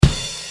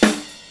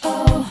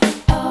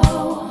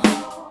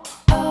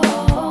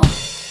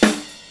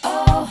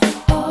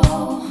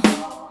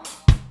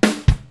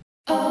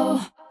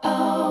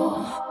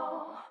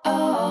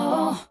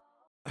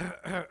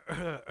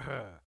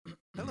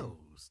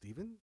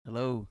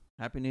Hello,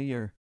 Happy New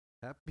Year.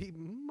 Happy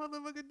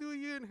motherfucking New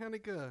Year and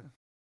Hanukkah.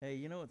 Hey,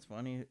 you know what's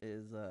funny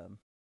is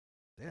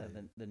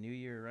Damn. the New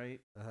Year, right?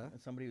 Uh huh.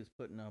 Somebody was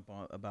putting up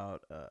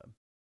about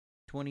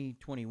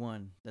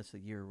 2021. That's the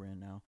year we're in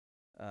now.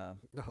 Uh,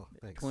 Oh,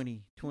 thanks.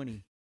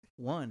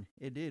 2021.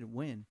 It did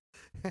win.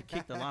 It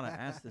kicked a lot of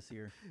ass this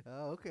year.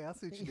 Oh, okay. I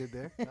see what you did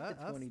there. I see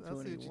what you did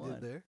 2021.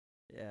 there.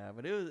 Yeah,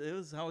 but it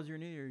was. How was your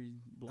New Year? You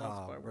blew out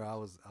Oh, bro, I fireworks?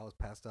 was I was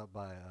passed out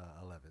by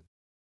 11.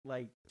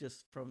 Like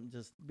just from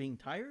just being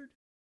tired?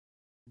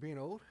 Being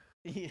old?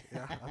 Yeah.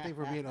 Yeah, I think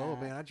for being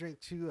old, man, I drank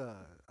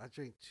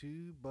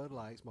two Bud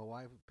Lights. My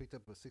wife picked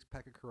up a 6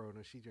 pack of Corona.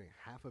 She drank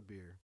half a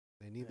beer.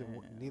 And neither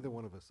Damn.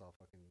 one of us saw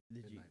fucking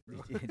Did you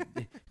midnight, did bro.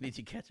 you did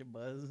you catch a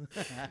buzz?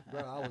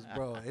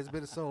 Bro. It's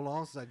been so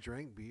long since I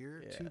drank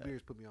beer. Two Yeah.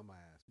 beers put me on my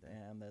ass, man.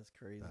 Damn, that's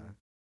crazy. Uh,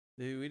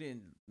 Dude, we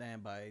didn't.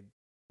 Man, by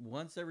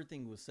once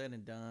everything was said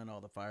and done,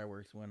 all the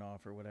fireworks went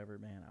off or whatever.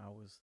 Man, I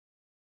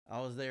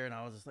was there and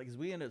I was just like, cause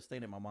we ended up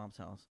staying at my mom's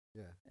house,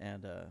 yeah.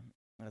 and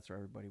that's where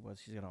everybody was.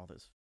 She's got all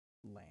this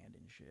land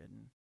and shit,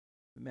 and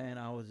man,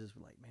 I was just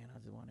like, man, I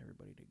just want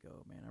everybody to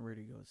go. Man, I'm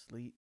ready to go to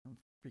sleep. I'm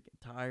freaking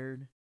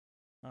tired.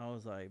 I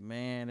was like,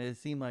 man, it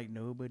seemed like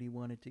nobody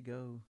wanted to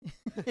go.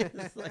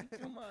 It's like,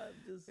 come on,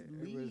 just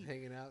Everybody's leave.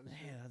 hanging out and Man,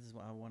 shit.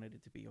 I wanted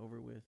it to be over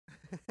with.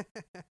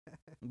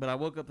 But I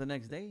woke up the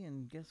next day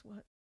and guess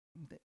what?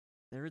 Th-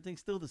 Everything's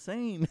still the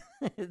same.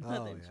 Oh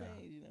Nothing yeah,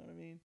 changed. You know what I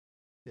mean?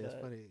 yeah. It's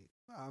But funny.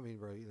 I mean,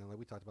 bro, like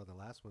we talked about in the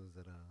last ones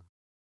that I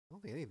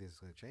don't think anything's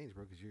gonna change,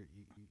 bro, because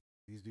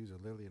these dudes are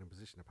literally in a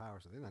position of power,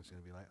 so they're not just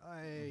gonna be like, oh,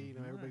 hey,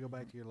 everybody go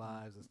back to your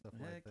lives and stuff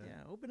like heck that.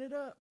 yeah, open it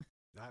up.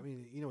 I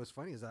mean, what's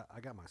funny is I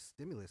got my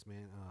stimulus,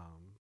 man.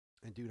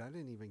 And dude, I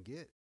didn't even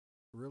get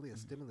really a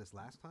stimulus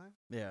last time.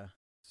 Yeah.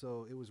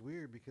 So it was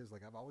weird because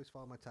like I've always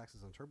filed my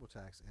taxes on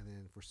TurboTax, and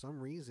then for some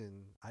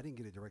reason I didn't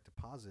get a direct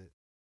deposit,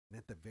 and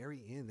at the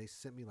very end they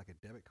sent me like a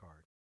debit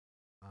card,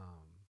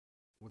 um,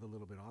 with a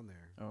little bit on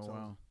there. Oh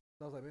wow.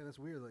 So I was like, man, that's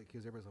weird. Like,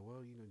 because everybody's like,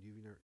 well,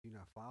 you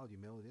not filed, you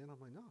mail it in. I'm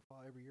like, no, I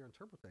file every year on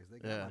TurboTax. They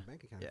got Yeah. my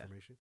bank account Yeah.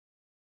 information.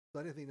 So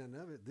I didn't think nothing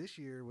of it. This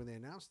year, when they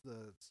announced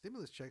the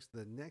stimulus checks,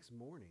 the next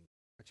morning,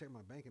 I checked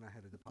my bank and I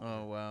had a Oh deposit.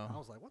 I wow.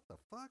 was like, what the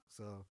fuck?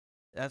 So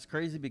That's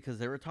crazy because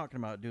they were talking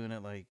about doing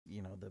it like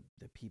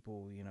the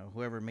people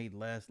whoever made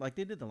less like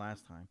they did the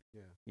last time,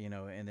 yeah,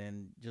 and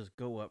then just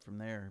go up from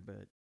there.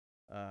 But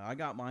I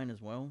got mine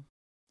as well.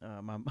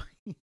 My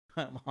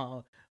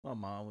my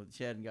mom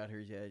she hadn't got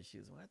hers yet. She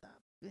was what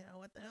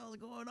the hell is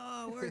going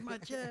on? Where's my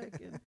check?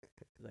 And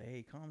she's like,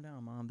 hey, calm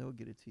down, mom. They'll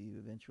get it to you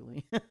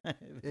eventually. yeah.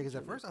 Because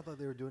at Eventually. first I thought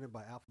they were doing it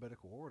by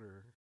alphabetical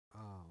order.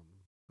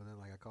 But then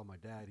like I called my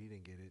dad, he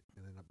didn't get it,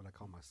 and then but I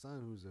called my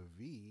son who's a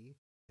V,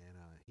 and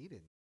he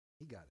didn't.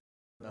 He got it.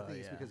 But I Oh think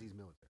it's yeah, because he's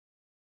military.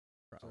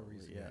 For some probably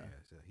reason, yeah, yeah.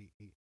 yeah. So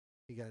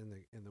he got in the,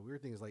 and the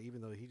weird thing is like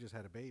even though he just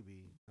had a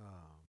baby,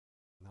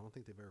 and I don't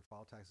think they've ever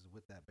filed taxes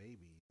with that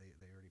baby.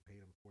 They already paid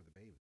him for the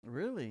baby.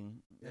 Really,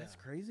 Yeah, that's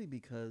crazy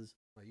because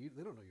like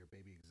they don't know your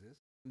baby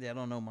exists. yeah, I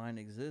don't know mine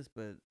exists,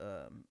 but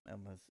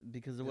unless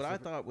because of Yeah. what So I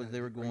thought was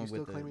they were are you going still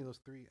with the. claiming those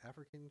 3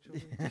 African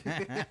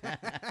children?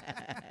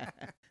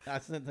 I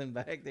sent them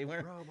back. They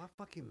weren't. Bro, my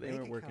fucking They bank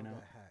weren't working account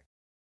got out. hacked.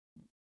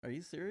 Are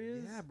you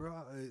serious? Yeah, bro.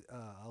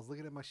 I was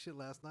looking at my shit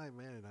last night,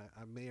 man, and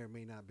I may or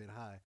may not have been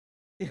high.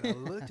 And I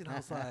looked and I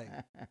was like,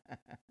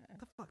 what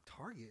the fuck,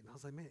 Target? And I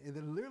was like, man. And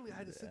then literally I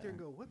had to sit there and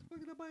Yeah. go, what the fuck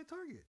did I buy at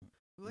Target?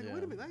 I'm like, wait Yeah.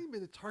 a minute, I ain't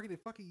been to Target in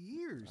fucking I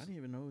years. didn't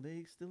even know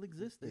they still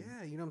existed.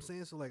 Yeah, you know what I'm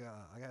saying? So like,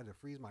 I had to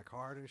freeze my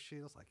card and shit.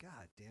 I was like,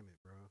 God damn it,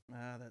 bro.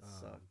 Ah, that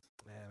sucked.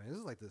 Yeah, man, this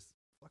is like this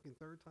fucking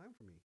third time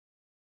for me.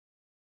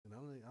 And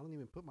I don't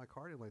even put my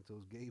card in like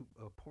those gay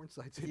porn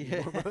sites Yeah.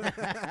 anymore, bro.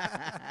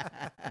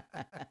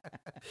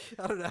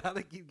 I don't know how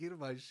to keep getting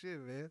my shit,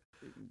 man.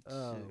 Shit,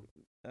 Um,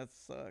 that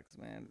sucks,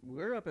 man. We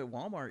were up at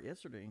Walmart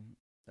yesterday.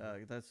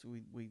 That's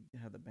we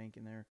have the bank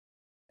in there,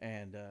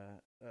 and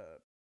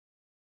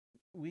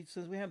we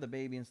since we have the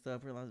baby and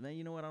stuff, we realized, man,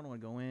 you know what? I don't want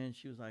to go in.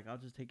 She was like, I'll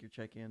just take your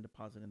check in,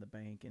 deposit in the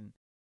bank, and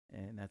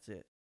that's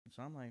it.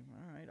 So I'm like,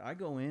 all right. I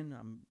go in,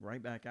 I'm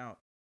right back out.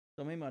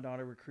 So me and my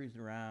daughter were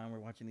cruising around. We're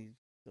watching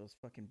those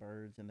fucking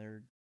birds, and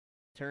they're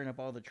tearing up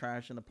all the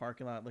trash in the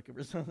parking lot, looking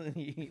for something to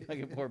eat.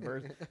 Like poor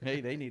birds.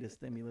 Hey, they need a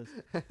stimulus.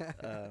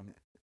 Um,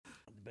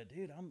 but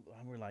dude,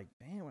 we're like,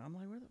 man, I'm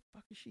like, where the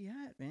fuck is she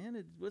at,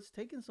 man? What's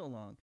taking so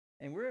long?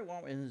 And we're at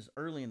Walmart, and it's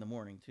early in the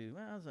morning too.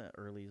 Well, it's not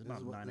early. It's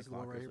about nine this is the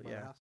one o'clock right or here so. by the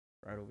Yeah, house.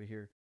 right over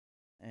here.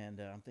 And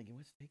I'm thinking,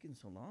 what's taking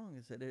so long?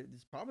 I said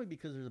it's probably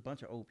because there's a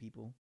bunch of old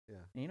people. Yeah,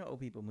 And old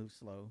people move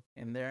slow,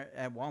 and they're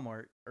at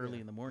Walmart yeah, early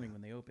in the morning yeah.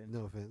 when they open.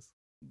 No offense.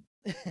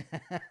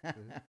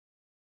 Mhm.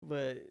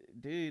 But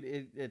dude,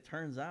 it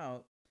turns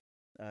out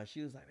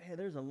she was like, "Hey,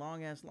 there's a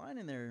long ass line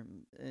in there,"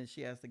 and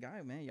she asked the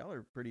guy, "Man, y'all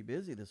are pretty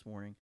busy this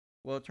morning."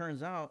 Well, it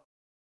turns out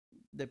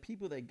the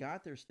people that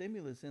got their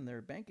stimulus in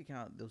their bank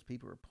account, those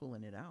people are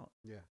pulling it out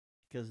Yeah.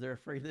 because they're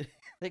afraid that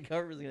the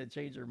government's going to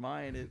change their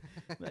mind. And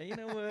like, you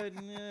know what?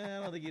 Nah,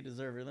 I don't think you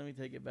deserve it. Let me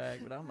take it back.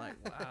 But I'm like,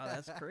 wow,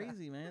 that's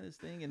crazy, man. This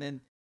thing. And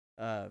then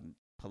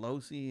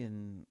Pelosi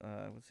and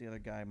what's the other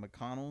guy?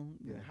 McConnell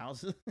Yeah.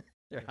 houses.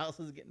 Their house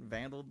is getting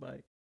vandaled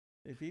by.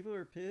 If people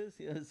are pissed,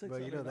 yeah, $600.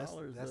 But you know, that's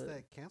But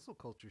that cancel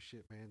culture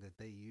shit, man, that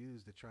they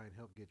use to try and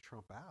help get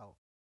Trump out.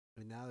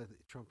 And now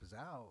that Trump is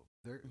out,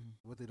 they're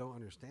what they don't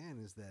understand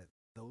is that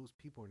those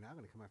people are now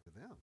going to come after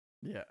them.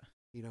 yeah,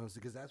 You know,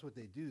 because that's what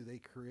they do.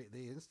 They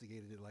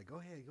instigated it. Like, go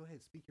ahead,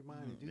 speak your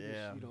mind and do this.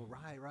 yeah. You know,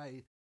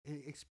 riot,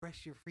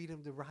 express your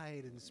freedom to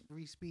riot and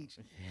free speech.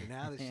 And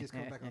now this shit's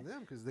coming back on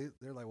them because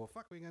they're like, well,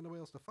 fuck, we ain't got nobody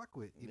else to fuck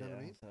with. You know what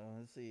I mean? So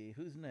let's see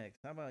who's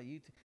next. How about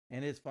you?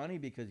 And it's funny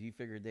because you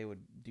figured they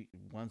would do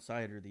one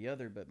side or the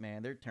other, but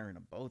man, they're tearing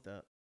them both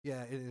up.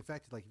 Yeah, and in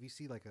fact, like if you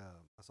see I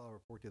saw a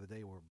report the other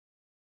day where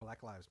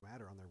Black Lives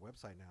Matter on their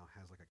website now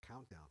has like a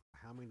countdown.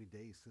 How many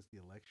days since the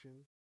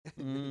election?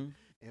 And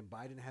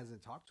Biden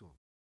hasn't talked to him.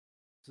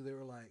 So they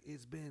were like,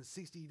 it's been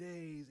 60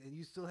 days and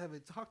you still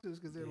haven't talked to us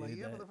because they're like,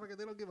 yeah, motherfucker,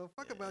 they don't give a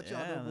fuck about y'all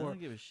no more. They don't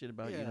give a shit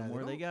about you Yeah, no they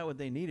more. They don't. got what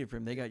they needed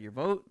from. They got your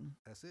vote,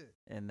 That's it.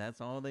 and that's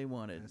all they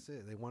wanted. That's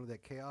it. They wanted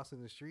that chaos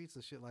in the streets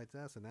and shit like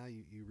that. So now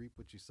you reap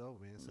what you sow,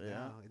 man. So Yeah.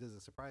 now it doesn't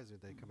surprise me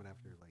that they coming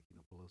after like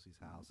Pelosi's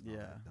house. And all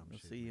Yeah, that dumb we'll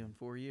shit, see you man. in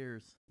 4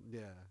 years.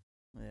 Yeah,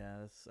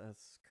 Yeah,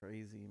 that's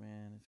crazy,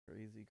 man. It's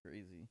crazy.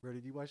 bro.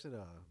 Did you watch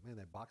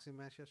that boxing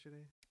match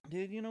yesterday?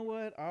 Dude, you know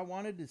what? I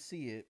wanted to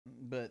see it,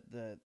 but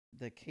the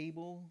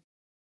cable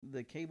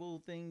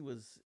thing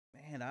was,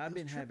 man. I've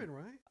been tripping,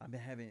 right?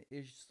 having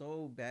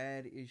so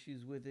bad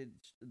issues with it.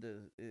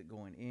 It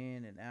going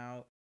in and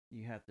out.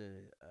 You have to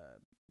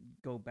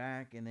go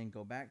back and then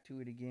go back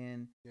to it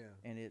again, Yeah.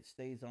 and it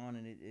stays on,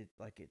 and it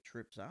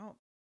trips out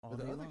all But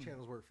the day other long.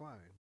 channels work fine.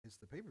 It's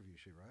the pay-per-view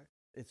shit, right?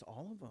 It's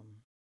all of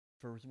them.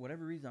 For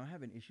whatever reason, I'm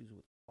having issues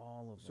with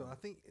all of So them. I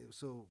think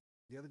the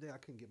other day I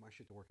couldn't get my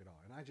shit to work at all,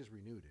 and I just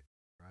renewed it,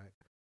 right?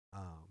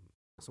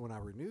 So when I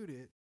renewed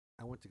it,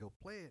 I went to go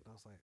play it, and I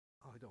was like,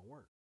 oh, it don't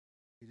work.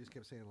 He just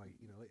kept saying like,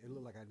 it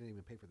looked like I didn't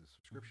even pay for the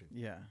subscription.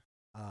 Yeah.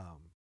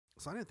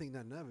 So I didn't think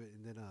nothing of it,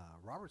 and then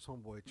Robert's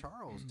homeboy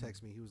Charles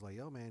texted me. He was like,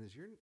 yo, man, is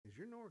your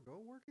Nord Go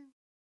working?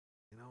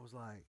 And I was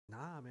like,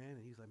 nah, man.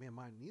 And he's like, man,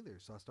 mine neither.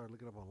 So I started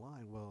looking up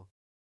online. Well,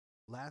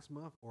 last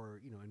month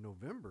or in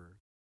November,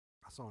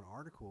 I saw an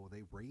article.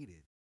 They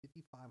raided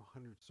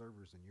 5,500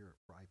 servers in Europe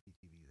for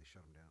IPTV. They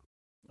shut them down.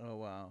 Oh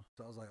wow.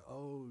 So I was like,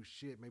 oh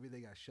shit, maybe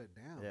they got shut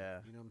down.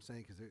 Yeah. You know what I'm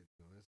saying? Because there's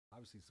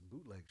obviously some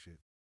bootleg shit.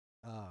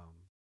 But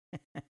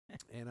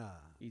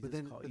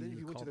then if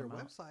you went to their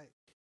website,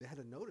 they had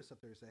a notice up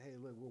there to say, hey,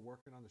 look, we're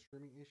working on the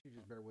streaming issue.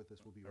 Just bear with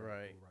us. We'll be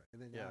right.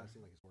 And then now it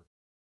seemed like it's working.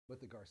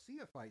 But the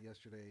Garcia fight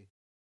yesterday,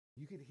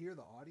 you could hear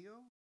the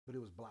audio, but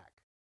it was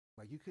black.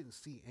 Like you couldn't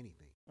see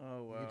anything.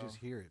 Oh wow. You could just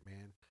hear it,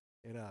 man.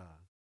 And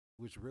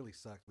which really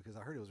sucked because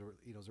I heard it was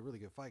a really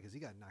good fight because he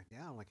got knocked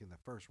down like in the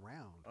first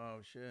round.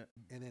 Oh shit.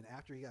 And then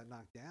after he got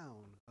knocked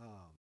down,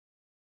 I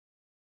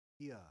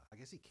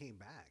guess he came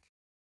back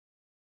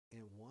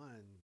and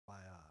won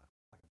by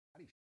like a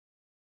body shot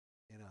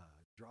and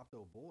dropped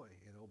old boy,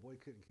 and old boy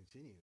couldn't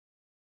continue.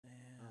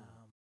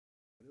 Damn.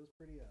 But it was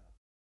pretty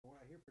from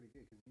what I hear, pretty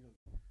good because you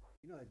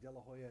know that De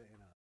La Hoya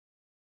and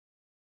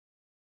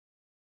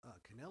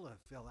Canelo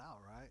fell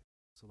out, right?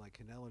 So like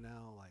Canelo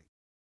now, like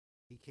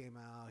he came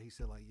out, he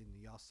said like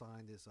y'all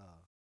signed this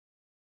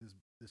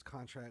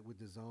contract with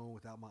DAZN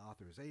without my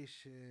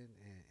authorization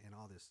and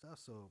all this stuff.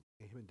 So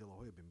him and De La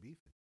Hoya have been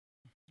beefing,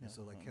 and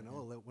so like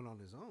Canelo went on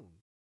his own.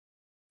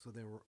 So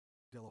then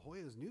De La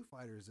Hoya's new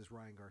fighter is this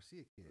Ryan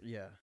Garcia kid.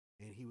 Yeah.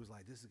 And he was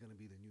like, this is going to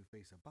be the new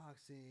face of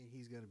boxing.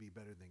 He's going to be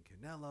better than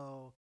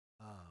Canelo.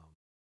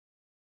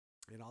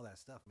 And all that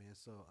stuff, man.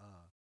 So,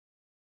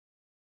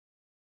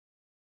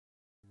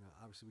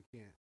 obviously we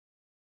can't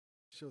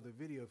show the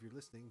video if you're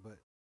listening, but,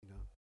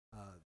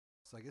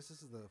 so I guess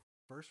this is the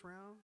first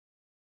round.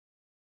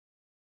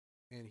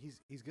 And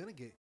he's going to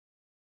get,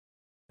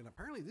 and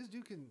apparently this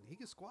dude can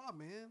squat,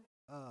 man.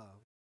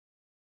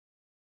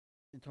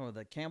 You talking about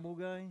that Campbell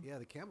guy? Yeah,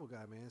 the Campbell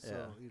guy, man.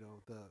 So,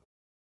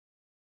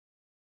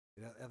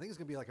 Yeah. I think it's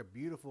going to be like a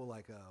beautiful,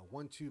 like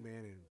 1-2,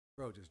 man. And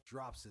bro just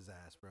drops his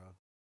ass, bro.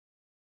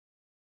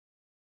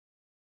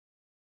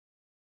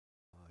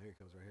 Oh, here it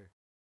comes right here.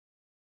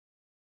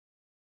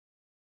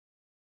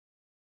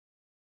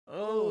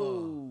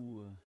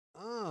 Oh.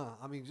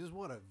 I mean, just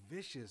what a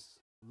vicious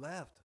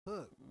left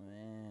hook.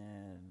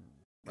 Man.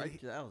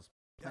 Right. That was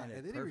planted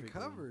and then perfectly. he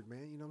recovered,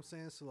 man. You know what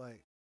I'm saying?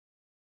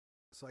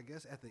 So I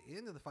guess at the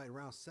end of the fight,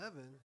 round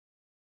 7,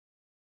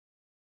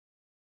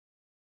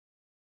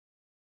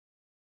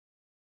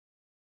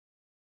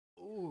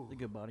 ooh, a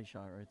good body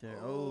shot right there.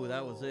 Oh,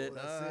 that was it.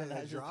 That's it.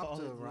 That Dropped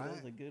him, right?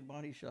 That was a good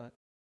body shot.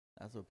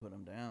 That's what put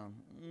him down.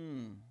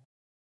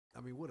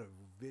 I mean, what a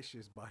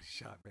vicious body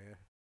shot, man.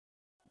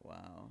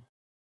 Wow.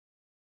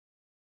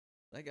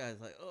 That guy's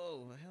like,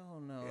 oh, hell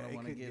no. Yeah, I he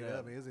want to couldn't get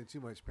up. man. He was in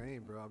too much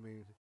pain, bro. I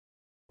mean,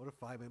 what a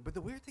fight, man. But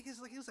the weird thing is,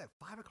 like, it was at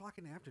 5 o'clock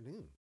in the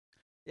afternoon.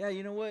 Yeah,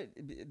 you know what?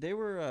 They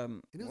were.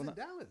 And it was in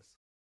Dallas.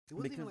 It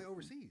wasn't even like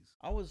overseas.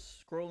 I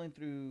was scrolling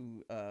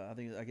through. I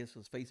guess it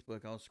was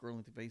Facebook. I was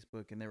scrolling through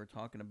Facebook, and they were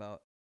talking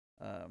about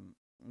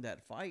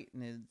that fight,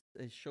 and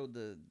it showed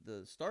the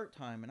start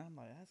time, and I'm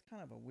like, that's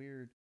kind of a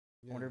weird.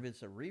 I wonder if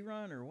it's a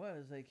rerun or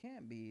what. They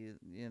can't be,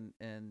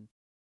 and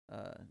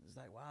It's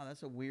like, wow,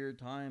 that's a weird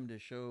time to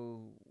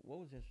show. What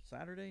was this,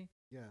 Saturday?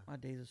 Yeah. My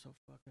days are so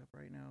fucked up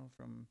right now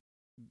from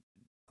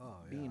Oh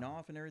being yeah.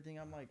 off and everything.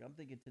 I'm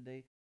thinking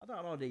today. I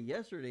thought all day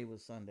yesterday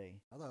was Sunday.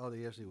 I thought all day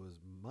yesterday was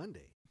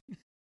Monday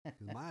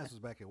because my ass was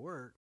back at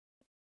work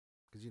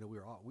because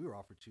we were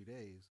off for 2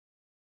 days.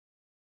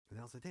 And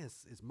I was like, damn,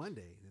 it's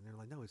Monday. And they're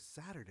like, no, it's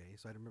Saturday.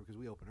 So I remember because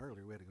we opened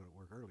earlier. We had to go to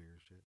work earlier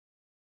and shit.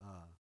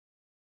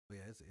 But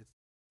yeah, it's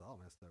all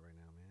messed up right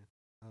now, man.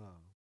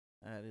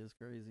 That is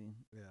crazy.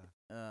 Yeah.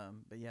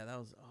 But yeah, that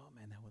was, oh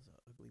man, that was an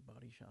ugly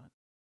body shot.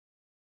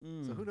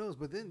 So who knows?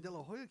 But then De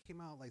La Hoya came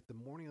out like the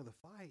morning of the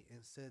fight and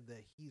said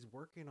that he's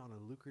working on a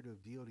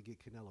lucrative deal to get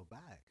Canelo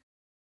back.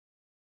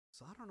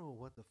 So I don't know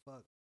what the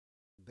fuck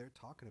they're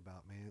talking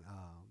about, man.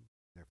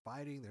 They're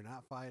fighting. They're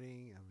not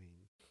fighting. I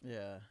mean,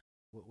 Yeah.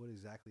 what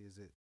exactly is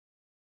it?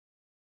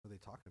 What are they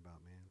talking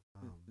about,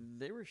 man?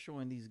 They were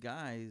showing these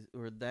guys,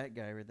 or that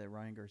guy, right, that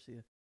Ryan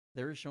Garcia.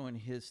 They were showing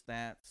his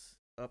stats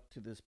up to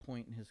this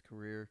point in his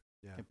career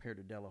Yeah. compared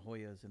to De La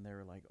Hoya's, and they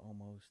were like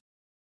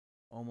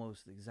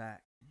almost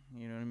exact.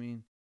 You know what I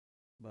mean?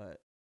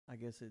 But I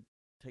guess it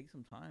takes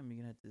some time. You're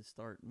gonna have to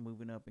start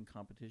moving up in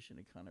competition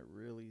to kind of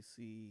really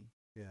see.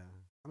 Yeah.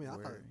 I mean, I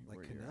thought like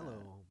where you're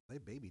Canelo, they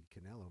babied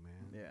Canelo,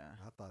 man. Yeah.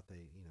 I thought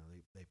they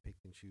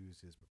picked and choose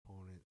his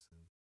opponents,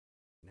 and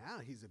now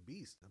he's a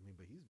beast. I mean,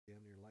 but he's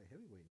damn near light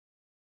heavyweight.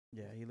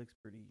 Yeah, he looks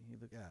pretty.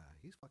 Yeah,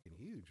 he's fucking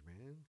huge,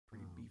 man.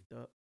 pretty beefed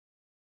up.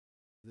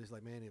 There's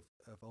like, man, if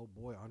old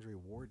boy Andre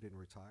Ward didn't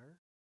retire,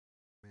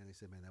 man, they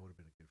said, man, that would have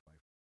been a good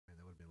fight. Man,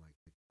 that would have been like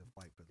the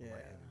fight for the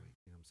light heavyweight.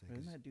 You know what I'm saying?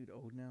 Isn't that dude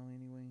old now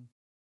anyway?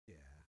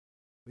 Yeah,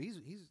 but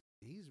he's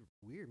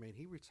weird, man.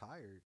 He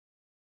retired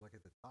like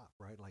at the top,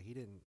 right? Like he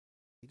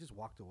just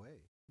walked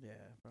away.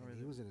 Yeah, And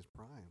he was in his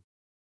prime.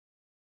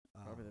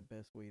 Probably the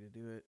best way to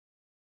do it.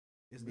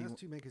 It's nuts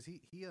too, man, because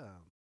he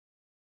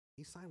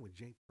signed with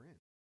Jay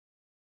Prince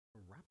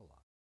from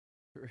Rap-A-Lot.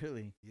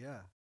 Really?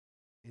 Yeah,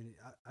 and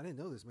I didn't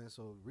know this, man.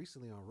 So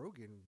recently on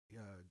Rogan,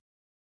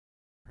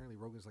 apparently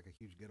Rogan's like a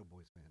huge Ghetto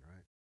Boys fan,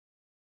 right?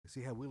 So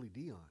he had Willie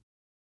D on.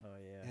 Oh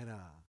yeah. And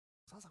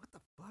so I was like, what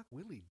the fuck?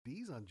 Willie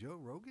D's on Joe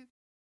Rogan?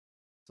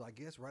 So I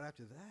guess right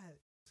after that,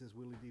 since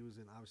Willie D was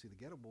in obviously the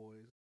Ghetto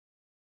Boys,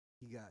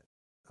 he got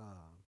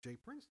Jay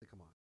Prince to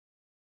come on.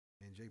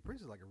 And Jay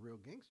Prince is like a real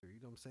gangster,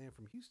 you know what I'm saying,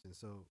 from Houston.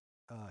 So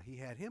he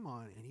had him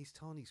on, and he's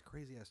telling these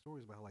crazy ass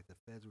stories about how like the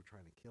feds were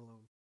trying to kill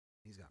him.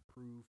 He's got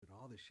proof and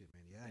all this shit,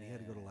 man. Yeah, and he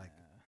had to go to like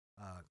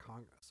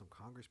some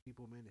Congress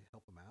people, man, to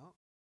help him out.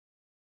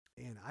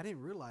 And I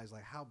didn't realize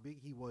like how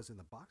big he was in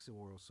the boxing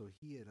world. So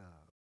he had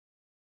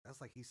that's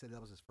like he said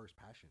that was his first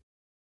passion.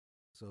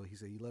 So he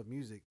said he loved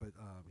music, but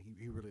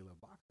he really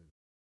loved boxing.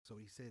 So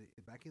he said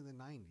back in the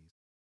 90s,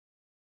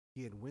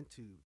 he had went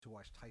to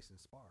watch Tyson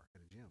spar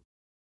at a gym.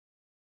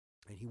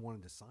 And he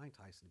wanted to sign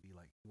Tyson to be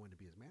like, he wanted to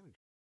be his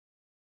manager.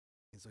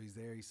 And so he's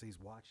there, he says he's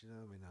watching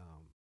him, and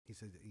he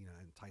said,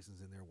 and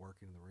Tyson's in there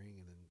working in the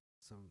ring, and then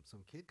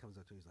some kid comes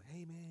up to him, he's like,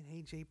 hey man,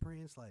 hey Jay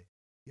Prince, like,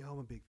 yo, I'm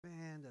a big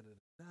fan, da da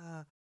da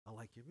da, I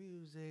like your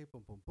music,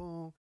 boom boom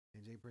boom.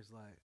 And Jay Prince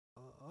like,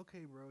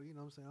 okay bro, you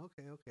know what I'm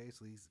saying, okay.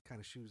 So he's kind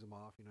of shoos him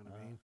off, you know what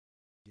I mean?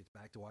 Gets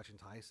back to watching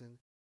Tyson.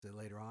 So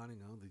later on,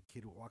 the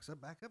kid walks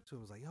back up to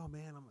him, was like, yo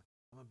man,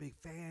 I'm a big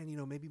fan,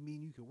 maybe me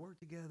and you could work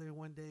together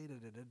one day, da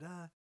da da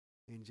da.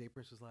 And Jay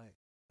Prince was like,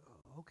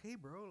 okay,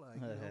 bro,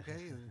 like,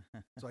 okay.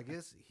 And so I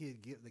guess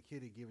the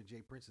kid had given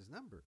Jay Prince his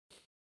number.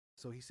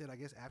 So he said, I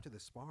guess after the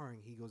sparring,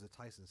 he goes to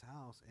Tyson's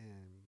house,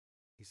 and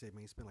he said,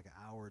 man, he spent like an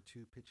hour or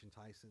two pitching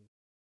Tyson.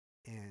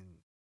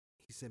 And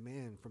he said,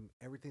 man, from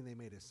everything they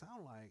made it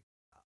sound like,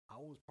 I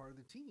was part of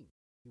the team.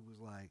 He was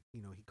like,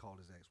 he called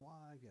his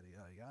ex-wife, yada,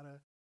 yada, yada.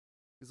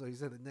 And so he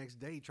said the next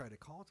day he tried to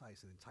call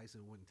Tyson, and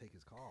Tyson wouldn't take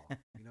his call.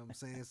 You know what I'm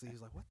saying? So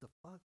he's like, what the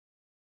fuck?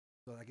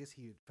 So I guess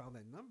he had found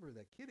that number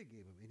that kid had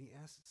gave him, and he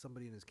asked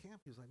somebody in his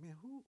camp. He was like, man,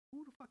 who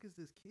the fuck is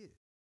this kid?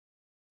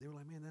 They were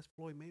like, man, that's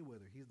Floyd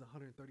Mayweather. He's the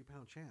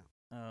 130-pound champ.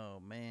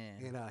 Oh,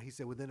 man. And he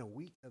said within a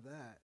week of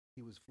that,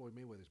 he was Floyd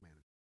Mayweather's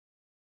manager.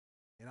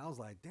 And I was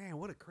like, damn,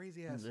 what a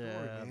crazy-ass story,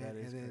 man. That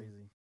is and then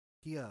crazy.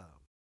 He,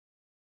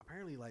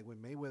 apparently, like,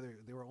 when Mayweather,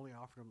 they were only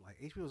offering him, like,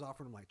 HBO was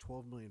offering him, like,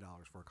 $12 million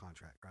for a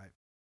contract, right?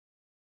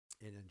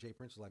 And then Jay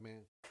Prince was like,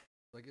 man,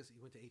 so I guess he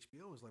went to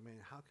HBO and was like,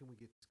 man, how can we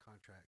get this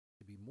contract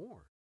to be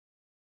more?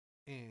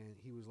 And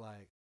he was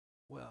like,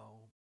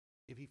 well,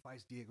 if he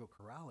fights Diego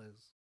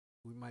Corrales,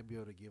 we might be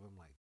able to give him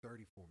like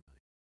 $34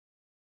 million.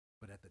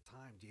 But at the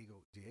time,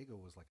 Diego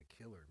was like a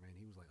killer, man.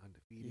 He was like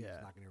undefeated. He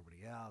was knocking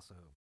everybody out, so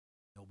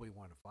nobody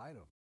wanted to fight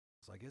him.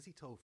 So I guess he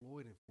told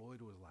Floyd, and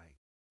Floyd was like,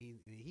 he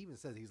even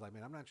says, he's like,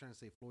 man, I'm not trying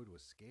to say Floyd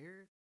was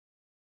scared,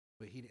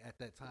 but he at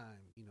that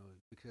time,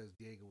 because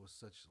Diego was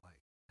such like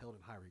held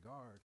in high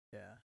regard,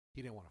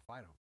 he didn't want to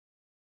fight him.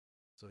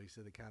 So he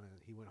said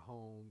he went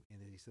home, and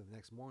then he said the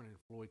next morning,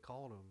 Floyd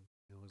called him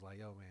and was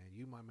like, yo, man,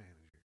 you my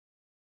manager.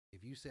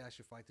 If you say I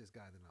should fight this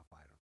guy, then I'll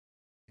fight him.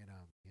 And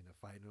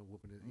fighting him,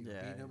 whooping him,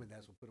 beating him, and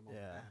that's what put him on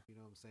the map, you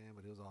know what I'm saying?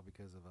 But it was all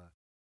because of,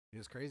 it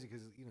was crazy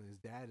because,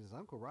 his dad and his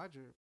uncle,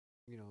 Roger,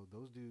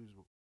 those dudes,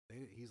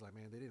 he's like,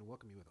 man, they didn't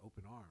welcome me with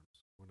open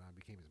arms when I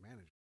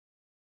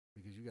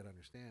you got to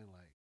understand,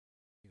 like,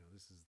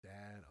 this is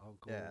dad,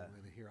 uncle, Yeah. and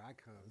then here I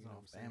come. His You know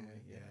whole what I'm saying?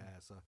 family, yeah.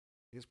 So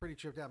he was pretty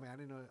tripped out, man.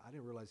 I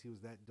didn't realize he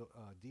was that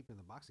deep in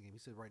the boxing game. He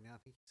said right now,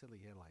 I think he said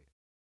he had like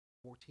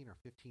 14 or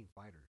 15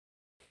 fighters,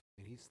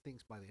 and he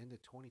thinks by the end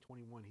of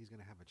 2021 he's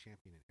gonna have a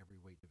champion in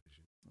every weight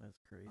division. That's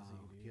crazy,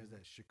 dude. He has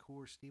that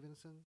Shakur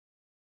Stevenson.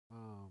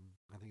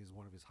 I think is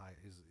one of his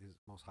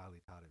most highly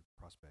touted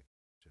prospect.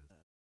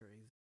 That's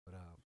crazy. But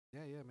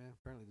yeah, man.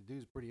 Apparently the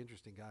dude's a pretty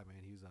interesting guy,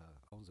 man. He's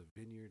owns a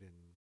vineyard in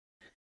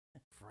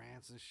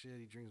France and shit.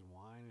 He drinks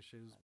wine and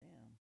shit.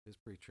 Damn. It's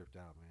pretty tripped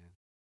out, man.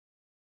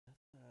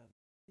 That's,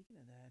 speaking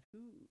of that,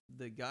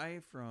 the guy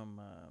from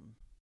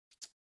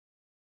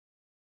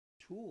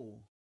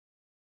Tool?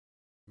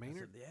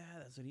 Maynard?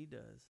 That's what he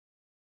does.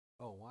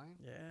 Oh, wine?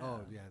 Yeah.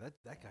 Oh, yeah.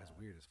 That guy's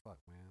weird as fuck,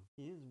 man.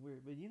 He is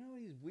weird, but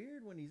he's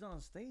weird when he's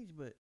on stage.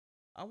 But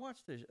I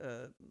watched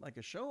like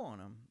a show on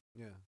him.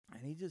 Yeah.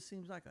 And he just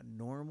seems like a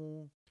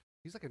normal.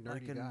 He's like a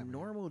nerdy guy,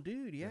 normal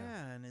dude, yeah.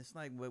 Yeah. And it's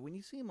like, but when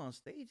you see him on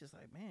stage, it's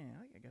like, man,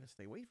 I gotta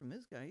stay away from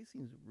this guy. He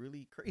seems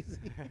really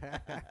crazy.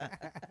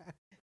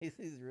 He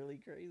seems really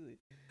crazy.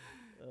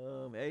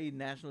 A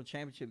national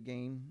championship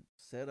game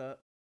set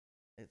up.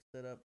 It's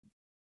set up.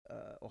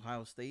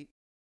 Ohio State,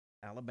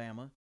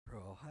 Alabama.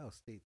 Bro, Ohio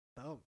State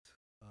thumped.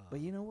 But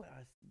you know what,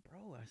 I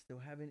still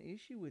have an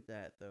issue with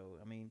that though.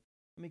 I mean,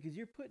 because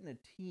you're putting a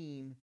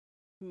team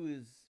who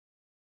is,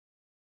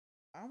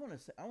 I want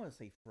to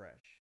say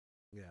fresh.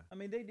 Yeah. I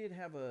mean, they did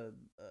have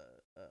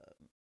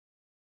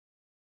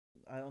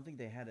I don't think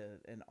they had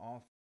an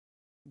off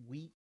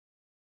week,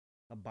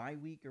 a bye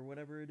week or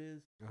whatever it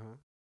is. Uh-huh.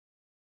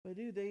 But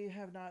dude, they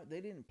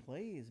didn't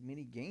play as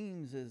many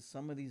games as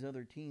some of these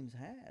other teams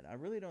had. I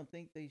really don't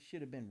think they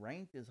should have been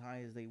ranked as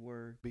high as they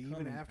were. But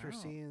even after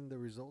seeing the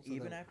results,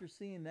 after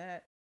seeing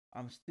that, I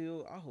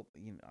hope,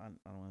 I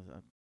don't want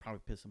to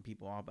probably piss some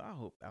people off, but I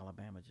hope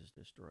Alabama just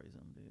destroys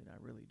them, dude. I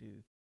really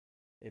do.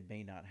 It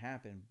may not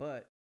happen,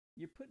 but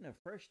you're putting a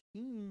fresh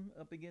team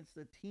up against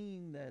a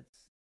team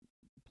that's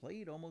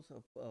played almost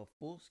a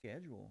full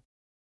schedule.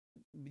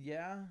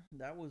 Yeah,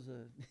 that was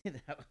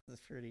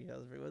pretty.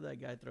 What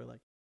that guy throw,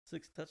 like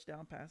 6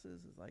 touchdown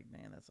passes? It's like,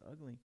 man, that's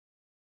ugly.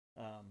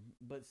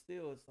 But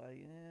still, it's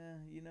like,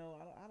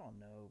 I don't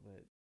know,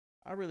 but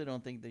I really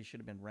don't think they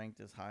should have been ranked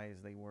as high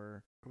as they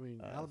were. I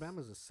mean,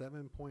 Alabama's a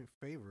 7-point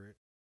favorite,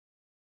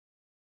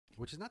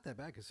 which is not that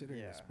bad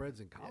considering the spreads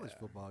in college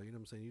football. You know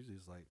what I'm saying? Usually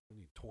it's like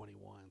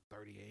 21,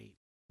 38.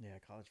 Yeah,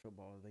 college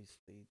football,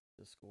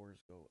 the scores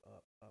go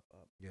up.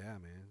 Yeah,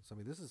 man. So I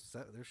mean,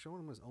 they're showing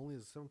them as only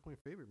as a 7-point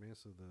favorite, man.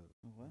 So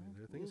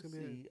I think it's gonna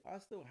be. I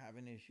still have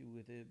an issue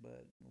with it,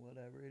 but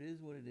whatever. It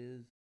is what it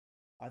is.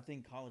 I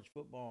think college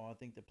football. I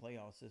think the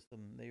playoff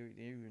system. They're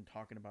even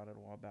talking about it a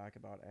while back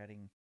about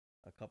adding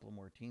a couple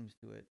more teams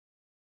to it,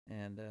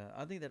 and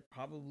I think that'd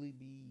probably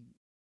be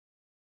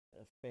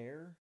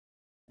fair,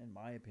 in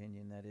my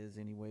opinion. That is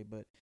anyway,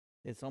 but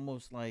it's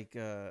almost like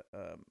well,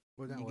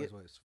 that was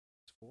what it's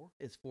 4.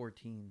 It's 4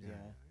 teams,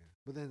 yeah.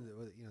 But then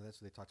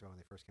that's what they talked about when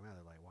they first came out.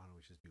 They're like, why don't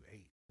we just do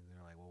 8? And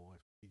they're like, well,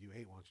 if you do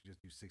 8, why don't you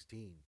just do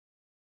 16?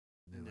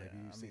 And then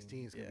like,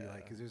 16 is gonna be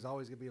like, because there's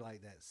always gonna be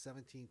like that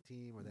 17th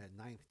team or that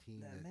 9th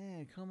team.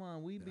 Man, come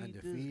on, we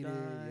beat this guy.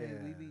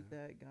 Yeah. We beat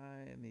that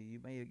guy. I mean,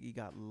 you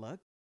got luck.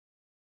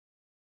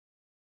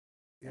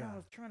 Yeah, I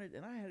was trying to,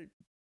 and I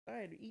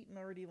had eaten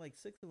already like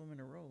 6 of them in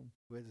a row.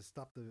 We had to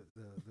stop the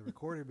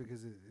recording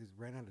because it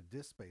ran out of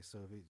disk space. So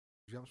if it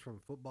jumps from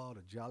football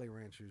to Jolly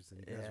Ranchers, and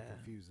you guys are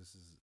confused. This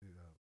is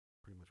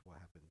pretty much what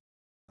happened.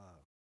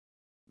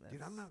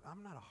 Dude, I'm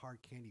not a hard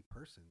candy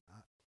person.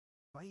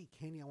 If I eat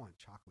candy, I want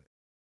chocolate.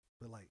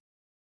 But like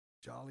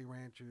Jolly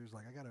Ranchers,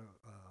 like I got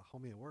a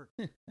homie at work.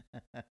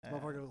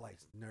 Motherfucker like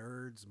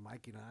Nerds,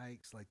 Mike and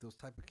Ike's, like those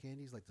type of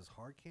candies, like those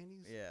hard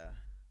candies. Yeah,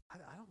 I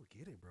don't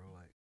get it, bro.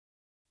 Like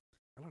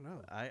I don't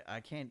know.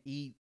 I can't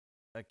eat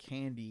a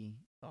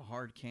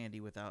hard candy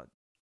without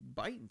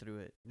biting through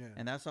it. Yeah.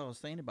 And that's what I was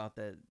saying about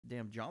that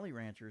damn Jolly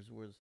Ranchers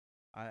was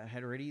I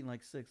had already eaten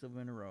like 6 of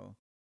them in a row.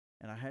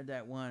 And I had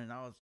that one and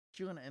I was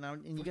chewing it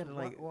and you got to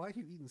like, why are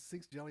you eating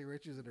 6 Jolly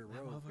Ranchers in a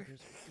row? Motherfuckers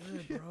are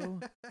good, bro.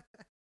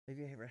 Have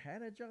you ever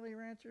had a Jolly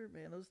Rancher?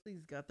 Man, those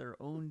things got their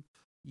own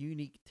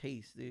unique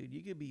taste, dude.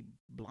 You could be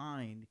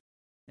blind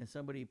and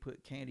somebody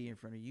put candy in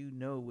front of you,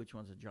 know which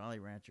one's a Jolly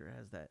Rancher.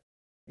 Has that.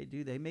 Hey,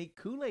 dude, they make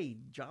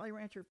Kool-Aid. Jolly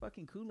Rancher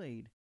fucking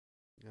Kool-Aid.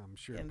 I'm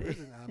sure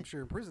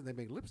in prison they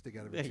make lipstick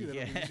out of it too.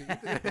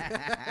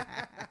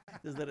 Yeah.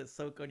 Just let it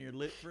soak on your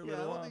lip for a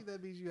little while. I don't think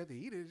that means you have to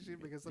eat it shit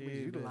because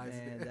somebody's utilizing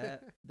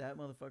it. that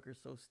motherfucker's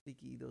so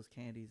sticky, those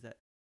candies, that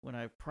when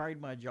I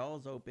pried my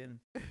jaws open,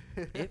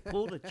 it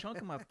pulled a chunk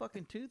of my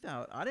fucking tooth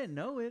out. I didn't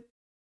know it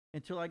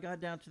until I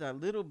got down to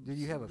that little... Did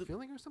you have a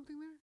filling or something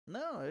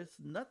there? No, it's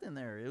nothing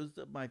there. It was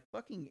my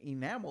fucking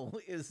enamel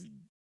is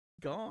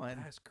gone.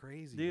 That's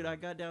crazy, dude. bro. I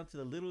got down to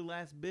the little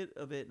last bit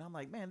of it, and I'm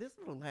like, man, this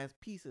little last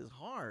piece is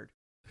hard.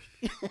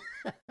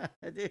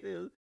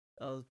 Dude,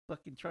 I was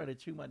fucking trying to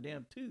chew my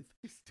damn tooth.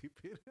 You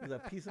stupid. It was a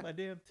piece of my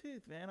damn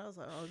tooth, man. I was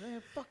like, oh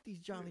man, fuck these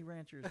Jolly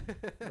Ranchers.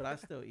 But I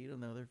still eat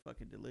them though. They're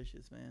fucking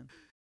delicious, man.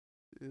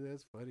 Dude,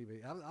 that's funny,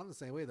 man. I'm the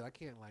same way though. I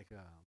can't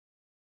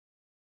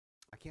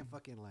I can't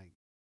fucking like.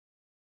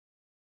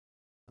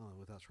 I don't know,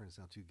 without trying to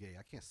sound too gay.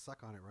 I can't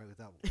suck on it right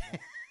without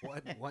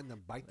wanting to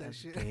bite that That's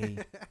shit.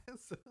 gay.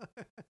 So,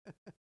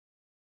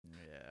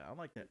 Yeah, I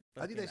like that.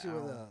 I do that shit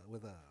fucking owl.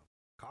 with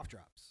cough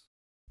drops.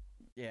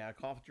 Yeah,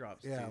 cough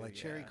drops. Yeah, too, like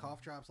cherry yeah.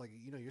 cough drops. Like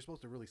you're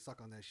supposed to really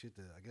suck on that shit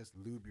to, I guess,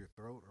 lube your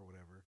throat or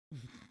whatever.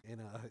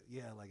 And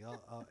yeah, like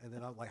and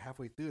then I'll like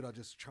halfway through it, I'll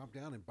just chomp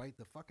down and bite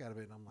the fuck out of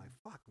it, and I'm like,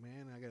 fuck,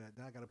 man, I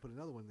gotta put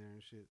another one there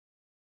and shit.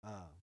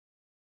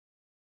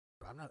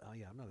 But I'm not. Oh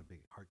yeah, I'm not a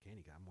big hard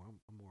candy guy. I'm more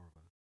of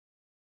a.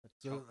 A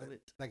So,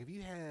 chocolate. like, if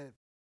you had,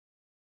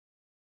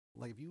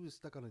 like, if you was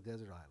stuck on a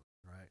desert island,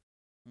 right,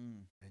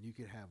 Mm. and you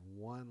could have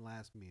one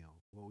last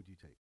meal, what would you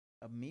take?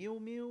 A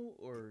meal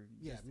or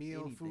Yeah, just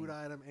meal, anything? food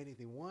item,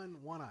 anything. One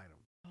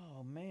item.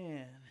 Oh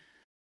man,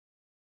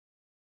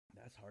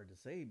 that's hard to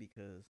say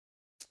because,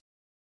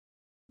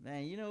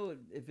 man,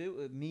 if it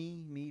was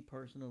me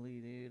personally,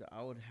 dude,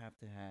 I would have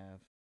to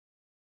have.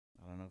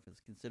 I don't know if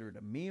it's considered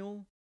a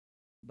meal,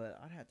 but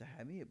I'd have to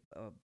have me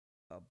a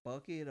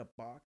bucket, a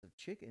box of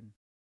chicken,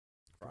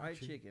 fried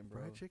chicken,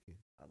 bro. Fried chicken.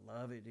 I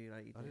love it, dude.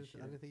 I eat that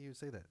shit. I didn't think you would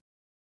say that.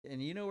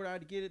 And you know where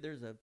I'd get it?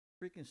 There's a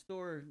freaking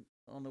store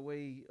on the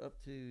way up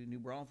to New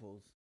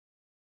Braunfels,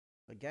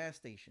 a gas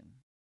station,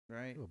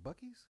 right? Oh,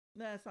 Buc-ee's?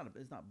 Nah, it's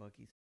not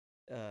Bucky's.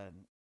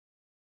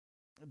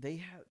 They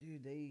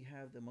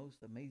have the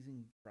most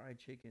amazing fried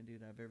chicken,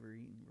 dude, I've ever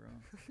eaten, bro.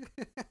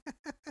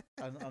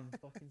 I'm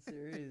fucking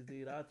serious,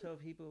 dude. I'll tell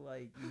people,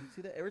 like, you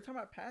see that every time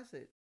I pass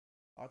it.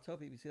 I'll tell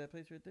people, you see that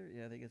place right there?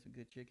 Yeah, they get some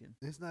good chicken.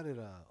 It's not at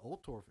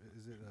Old Torf,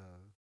 is it?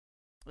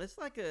 It's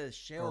like a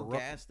Shell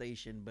gas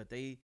station, but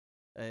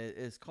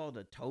it's called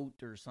a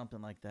tote or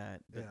something like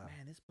that. But Yeah.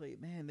 man, this place,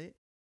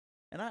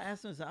 and I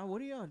asked them, how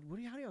do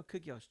y'all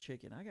cook y'all's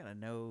chicken? I gotta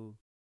know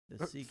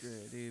the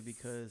secret, dude,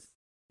 because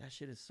that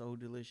shit is so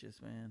delicious,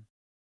 man.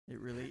 It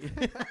really.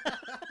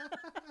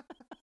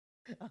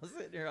 I was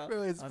sitting there.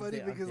 Bro, it's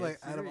funny because like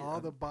out of all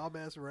the bomb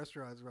ass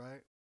restaurants,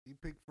 right? You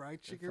pick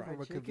fried chicken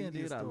from a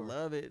convenience store. I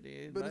love it,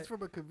 dude. But it's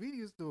from a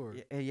convenience store.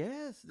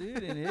 Yes,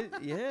 dude, and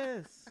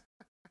yes.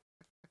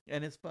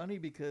 And it's funny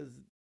because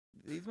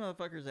these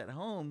motherfuckers at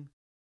home,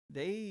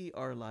 they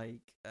are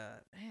like,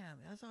 man,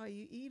 that's all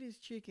you eat is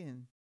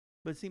chicken.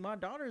 But see, my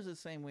daughter's the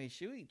same way.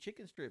 She'll eat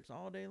chicken strips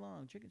all day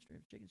long. Chicken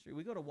strips.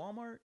 We go to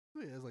Walmart.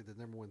 Yeah, it's like the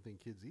number one thing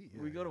kids eat.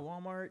 Yeah, we go to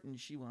Walmart, and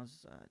she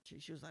wants.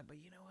 She was like, but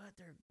you know what?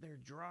 They're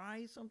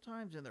dry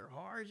sometimes, and they're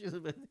hard. She was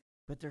like,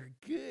 but they're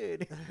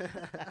good.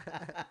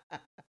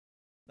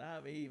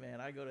 Not me, man.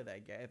 I go to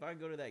that gas. If I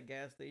go to that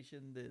gas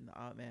station, then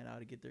man, I ought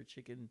to get their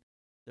chicken.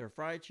 Their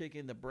fried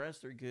chicken, the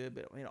breasts are good,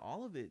 but I mean,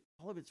 all of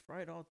it's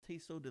fried. All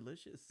tastes so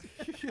delicious.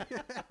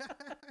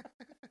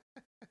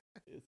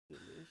 It's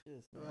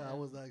delicious, man. Well, I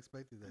was not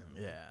expecting that.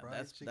 Man. Yeah,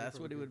 Fried that's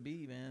what it would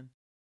be, man.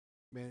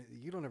 Man,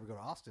 you don't ever go to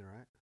Austin,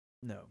 right?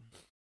 No,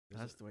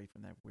 that's away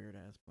from that weird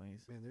ass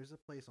place. Man, there's a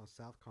place on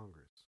South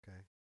Congress,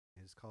 okay?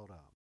 And it's called in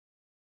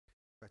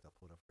fact, I'll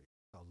pull it up for you.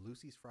 It's called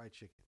Lucy's Fried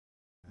Chicken.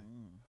 Okay?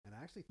 And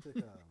I actually took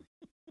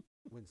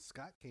when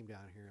Scott came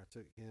down here, I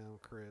took him,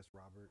 Chris,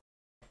 Robert,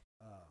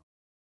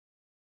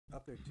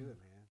 up there to it,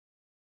 man.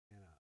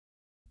 And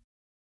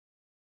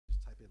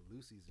just type in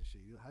Lucy's and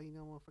shit. How you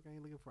know, motherfucker, I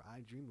ain't looking for I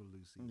Dream of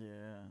Lucy.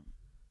 Yeah.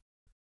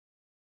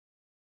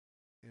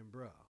 And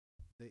bro,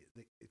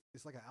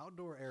 it's like an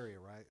outdoor area,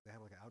 right? They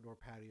have like an outdoor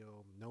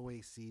patio, no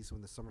AC. So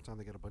in the summertime,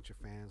 they got a bunch of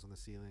fans on the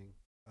ceiling.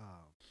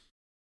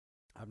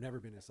 I've never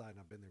been inside, and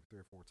I've been there 3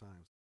 or 4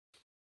 times.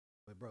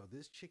 But bro,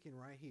 this chicken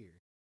right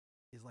here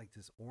is like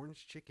this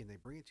orange chicken. They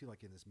bring it to you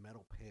like in this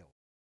metal pail,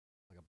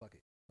 like a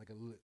bucket, like a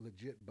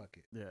legit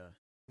bucket. Yeah.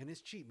 And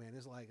it's cheap, man.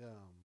 It's like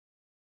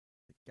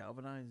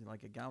galvanized,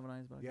 like a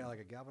galvanized bucket. Yeah, like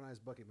a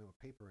galvanized bucket made with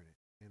paper in it.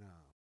 And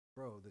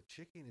bro, the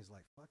chicken is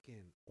like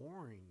fucking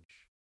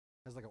orange.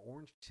 Has like an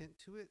orange tint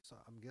to it. So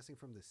I'm guessing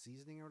from the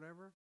seasoning or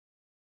whatever.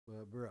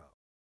 But bro,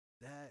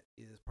 that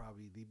is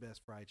probably the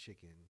best fried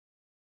chicken.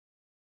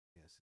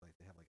 Yes, like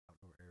they have like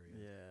outdoor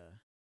areas. Yeah.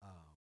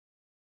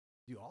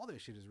 Dude, all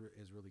this shit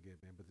is really good,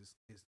 man. But this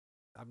is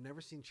I've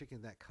never seen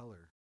chicken that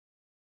color.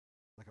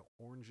 Like an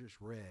orangish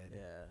red.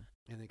 Yeah.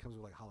 And it comes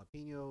with like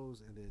jalapenos,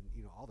 and then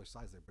all their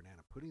sides. Their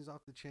banana pudding's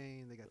off the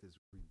chain. They got this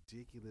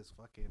ridiculous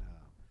fucking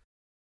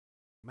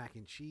mac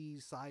and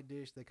cheese side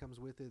dish that comes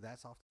with it.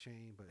 That's off the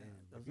chain. But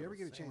if you ever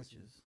get a chance,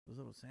 those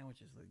little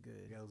sandwiches look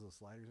good. Yeah, those little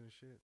sliders and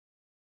shit.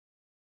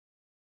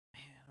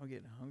 Man, I'm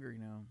getting hungry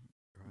now.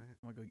 Right.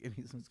 I'm gonna go get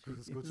me some.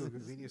 Let's go to a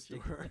convenience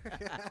store.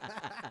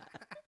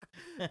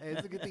 Hey,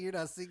 it's a good thing you're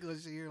not single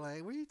and shit. You're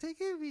like, where you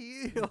taking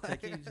me? I'm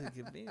taking you to the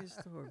convenience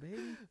store,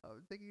 baby.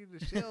 I'm taking you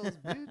to Shells,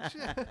 bitch.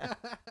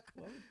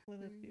 Why are we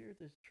pulling up here?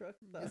 There's truck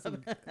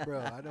bro,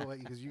 I know what,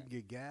 because you can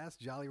get gas,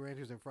 Jolly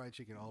Ranchers, and fried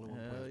chicken all in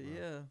one place, bro.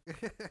 Yeah.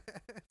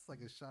 It's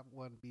like a shop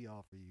 1B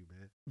all for you,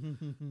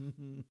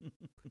 man.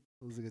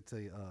 I was gonna tell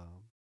you,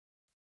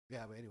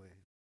 yeah, but anyway,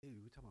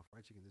 dude, we talking about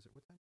fried chicken. What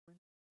time?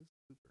 This is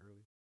super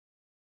early.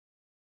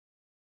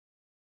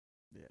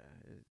 Yeah,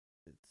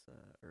 it's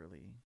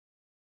early.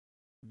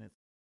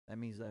 And That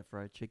means that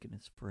fried chicken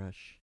is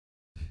fresh.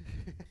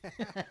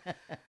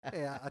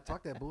 Hey, I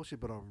talk that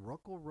bullshit, but on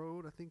Ruckle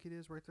Road, I think it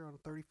is right there on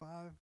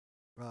 35.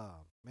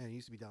 Man, it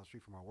used to be down the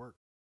street from our work,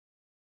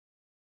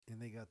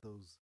 and they got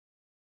those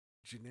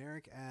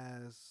generic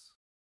ass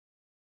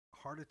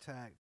heart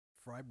attack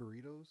fried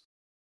burritos.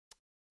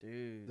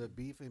 Dude. The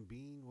beef and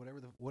bean,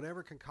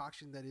 whatever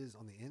concoction that is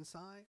on the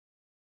inside.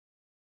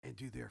 And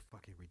dude, they're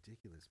fucking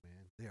ridiculous,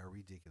 man. They are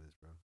ridiculous,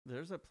 bro.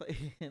 There's a place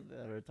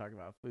that we're talking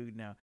about food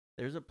now.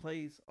 There's a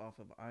place off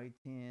of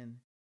I-10,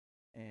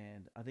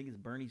 and I think it's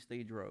Bernie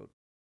Stage Road.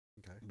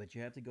 Okay. But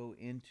you have to go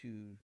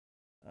into,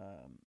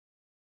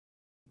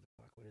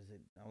 what is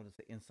it? I want to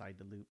say inside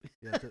the loop.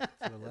 Yeah, to the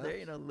left. There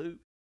ain't a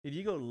loop. If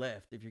you go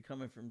left, if you're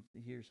coming from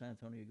here, San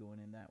Antonio, going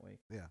in that way.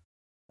 Yeah.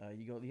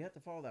 You have to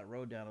follow that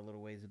road down a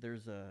little ways.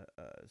 There's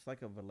it's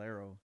like a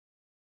Valero.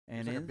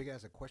 And there's like a big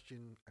ass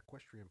equestrian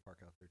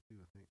park out there too,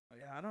 I think.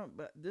 Yeah,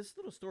 but this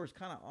little store is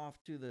kind of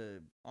off to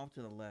the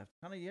left.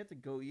 Kind of you have to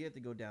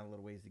go down a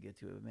little ways to get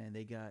to it, man.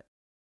 They got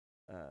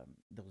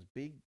those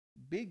big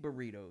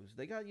burritos.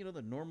 They got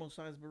the normal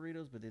size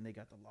burritos, but then they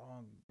got the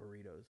long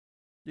burritos.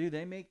 Dude,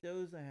 they make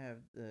those that have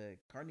the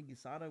carne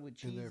guisada with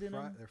cheese in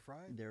them. They're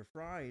fried. They're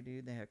fried,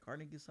 dude. They have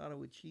carne guisada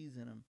with cheese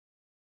in them,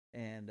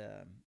 and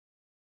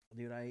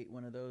dude, I ate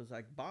one of those.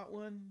 I bought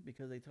one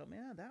because they told me,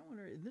 that one,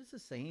 this is the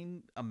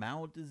same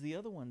amount as the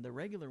other one, the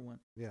regular one.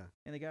 Yeah.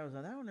 And the guy was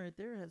like, that one right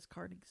there has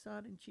carne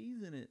asada and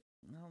cheese in it.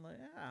 And I'm like,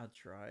 I'll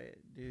try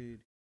it,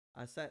 dude.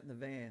 I sat in the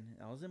van.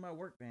 I was in my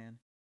work van,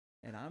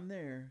 and I'm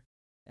there,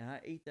 and I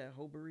ate that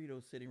whole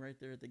burrito sitting right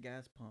there at the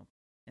gas pump.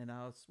 And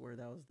I swear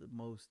that was the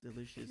most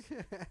delicious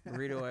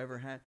burrito I ever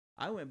had.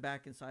 I went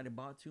back inside and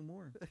bought 2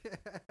 more.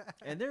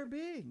 And they're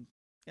big.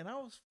 And I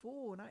was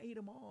full, and I ate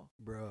them all.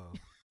 Bro.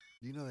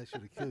 You know that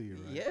should have killed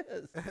you, right? Yes.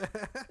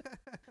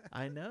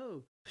 I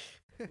know.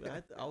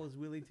 But I was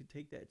willing to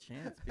take that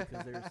chance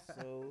because they're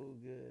so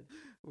good.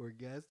 Or a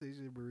gas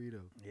station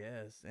burrito.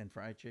 Yes, and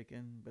fried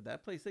chicken. But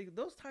that place,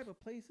 those type of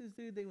places,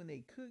 dude, when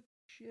they cook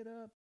shit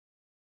up,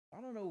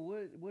 I don't know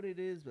what it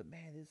is, but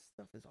man, this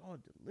stuff is all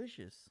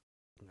delicious.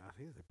 I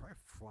think they're probably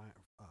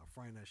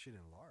frying that shit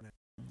in lard.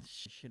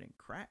 Shit in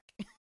crack.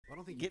 I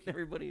don't think getting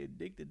everybody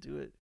addicted to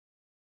it.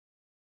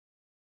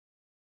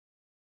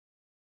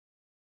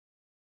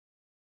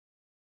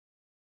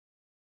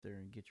 There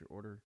and get your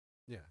order.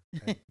 Yeah,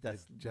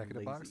 that's Jack in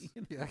the Box. lazy.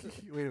 Yeah,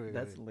 wait.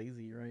 That's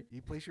lazy, right?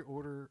 You place your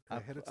order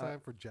ahead of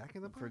time for Jack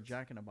in the Box. For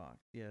Jack in the Box,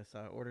 yes.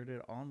 I ordered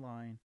it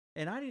online,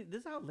 and I didn't.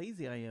 This is how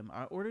lazy I am.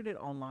 I ordered it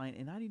online,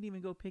 and I didn't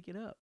even go pick it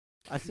up.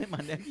 I sent my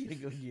nephew to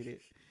go get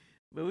it.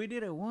 But we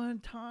did it one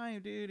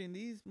time, dude, and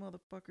these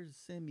motherfuckers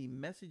send me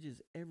messages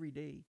every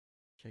day.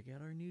 Check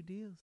out our new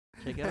deals.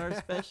 Check out our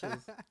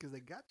specials. Because they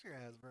got your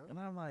ass, bro. And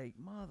I'm like,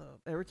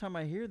 every time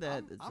I hear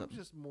that. I'm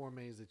just more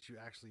amazed that you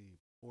actually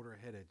order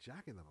ahead at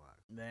Jack in the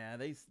Box. Nah,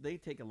 they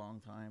take a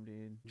long time,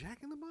 dude.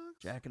 Jack in the Box?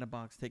 Jack in the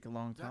Box take a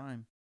long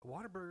time.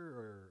 Whataburger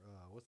or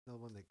what's the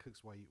one that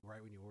cooks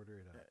right when you order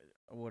it?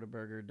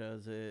 Whataburger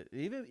does it.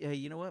 Even, hey,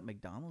 you know what?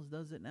 McDonald's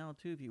does it now,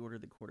 too, if you order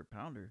the quarter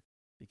pounder.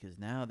 Because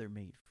now they're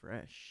made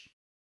fresh.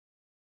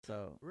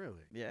 So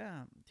really,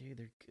 yeah, dude,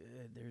 they're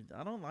good.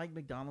 I don't like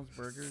McDonald's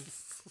burgers.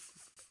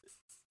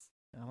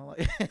 I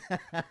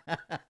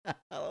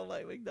don't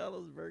like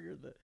McDonald's burgers,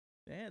 but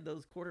man,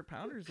 those quarter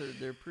pounders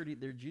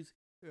they're juicy.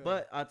 Yeah.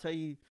 But I'll tell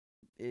you,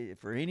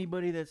 for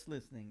anybody that's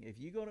listening, if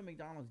you go to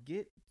McDonald's,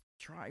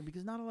 try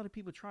because not a lot of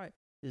people try it.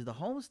 Is the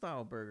home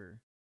style burger?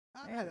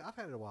 I've had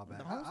it a while back.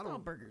 The home style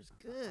burger's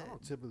good. I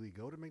don't typically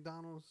go to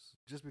McDonald's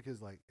just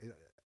because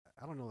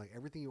I don't know, like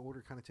everything you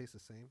order kind of tastes the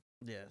same.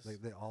 Yes. Like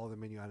all the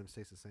menu items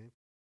taste the same.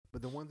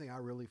 But the one thing I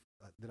really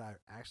that I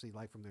actually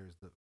like from there is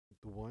the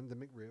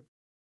McRib.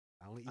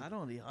 I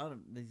don't eat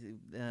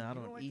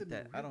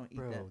that. I don't eat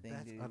that thing.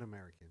 That's dude.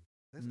 un-American.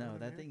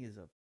 That thing is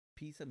a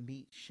piece of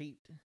meat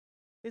shaped.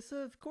 It's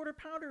a quarter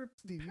pounder.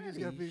 Steve, you just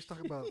got to finish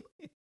talking about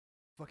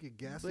fucking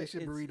gas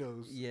station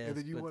burritos. Yes, and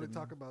then you want to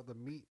talk about the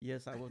meat.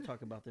 Yes, I will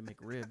talk about the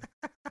McRib.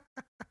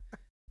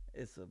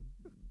 It's a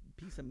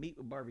piece of meat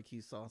with barbecue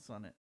sauce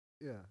on it.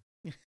 Yeah.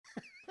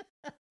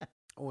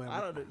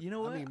 I don't know. You know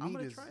what? I'm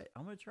gonna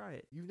try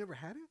it. You've never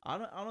had it? I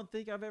don't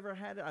think I've ever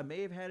had it. I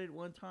may have had it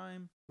one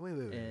time. Wait.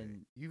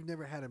 You've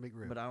never had a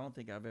McRib? But I don't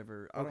think I've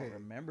ever. I don't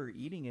remember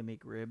eating a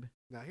McRib.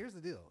 Now here's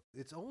the deal.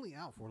 It's only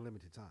out for a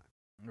limited time.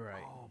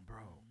 Right. Oh,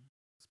 bro.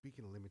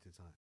 Speaking of limited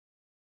time,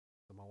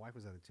 so my wife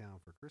was out of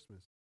town for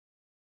Christmas,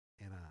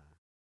 and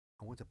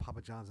I went to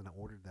Papa John's and I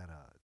ordered that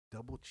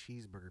double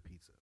cheeseburger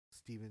pizza.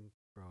 Steven,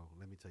 bro,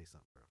 let me tell you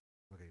something, bro.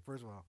 Okay,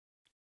 first of all,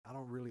 I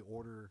don't really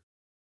order.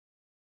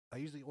 I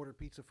usually order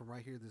pizza from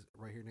right here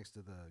next to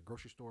the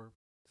grocery store.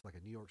 It's like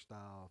a New York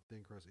style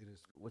thin crust. It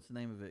is. What's the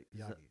name of it?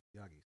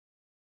 Yagi's.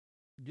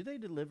 Do they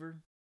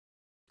deliver?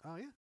 Oh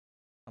yeah.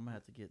 I'm gonna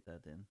have to get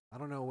that then. I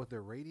don't know what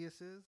their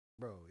radius is,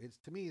 bro. It's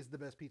to me, it's the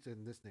best pizza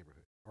in this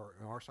neighborhood or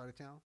in our side of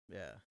town.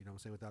 Yeah. You know what I'm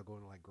saying? Without going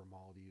to like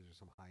Grimaldi's or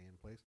some high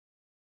end place.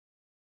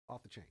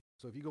 Off the chain.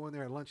 So if you go in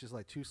there at lunch, it's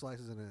like 2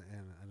 slices and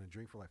a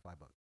drink for like $5.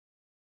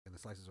 And the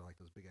slices are like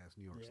those big ass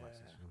New York slices.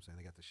 You know what I'm saying?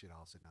 They got the shit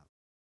all sitting out.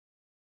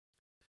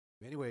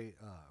 Anyway,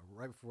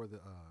 right before the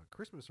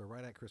Christmas or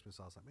right at Christmas,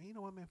 I was like, man, you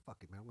know what, man, fuck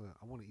it, man.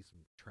 I want to eat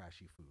some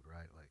trashy food,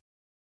 right? Like,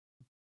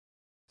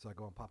 so I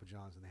go on Papa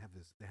John's and they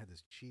had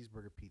this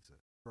cheeseburger pizza,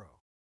 bro.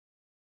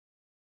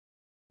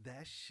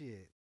 That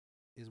shit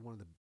is one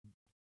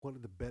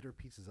of the better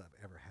pizzas I've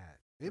ever had.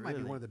 It might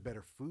be one of the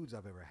better foods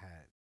I've ever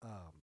had.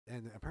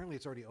 And apparently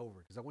it's already over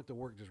because I went to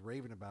work just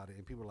raving about it,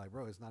 and people were like,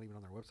 bro, it's not even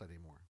on their website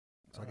anymore.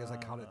 So I guess I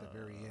caught it at the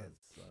very end.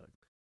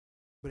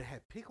 But it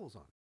had pickles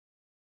on it.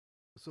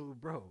 So,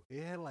 bro,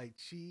 it had like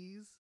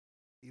cheese,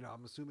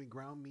 I'm assuming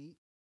ground meat.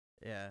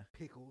 Yeah.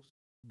 Pickles.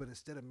 But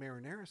instead of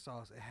marinara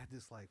sauce, it had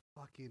this like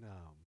fucking,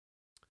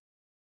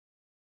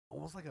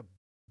 almost like a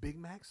Big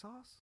Mac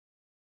sauce.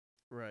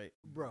 Right.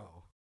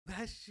 Bro,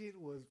 that shit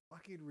was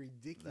fucking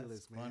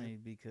ridiculous, man. That's funny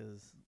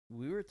because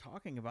we were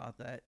talking about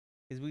that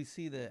because we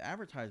see the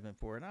advertisement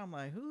for it. And I'm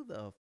like, who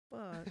the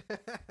fuck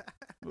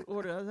would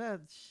order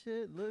that?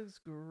 Shit looks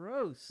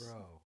gross.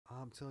 Bro,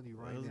 I'm telling you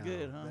right now,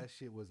 good, huh? That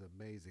shit was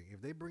amazing.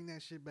 If they bring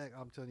that shit back,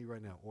 I'm telling you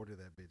right now, order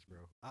that bitch,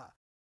 bro.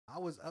 I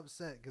was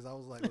upset because I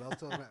was like, when I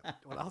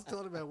was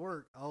telling him at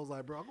work, I was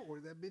like, bro, I'm gonna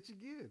order that bitch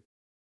again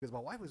because my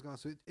wife was gone.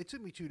 So it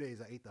took me 2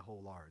 days. I ate the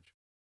whole large.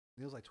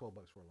 It was like $12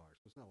 for a large.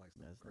 So it's not like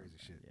some crazy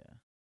shit. Yeah.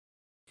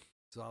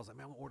 So I was like,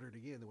 man, I'm gonna order it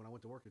again. Then when I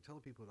went to work and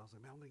telling people, I was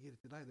like, man, I'm gonna get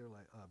it tonight. They were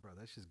like, bro,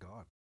 that shit's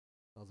gone.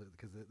 I was like,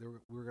 because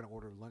we were gonna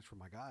order lunch for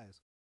my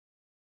guys.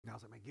 And I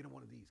was like, man, get them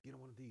one of these. Get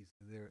them one of these.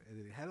 And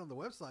it had it on the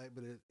website,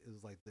 but it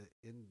was like the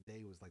end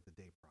day was like the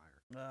day prior.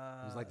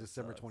 It was like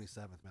December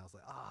 27th, man. I was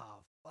like,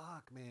 oh,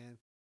 fuck, man.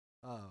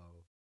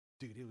 Oh,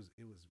 dude, it was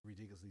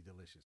ridiculously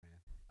delicious, man.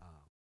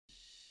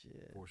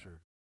 Shit. For sure.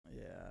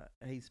 Yeah.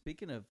 Hey,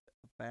 speaking of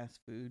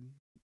fast food,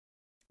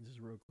 just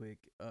real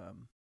quick.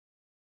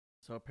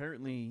 So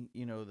apparently,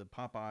 the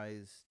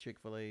Popeyes,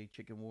 Chick-fil-A,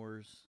 Chicken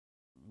Wars,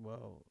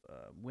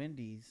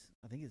 Wendy's,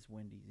 I think it's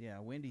Wendy's. Yeah,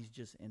 Wendy's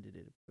just ended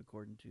it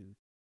according to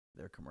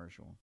their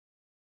commercial.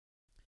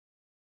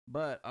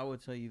 But I will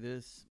tell you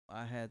this,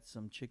 I had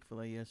some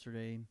Chick-fil-A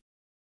yesterday,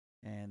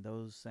 and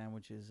those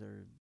sandwiches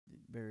are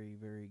very,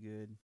 very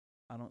good.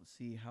 I don't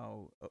see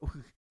how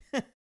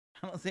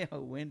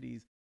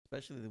Wendy's,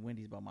 especially the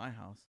Wendy's by my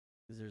house,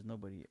 because there's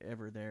nobody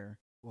ever there.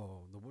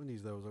 Well, the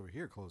Wendy's that was over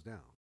here closed down.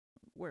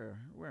 Where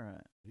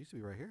at? It used to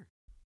be right here.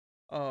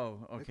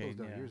 Oh, okay. They closed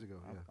down years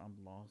ago. Yeah. I'm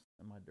lost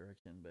in my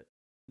direction, but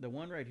the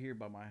one right here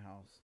by my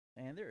house,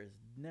 and there is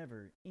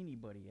never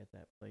anybody at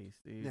that place,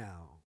 dude.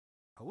 Now,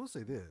 I will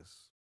say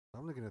this: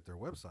 I'm looking at their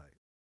website,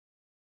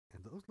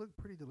 and those look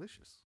pretty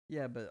delicious.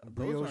 Yeah, but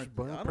brioche those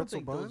bun, I don't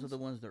think buns? those are the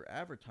ones they're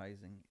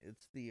advertising.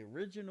 It's the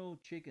original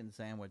chicken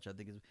sandwich, I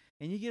think is,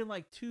 and you get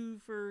like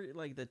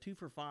the 2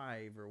 for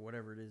 $5 or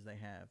whatever it is they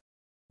have.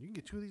 You can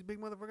get 2 of these big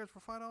motherfuckers for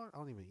 $5. I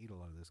don't even eat a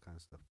lot of this kind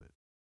of stuff, but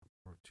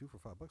for 2 for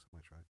 $5, I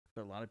might try it.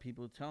 But a lot of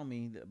people tell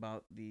me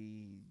about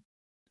the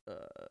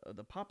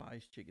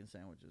Popeyes chicken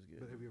sandwich is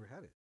good. But have you ever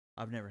had it?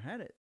 I've never had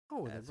it.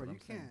 Oh, then, bro,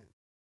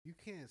 you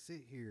can't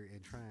sit here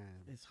and try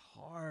and it's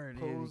hard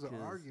pose an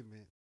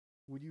argument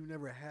when you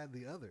never had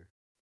the other.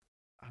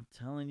 I'm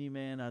telling you,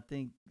 man. I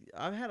think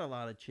I've had a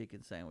lot of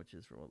chicken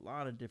sandwiches from a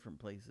lot of different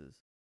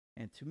places,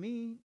 and to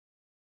me,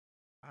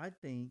 I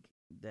think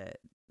that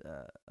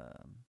wait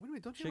a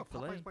minute, don't you have a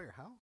Popeyes by your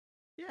house?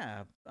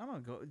 Yeah, I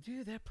don't go,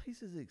 dude. That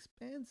place is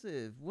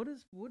expensive. What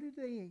do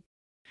they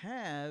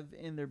have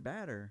in their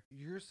batter?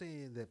 You're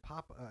saying that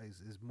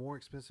Popeyes is more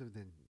expensive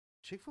than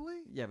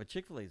Chick-fil-A? Yeah, but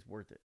Chick-fil-A is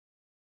worth it.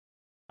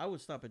 I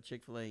would stop at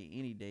Chick-fil-A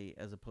any day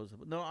as opposed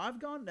to I've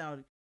gone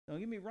down. Don't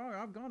get me wrong.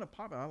 I've gone to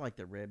Popeye. I like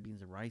the red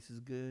beans and rice is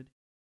good.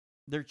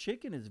 Their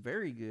chicken is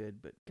very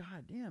good, but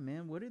goddamn,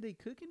 man, what are they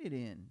cooking it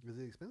in? Is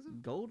it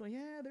expensive? Gold?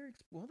 Yeah, they're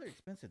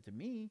expensive to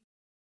me,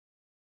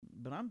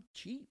 but I'm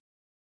cheap.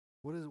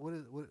 What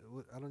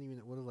I don't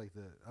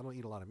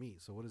eat a lot of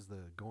meat. So what is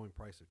the going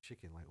price of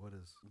chicken? Like what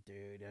is?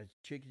 Dude,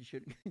 chicken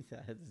should.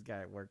 I had this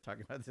guy at work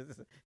talking about this.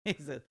 He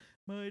said,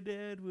 "My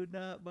dad would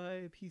not buy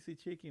a piece of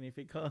chicken if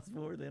it costs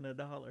more than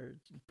 $1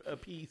 a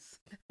piece."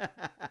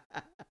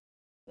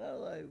 I'm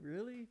like,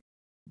 really?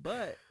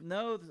 But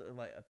no,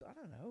 like I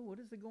don't know. What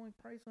is the going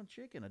price on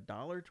chicken?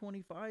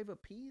 $1.25 a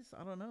piece?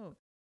 I don't know.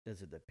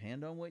 Does it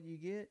depend on what you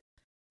get?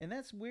 And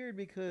that's weird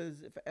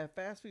because at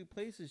fast food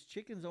places,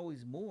 chicken's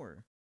always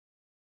more.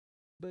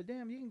 But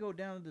damn, you can go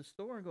down to the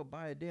store and go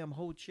buy a damn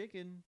whole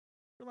chicken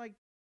for like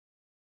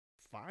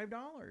 $5,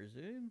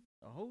 dude.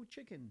 A whole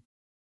chicken.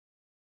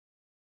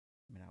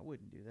 I mean, I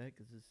wouldn't do that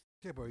because it's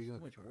bro. Are you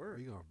much work. Are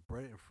you gonna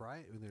bread it and fry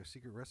it in their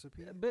secret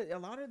recipe? But a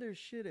lot of their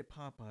shit at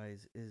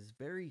Popeyes is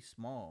very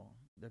small.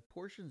 The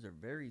portions are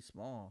very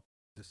small.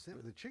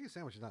 The chicken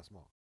sandwich is not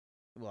small.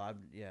 Well,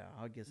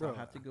 I guess I'll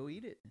have to go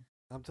eat it.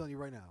 I'm telling you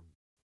right now.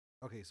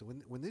 Okay, so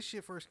when this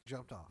shit first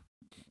jumped off,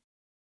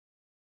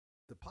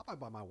 the Popeye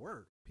by my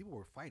work, people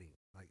were fighting.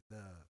 Like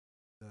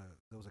there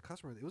was a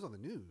customer. It was on the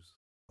news.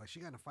 Like she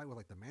got in a fight with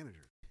like the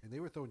manager, and they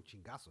were throwing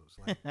chingazos.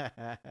 Like,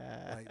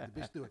 like the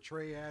bitch threw a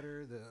tray at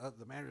her.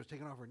 The manager was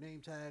taking off her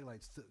name tag.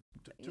 Like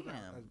took her,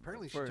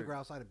 apparently she took her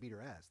outside and beat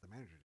her ass. The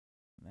manager.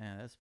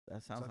 Man,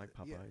 that sounds like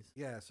Popeyes.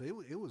 Yeah. So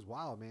it was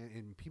wild, man.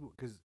 And people,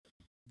 because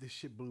this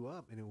shit blew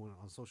up and it went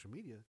on social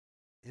media,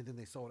 and then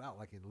they sold out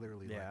like in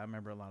literally. Yeah, like, I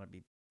remember a lot of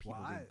people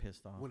getting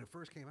pissed off. When it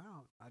first came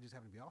out, I just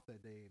happened to be off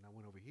that day, and I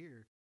went over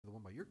here to the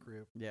one by your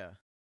crib. Yeah.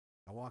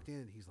 I walked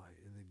in, he's like,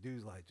 and the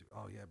dude's like,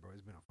 "Oh yeah, bro,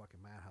 it's been a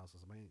fucking madhouse."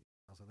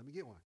 I was like, "Let me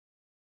get one,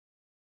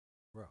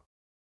 bro."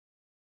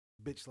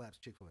 Bitch slaps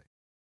Chick-fil-A.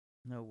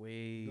 No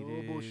way, No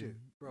dude. bullshit,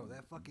 bro.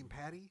 That fucking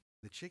patty,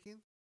 the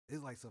chicken,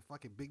 is like some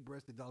fucking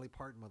big-breasted Dolly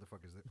Parton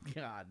motherfuckers.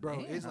 God, Bro,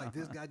 damn. it's like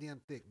this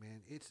goddamn thick,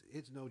 man. It's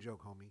no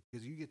joke, homie.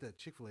 Because you get that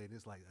Chick-fil-A and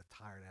it's like a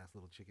tired ass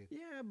little chicken.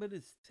 Yeah, but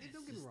it's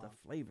Don't get me just the wrong.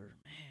 flavor,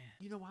 man.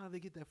 You know how they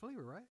get that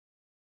flavor, right?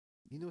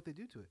 You know what they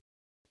do to it?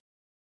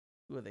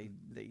 Well, they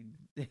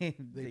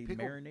pickle-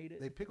 marinate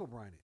it. They pickle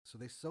brine it, so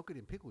they soak it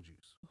in pickle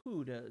juice.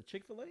 Who, the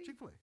Chick-fil-A?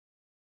 Chick-fil-A.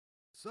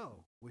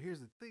 So, well, here's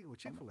the thing with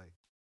Chick-fil-A.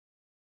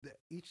 That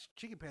each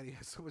chicken patty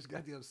has so much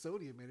goddamn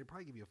sodium, man. It'd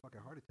probably give you a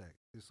fucking heart attack.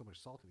 There's so much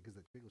salt in it because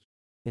that pickle.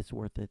 It's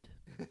worth it.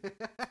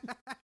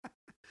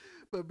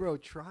 But bro,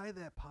 try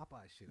that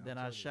Popeye shit. I'm Then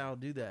I telling you. shall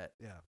do that.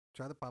 Yeah,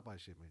 try the Popeye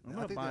shit, man. I'm I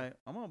gonna think buy. that-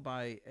 I'm gonna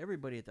buy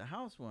everybody at the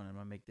house one. I'm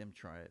gonna make them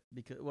try it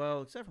because,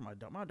 well, except for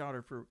my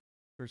daughter.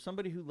 For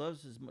somebody who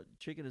loves as much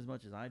chicken as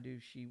much as I do,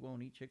 she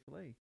won't eat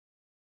Chick-fil-A.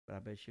 But I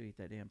bet she'll eat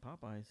that damn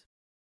Popeyes.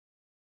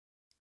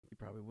 She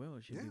probably will.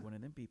 She'll be Yeah. one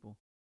of them people.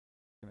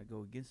 Gonna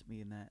go against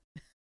me in that.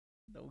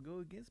 Don't go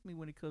against me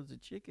when it comes to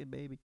chicken,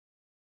 baby.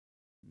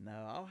 No,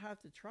 I'll have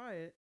to try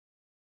it.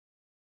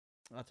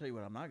 I'll tell you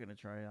what, I'm not gonna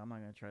try it. I'm not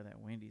gonna try that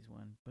Wendy's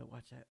one. But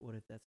watch that. What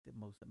if that's the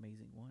most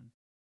amazing one?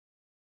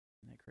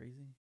 Isn't that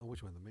crazy? Oh,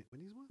 which one? The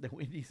Wendy's one? The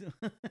Wendy's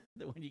one,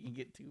 the one you can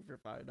get two for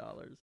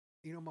 $5.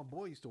 You know, my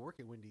boy used to work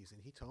at Wendy's,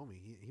 and he told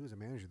me he was a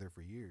manager there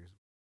for years.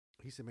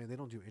 He said, "Man, they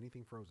don't do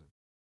anything frozen."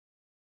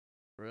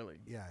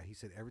 Really? Yeah, he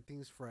said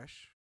everything's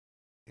fresh,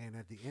 and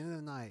at the end of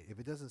the night, if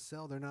it doesn't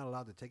sell, they're not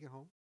allowed to take it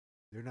home.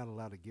 They're not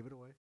allowed to give it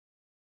away.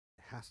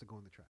 It has to go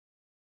in the trash.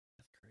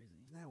 That's crazy.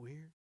 Isn't that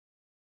weird?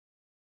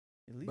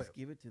 At least But-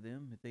 give it to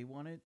them if they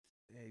want it.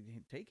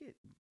 Take it.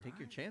 Take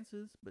your Right.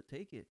 chances, but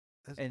take it.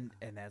 That's, And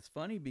that's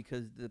funny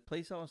because the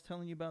place I was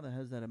telling you about that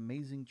has that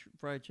amazing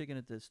fried chicken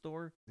at the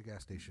store, the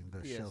gas station,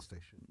 the Shell Yes.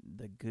 station,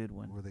 the good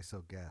one, where they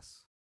sell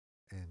gas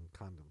and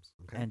condoms.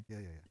 Okay, And-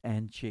 yeah.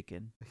 and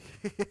chicken.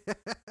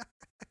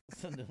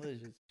 Some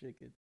delicious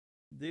chicken.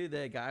 Dude,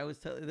 that guy was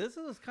telling. This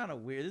was kind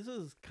of weird. This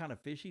was kind of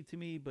fishy to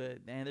me,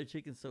 but man, their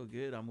chicken's so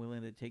good. I'm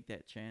willing to take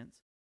that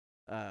chance.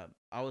 I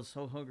was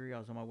so hungry. I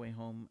was on my way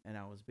home, and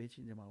I was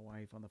bitching to my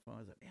wife on the phone. I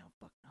was like, "Man, I'm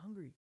fucking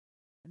hungry.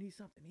 I need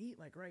something to eat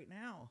like right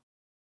now."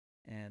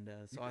 And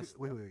so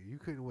wait, you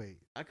couldn't wait.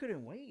 I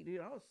couldn't wait,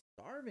 dude. I was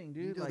starving,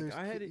 You dude. know Like there's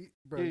I had ki- it.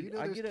 bro. dude, you know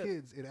I there's get up-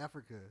 kids in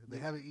Africa. They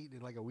Yeah. haven't eaten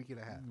in like a week and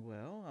a half,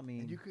 Well, I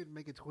mean, and you couldn't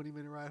make a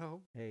 20-minute ride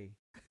home. hey,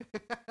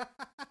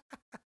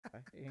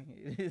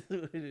 it is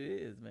what it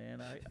is,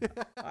 man.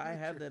 I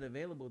have that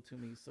available to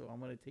me, so I'm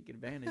gonna take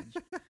advantage.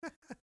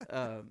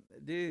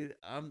 Dude,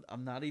 I'm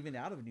not even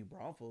out of New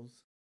Braunfels,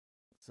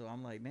 so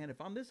I'm like, man,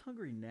 if I'm this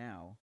hungry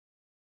now,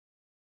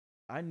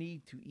 I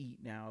need to eat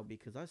now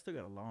because I still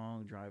got a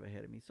long drive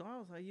ahead of me. So I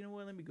was like, you know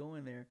what? Let me go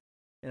in there,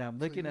 and I'm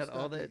So looking you at all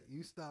stopped that and-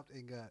 You stopped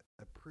and got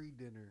a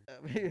pre-dinner.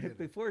 dinner.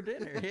 before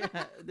dinner. Yeah,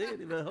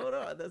 dude. But hold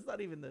on, that's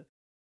not even the.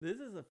 This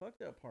is the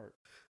fucked up part.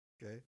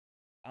 Okay,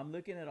 I'm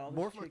looking at all this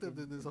more fucked up chicken.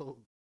 than this whole.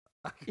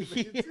 I couldn't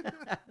make it,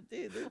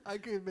 Yeah, dude. I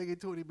couldn't make it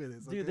 20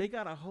 minutes. Dude, okay? they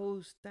got a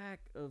whole stack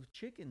of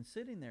chicken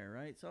sitting there,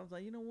 right? So I was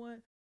like, you know what?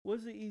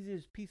 What's the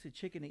easiest piece of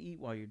chicken to eat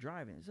while you're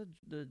driving? It's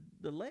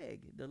the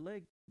leg,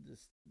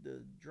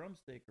 the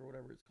drumstick or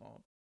whatever it's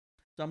called.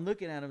 So I'm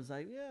looking at them, it's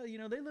like, yeah, you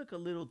know, they look a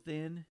little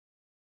thin,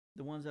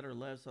 the ones that are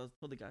left. So I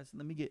told the guy,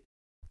 let me get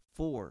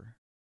four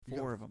You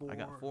got of them. I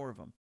got four? 4 of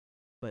them.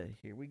 But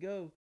here we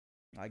go.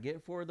 I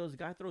get 4 of those. The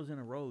guy throws in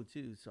a row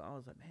too. So I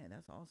was like, man,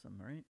 that's awesome,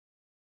 right?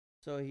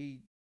 So he's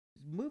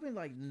moving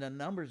like the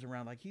numbers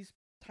around, like he's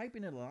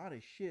typing in a lot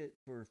of shit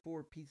for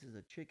 4 pieces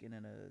of chicken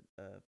and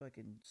a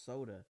fucking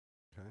soda.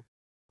 Okay.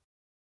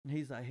 And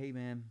he's like, hey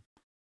man,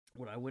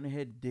 what I went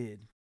ahead and did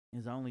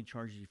is I only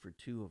charged you for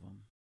 2 of them.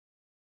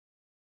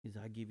 He's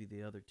like, I give you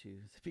the other 2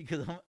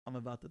 because I'm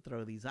about to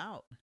throw these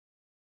out.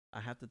 I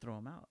have to throw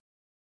them out.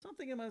 So I'm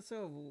thinking to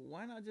myself,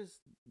 why not just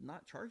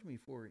not charge me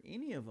for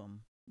any of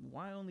them?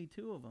 Why only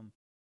 2 of them?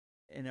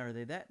 And are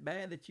they that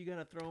bad that you got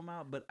to throw them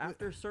out? But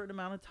after a certain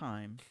amount of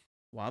time,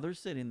 while they're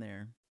sitting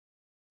there,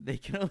 they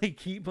can only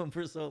keep them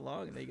for so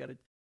long. And they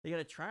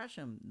gotta trash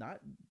them, not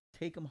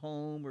take them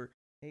home or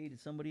hey to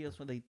somebody else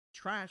when they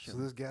trash So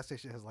them. this gas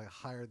station has like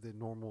higher than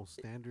normal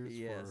standards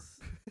Yes.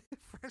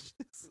 for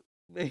freshness.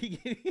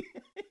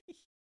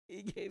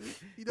 He gave me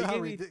You know he how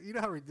gave me- you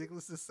know how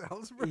ridiculous this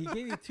sounds, bro. he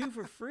gave me 2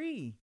 for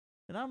free.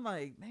 And I'm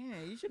like,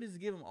 man, you should just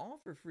give them all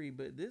for free.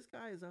 But this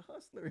guy is a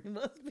hustler. He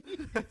must be.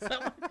 So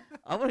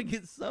I want to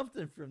get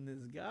something from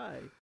this guy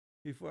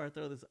before I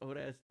throw this old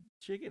ass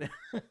chicken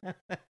out.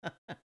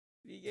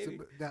 He gave So, me,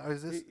 but now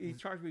is this? he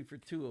charged me for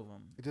 2 of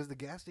them. Does the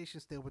gas station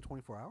stay open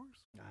 24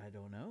 hours? I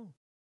don't know.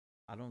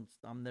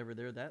 I'm never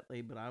there that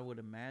late, but I would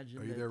imagine.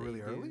 Are you that there they really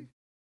do. early?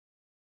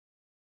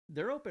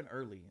 They're open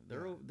early. Yeah.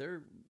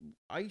 They're.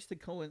 I used to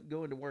go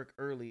into work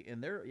early,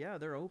 and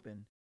they're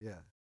open. Yeah.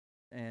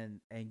 And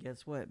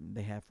guess what?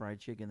 They have fried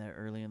chicken that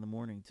early in the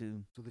morning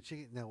too. So the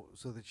chicken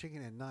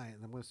at night,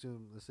 and I'm going to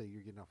assume, let's say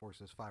you're getting off work,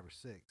 so it's 5 or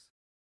 6.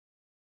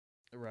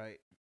 Right.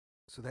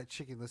 So that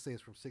chicken, let's say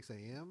it's from 6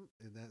 a.m.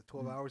 and that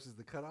 12 Mm. hours is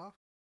the cutoff.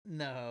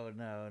 No,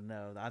 no,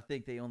 no. I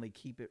think they only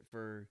keep it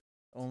for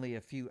only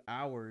a few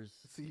hours.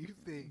 So you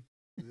think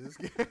this?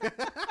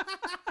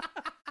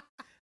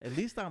 At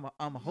least I'm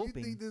You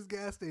hoping think this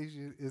gas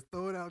station is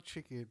throwing out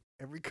chicken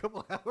every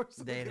couple hours?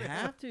 So they'd can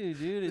have to,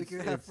 dude. They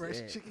can have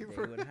fresh chicken They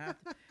for would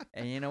have to.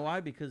 And you know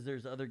why? Because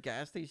there's other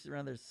gas stations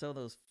around there that sell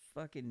those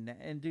fucking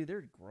and dude,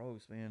 they're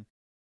gross, man.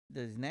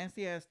 Those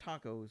nasty ass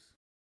tacos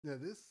Yeah,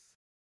 this.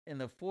 in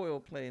the foil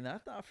plate.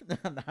 That's not from,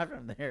 not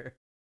from there.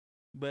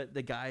 But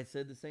the guy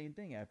said the same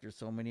thing. After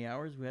so many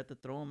hours, we had to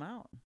throw them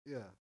out.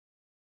 Yeah.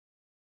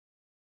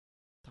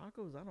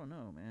 Tacos, I don't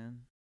know, man.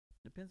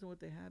 Depends on what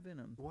they have in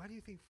them. Why do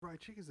you think fried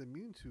chicken is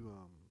immune to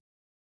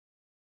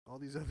all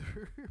these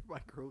other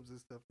microbes and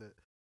stuff that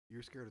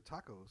you're scared of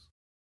tacos?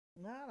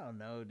 I don't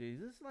know,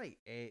 dude. This is like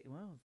egg.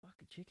 Well,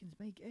 fucking chickens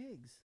make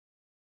eggs.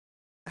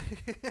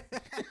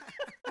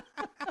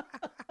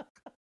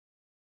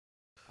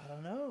 I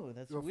don't know.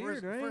 That's Well,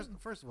 weird, right?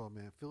 First of all,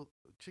 man,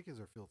 chickens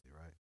are filthy,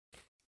 right?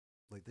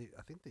 Like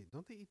I think they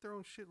don't they eat their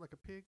own shit like a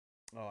pig.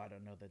 Oh, I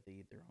don't know that they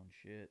eat their own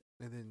shit.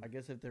 And then I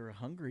guess if they were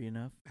hungry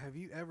enough. have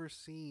you ever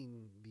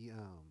seen the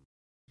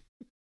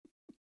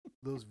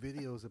those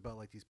videos about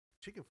like these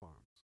chicken farms?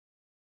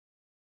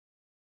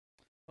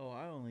 Oh,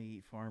 I only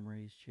eat farm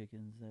raised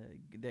chickens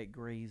that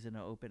graze in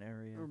an open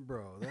area.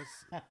 Bro,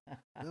 that's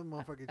them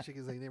motherfucking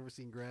chickens ain't never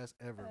seen grass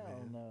ever, Hell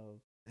man.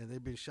 no. And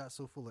they've been shot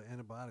so full of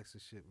antibiotics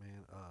and shit,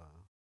 man.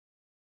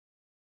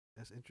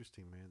 That's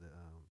interesting, man.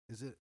 That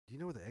is it? Do you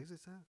know where the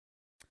exit's at?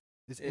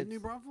 It's in New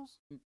Braunfels.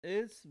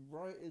 It's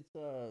right. It's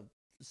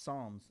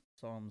Psalms.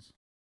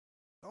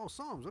 Oh,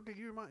 Psalms. Okay,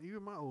 you're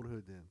in my old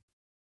hood then.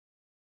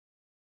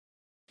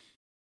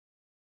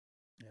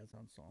 Yeah, it's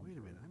on Psalms. Wait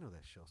a minute, Road. I know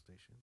that Shell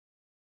station.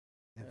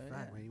 In Oh,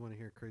 fact, yeah. man, you want to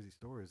hear a crazy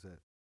story? Is that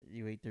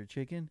You ate their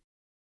chicken?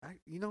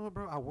 you know what,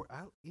 bro?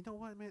 You know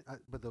what, man?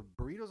 But the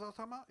burritos I was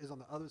talking about is on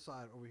the other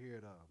side over here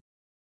at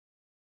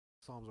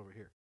Psalms over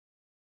here.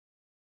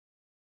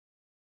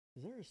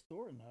 Is there a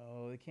store?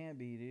 No, it can't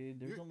be, dude.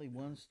 There's You're- only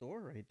one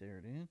store right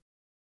there, dude.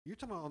 You're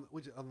talking about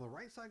on the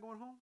right side going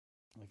home?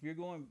 If you're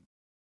going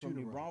To from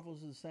the New right.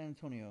 Braunfels to San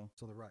Antonio,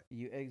 It's on the right.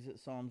 you exit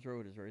Psalms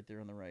Road is right there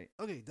on the right.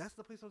 Okay, that's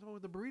the place I'm talking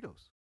about with the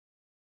burritos.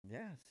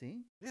 Yeah,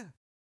 see? Yeah.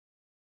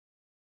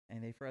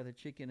 And they fry the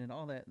chicken and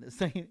all that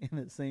in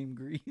the same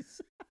grease.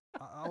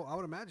 I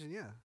would imagine,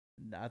 yeah.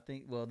 I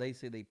think. Well, they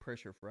say they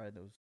pressure fry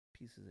those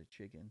pieces of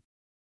chicken,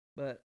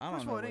 but I don't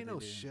First of know. all, it what ain't they no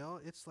do. Shell.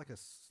 It's like a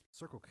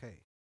Circle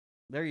K.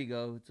 There you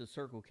go. It's a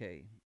Circle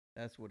K.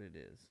 That's what it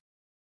is.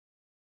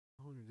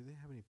 I wonder, do they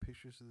have any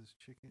pictures of this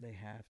chicken? They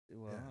have to.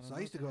 Well, Yeah. I don't So know I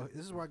used if to they go. have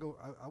This is to. where I go.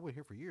 I went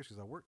here for years because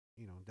I worked,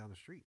 down the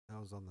street. I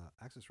was on the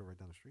access road right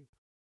down the street.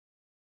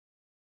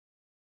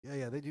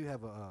 Yeah, they do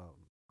have a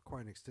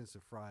quite an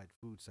extensive fried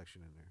food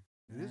section in there.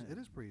 It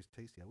is Yeah. pretty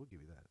tasty. I will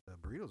give you that. The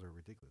burritos are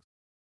ridiculous.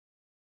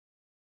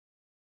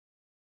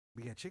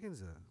 But yeah,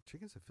 chicken's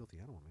a filthy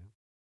animal,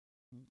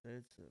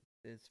 man.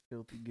 It's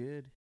filthy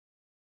good.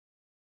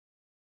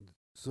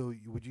 So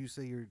would you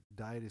say your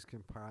diet is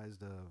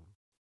comprised of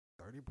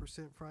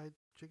 30% fried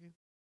chicken?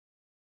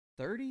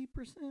 30%?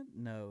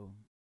 No.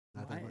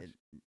 Not that much.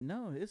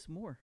 No, it's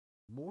more.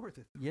 More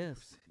than 30%?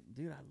 Yes,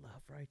 dude, I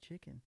love fried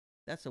chicken.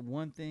 That's the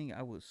one thing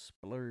I would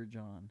splurge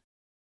on,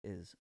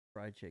 is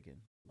fried chicken.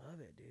 Love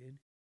it, dude.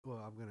 Well,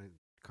 I'm gonna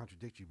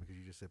contradict you because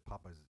you just said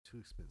Popeyes is too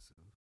expensive.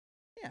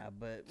 Yeah,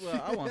 but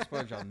I won't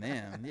splurge on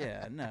them.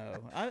 Yeah, no,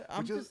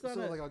 I'm just not.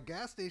 So like on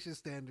gas station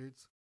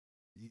standards,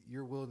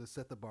 you're willing to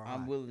set the bar high.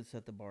 I'm willing to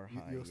set the bar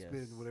high. You'll yes.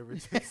 spend whatever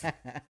it takes.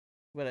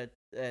 But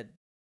at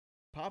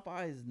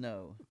Popeyes,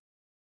 no.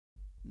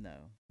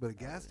 But a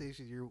gas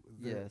station, you're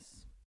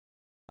Yes,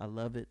 I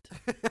love it,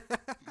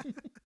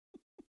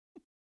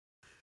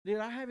 dude.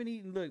 I haven't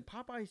eaten. Look,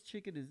 Popeyes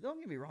chicken is. Don't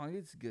get me wrong,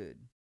 it's good,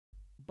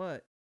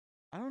 but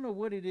I don't know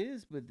what it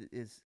is, but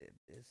it's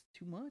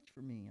too much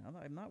for me.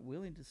 I'm not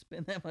willing to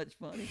spend that much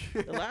money.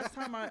 The last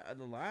time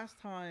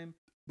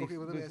Okay,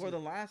 well, let me ask before you- the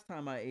last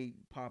time I ate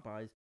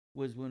Popeyes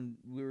was when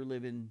we were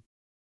living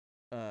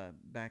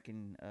back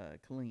in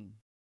Killeen.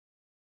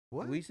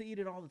 What? We used to eat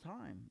it all the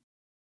time.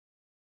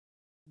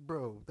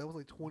 Bro, that was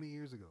like 20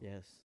 years ago.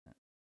 Yes.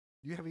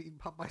 You haven't eaten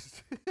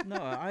Popeyes? No,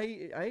 I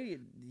ate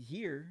it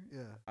here.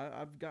 Yeah.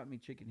 I've got me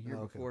chicken here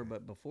Oh, okay, before, okay.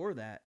 but before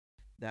that,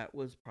 that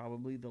was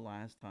probably the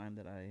last time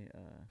that I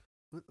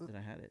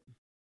had it.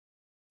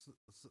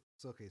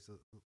 So okay, so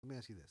let me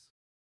ask you this.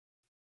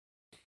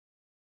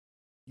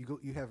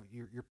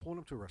 You're pulling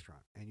up to a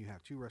restaurant and you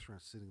have two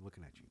restaurants sitting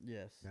looking at you.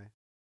 Yes. Okay.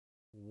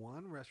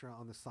 One restaurant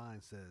on the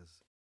sign says,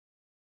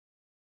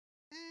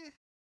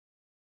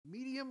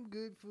 medium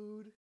good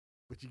food,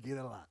 but you get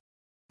a lot.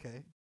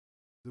 Okay.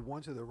 The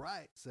one to the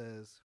right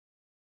says,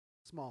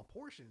 small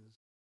portions,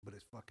 but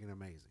it's fucking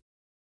amazing.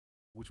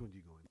 Which one do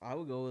you go in? I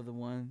would go with the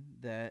one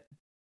that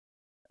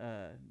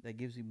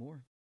gives you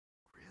more.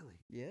 Really?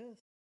 Yes.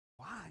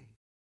 Why?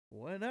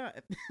 Why not?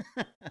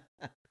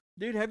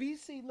 Dude, have you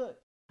seen? Look,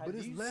 have But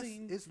it's you less.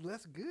 seen? It's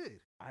less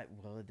good.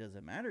 Well, it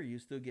doesn't matter. You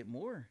still get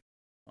more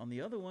on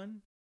the other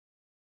one.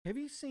 Have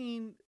you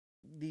seen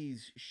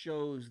these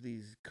shows,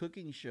 these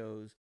cooking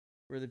shows,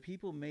 where the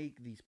people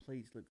make these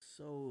plates look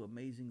so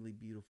amazingly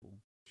beautiful?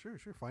 Sure,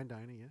 sure. Fine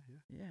dining. Yeah,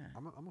 yeah. Yeah.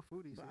 I'm a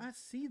foodie. But See? I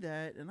see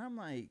that and I'm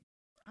like,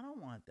 I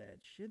don't want that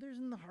shit. There's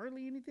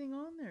hardly anything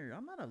on there.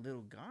 I'm not a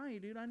little guy,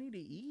 dude. I need to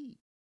eat.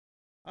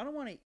 I don't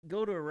want to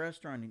go to a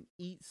restaurant and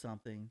eat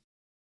something.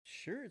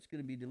 Sure, it's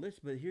going to be delicious,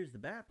 but here's the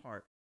bad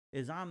part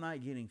is I'm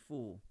not getting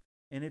full.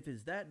 And if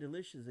it's that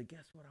delicious, then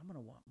guess what? I'm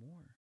going to want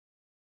more.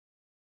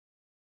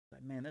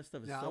 Like, man, that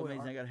stuff is Yeah, so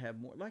amazing. I got to have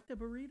more. Like the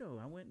burrito.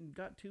 I went and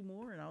got 2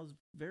 more and I was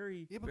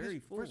very, Yeah, very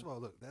full. first of all,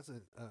 look, that's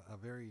a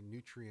very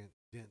nutrient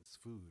dense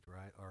food,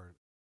 right? Or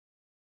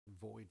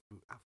void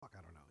food. Fuck,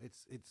 I don't know.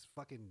 It's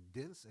fucking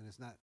dense and it's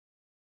not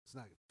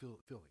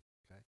filling.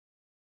 Okay,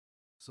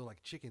 so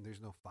like chicken,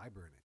 there's no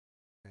fiber in it.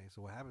 Okay,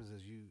 so what happens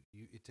is you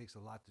it takes a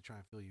lot to try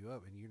and fill you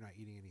up, and you're not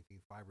eating anything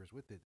fibrous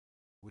with it,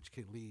 which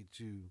can lead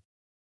to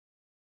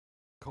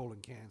colon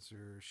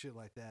cancer, shit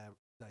like that,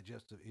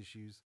 digestive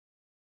issues.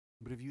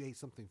 But if you ate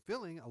something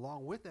filling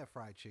along with that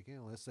fried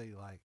chicken, let's say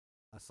like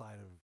a side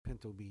of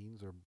pinto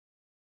beans or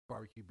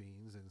barbecue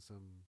beans and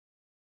some,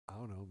 I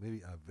don't know,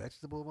 maybe a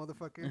vegetable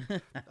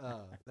motherfucker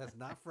that's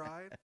not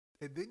fried,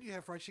 and then you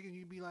have fried chicken,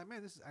 you'd be like,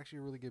 man, this is actually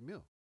a really good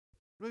meal.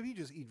 But if you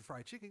just eat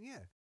fried chicken,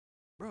 yeah,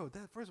 bro.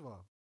 That first of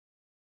all,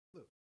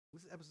 look,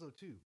 this is episode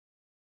 2.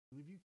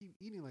 If you keep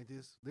eating like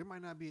this, there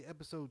might not be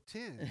episode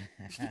 10.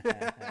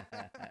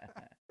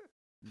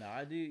 No,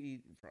 I do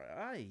eat.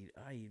 I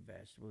eat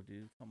vegetable,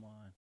 dude. Come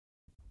on.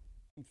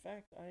 In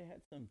fact, I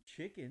had some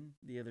chicken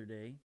the other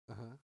day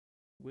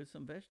with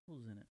some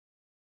vegetables in it.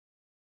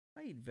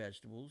 I eat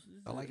vegetables.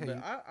 I like how but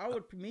you. I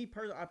would me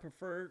personally. I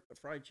prefer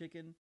fried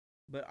chicken,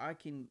 but I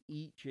can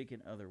eat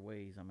chicken other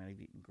ways. I mean, I've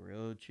eaten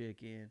grilled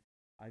chicken.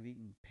 I've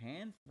eaten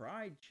pan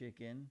fried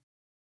chicken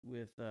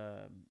with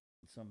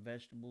some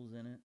vegetables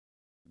in it.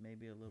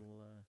 Maybe a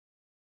little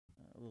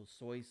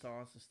soy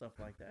sauce and stuff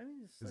like that. I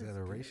mean, Is that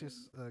a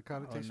racist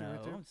connotation no,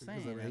 right there? I'm Because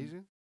saying I'm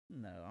Asian.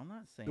 No, I'm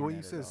not saying The way that you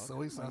at said all. soy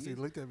Come on, sauce, he you-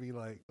 looked at me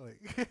like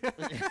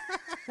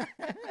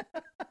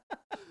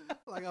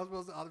like I was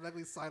supposed to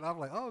automatically sign off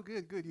like, oh,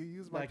 good, you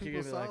use my like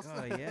you're people's gonna be sauce.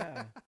 like, oh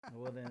yeah.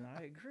 Well, then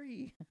I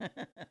agree.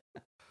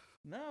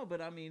 No,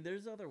 but I mean,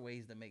 there's other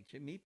ways to make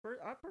chicken.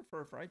 I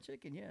prefer fried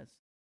chicken, yes,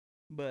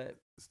 but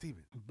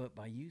Steven,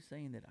 by you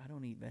saying that I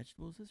don't eat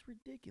vegetables, it's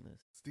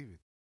ridiculous. Steven,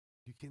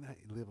 you cannot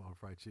live on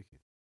fried chicken.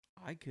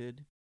 I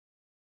could.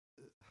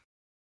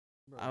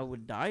 Bro, I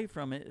would die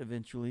from it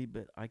eventually,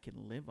 but I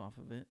can live off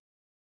of it.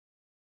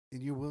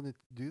 And you're willing to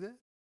do that?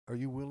 Are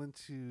you willing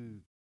to?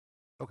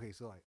 Okay,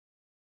 so like,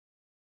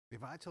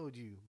 if I told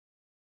you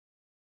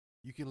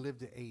you can live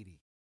to 80,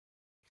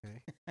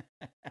 okay,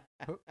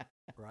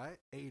 right?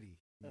 80,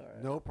 All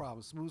right. no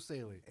problem, smooth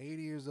sailing.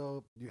 80 years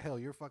old,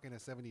 you're fucking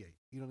at 78.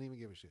 You don't even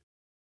give a shit.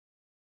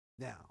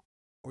 Now,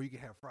 or you can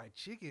have fried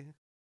chicken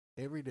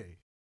every day,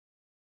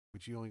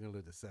 but you only gonna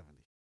live to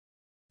 70.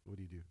 What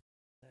do you do?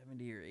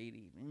 70 or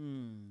 80.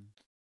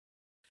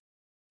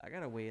 I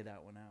gotta weigh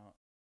that one out.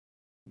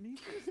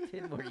 It's just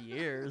 10 more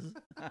years.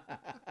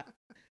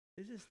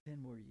 It's just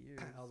 10 more years.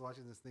 I was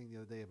watching this thing the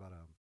other day about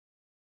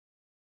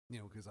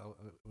because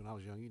when I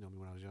was young, you know me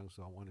when I was young,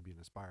 so I wanted to be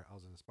I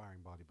was an aspiring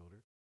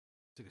bodybuilder.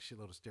 Took a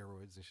shitload of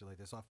steroids and shit like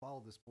that. So I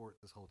followed the sport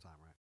this whole time,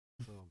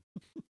 right? So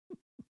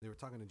they were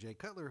talking to Jay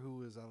Cutler, who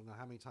was I don't know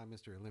how many time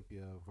Mr.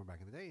 Olympia from back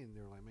in the day, and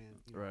they were like,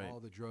 man, Right. all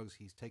the drugs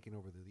he's taken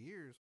over the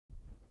years.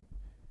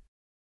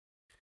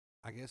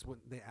 I guess when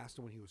they asked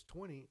him when he was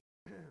 20,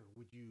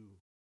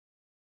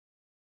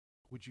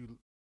 would you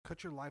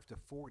cut your life to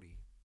 40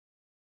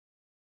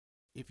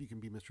 if you can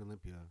be Mr.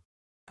 Olympia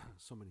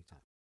so many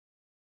times?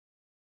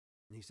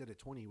 And he said at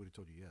 20 he would have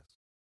told you yes.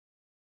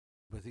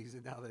 But he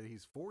said now that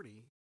he's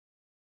 40,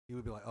 he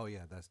would be like, oh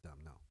yeah, that's dumb.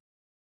 No.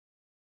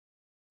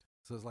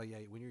 So it's like, yeah,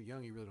 when you're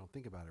young, you really don't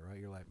think about it, right?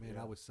 You're like, man,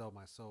 Yeah. I would sell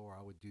my soul or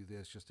I would do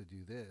this just to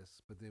do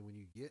this. But then when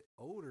you get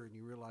older and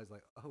you realize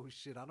like, oh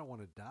shit, I don't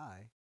want to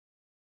die.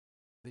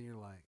 Then you're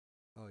like,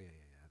 oh yeah.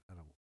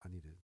 I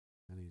need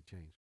to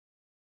change.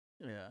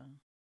 Yeah.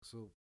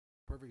 So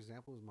perfect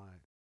example is my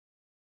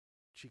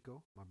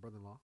Chico, my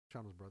brother-in-law,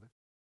 Chana's brother.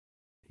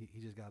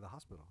 He just got out of the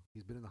hospital.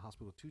 He's been in the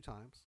hospital 2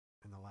 times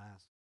in the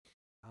last,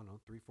 I don't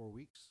know, 3-4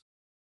 weeks.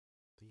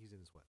 I think he's in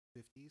his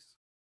 50s,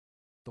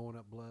 throwing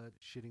up blood,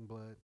 shitting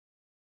blood,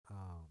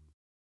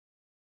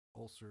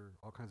 ulcer,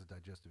 all kinds of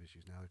digestive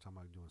issues. Now they're talking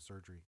about doing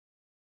surgery.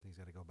 He's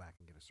got to go back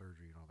and get a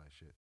surgery and all that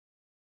shit.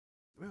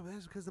 Well,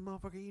 that's because the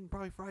motherfucker eating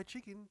probably fried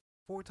chicken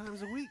 4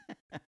 times a week.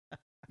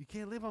 You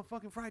can't live on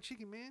fucking fried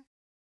chicken, man.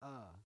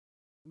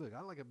 Look,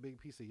 I like a big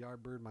piece of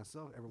yard bird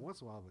myself every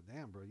once in a while, but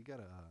damn, bro, you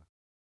gotta.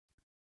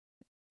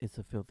 It's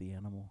a filthy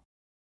animal.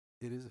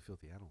 It is a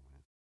filthy animal,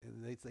 man.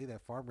 And they say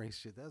that farm raised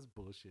shit. That's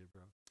bullshit,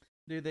 bro.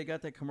 Dude, they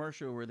got that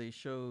commercial where they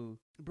show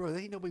Bro,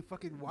 they ain't nobody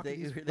fucking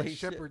walking these they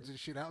shepherds and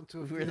shit out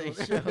into a where they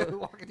field. show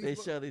Walking they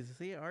these show these.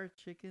 See, our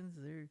chickens,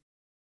 they're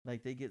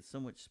like they get so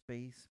much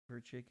space per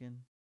chicken.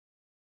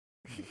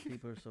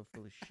 People are so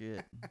full of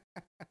shit.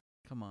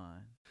 Come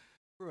on.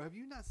 Bro, have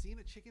you not seen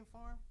a chicken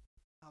farm?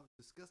 How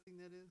disgusting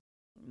that is?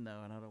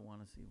 No, and I don't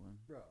want to see one.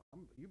 Bro,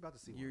 you're about to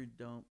see You one.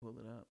 don't pull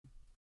it up.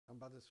 I'm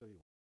about to show you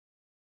one.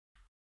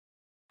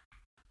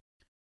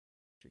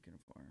 Chicken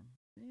farm.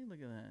 Hey,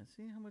 look at that.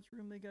 See how much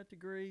room they got to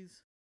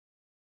graze?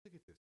 Look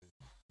at this thing.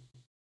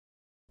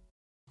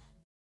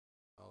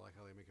 I like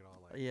how they make it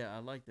all like... Yeah, I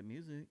like the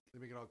music. They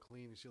make it all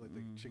clean and shit, like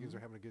the chickens are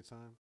having a good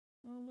time.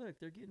 Oh, look,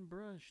 they're getting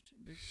brushed.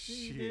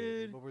 See, Shit,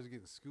 dude. motherfuckers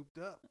getting scooped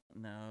up.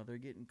 No, they're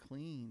getting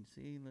cleaned.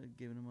 See, look,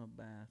 giving them a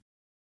bath.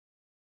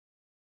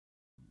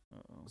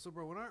 Uh-oh. So,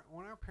 bro, when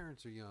our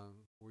parents are young,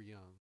 we're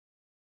young.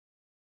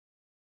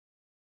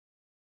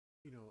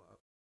 You know,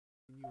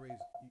 you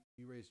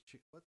raise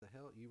what the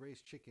hell? You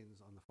raise chickens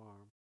on the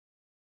farm,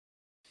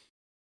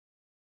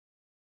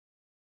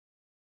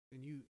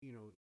 and you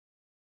know.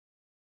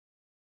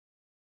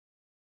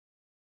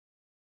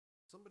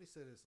 Somebody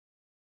said it's.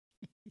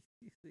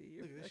 You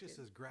see, Look, this just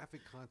says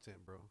graphic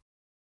content, bro.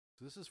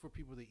 So this is for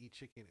people that eat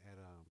chicken at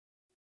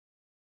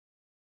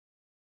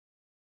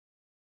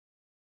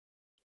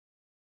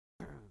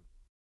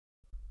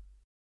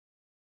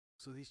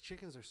So these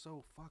chickens are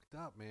so fucked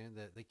up, man,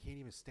 that they can't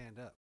even stand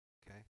up.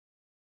 Okay.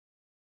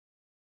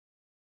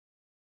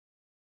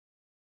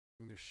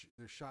 And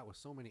they're shot with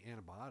so many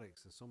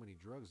antibiotics and so many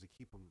drugs to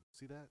keep them.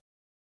 See that?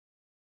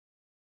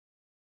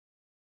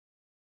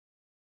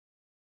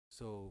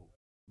 So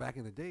back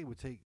in the day, it would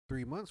take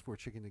 3 months for a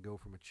chicken to go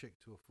from a chick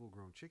to a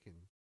full-grown chicken,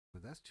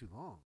 but that's too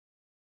long.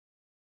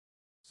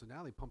 So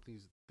now they pump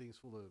these things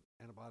full of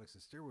antibiotics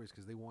and steroids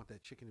because they want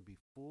that chicken to be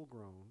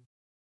full-grown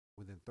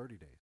within 30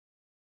 days.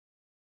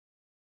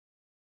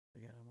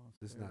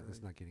 This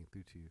not getting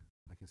through to you.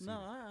 I can see. No,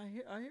 I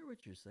hear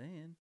what you're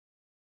saying.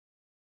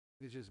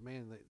 It's just,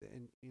 man,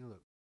 and you know,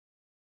 look,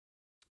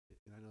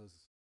 and I know it's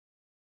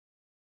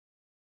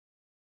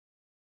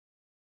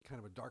kind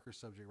of a darker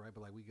subject, right?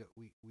 But like we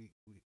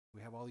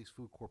have all these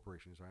food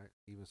corporations, right?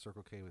 Even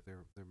Circle K with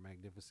their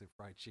magnificent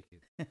fried chicken.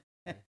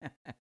 Right?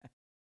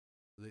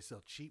 They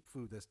sell cheap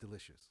food that's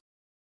delicious,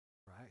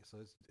 right? So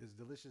it's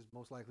delicious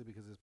most likely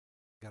because it's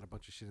got a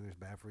bunch of shit in there. It's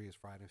bad for you. It's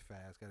fried and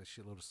fast. Got a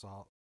shitload of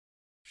salt,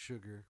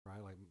 sugar,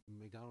 right? Like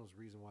McDonald's,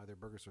 reason why their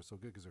burgers are so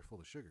good because they're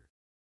full of sugar.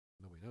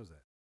 Nobody knows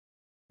that.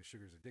 The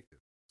sugar is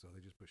addictive, so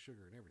they just put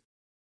sugar in everything.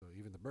 So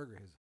even the burger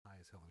is high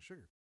as hell in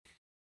sugar.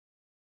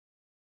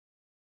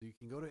 So you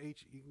can go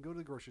to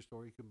the grocery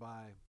store. You can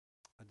buy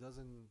a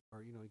dozen,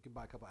 or you can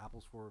buy a couple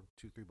apples for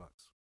 $2-3.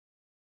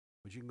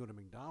 But you can go to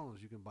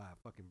McDonald's. You can buy a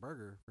fucking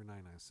burger for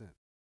 99¢.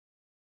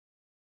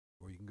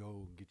 Or you can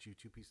go and get you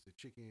 2 pieces of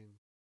chicken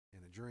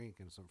and a drink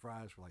and some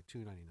fries for like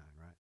 $2.99,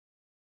 right?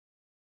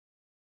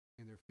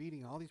 And they're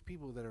feeding all these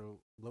people that are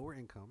lower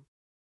income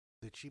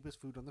the cheapest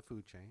food on the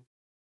food chain,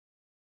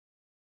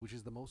 which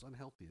is the most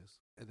unhealthiest.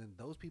 And then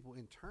those people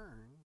in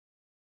turn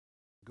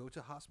go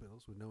to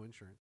hospitals with no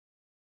insurance.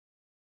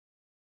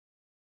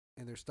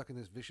 And they're stuck in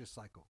this vicious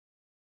cycle.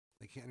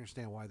 They can't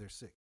understand why they're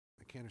sick.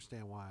 They can't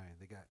understand why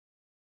they got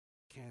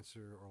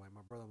cancer, or like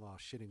my brother-in-law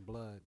shitting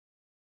blood.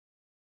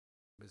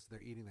 But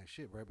they're eating that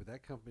shit, right? But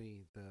that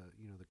company,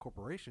 the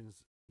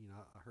corporations,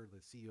 I heard the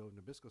CEO of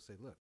Nabisco say,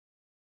 look,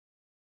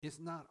 it's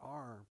not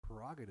our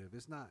prerogative.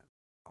 It's not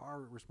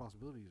our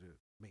responsibility to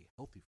make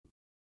healthy food.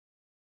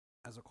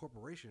 As a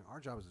corporation, our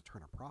job is to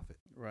turn a profit.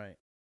 Right.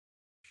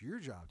 It's your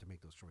job to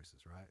make those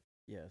choices, right?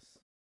 Yes.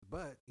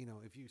 But,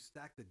 if you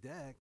stack the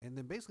deck, and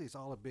then basically it's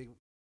all a big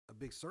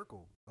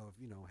circle of,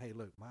 hey,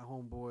 look, my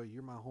homeboy,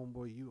 you're my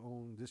homeboy, you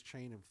own this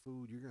chain of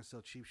food, you're going to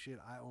sell cheap shit,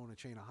 I own a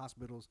chain of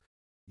hospitals,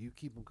 you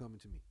keep them coming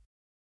to me.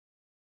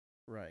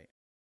 Right.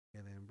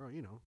 And then, bro,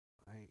 you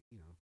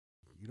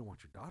don't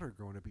want your daughter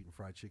growing up eating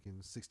fried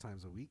chicken 6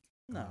 times a week.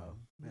 No,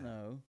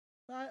 no.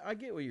 I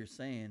get what you're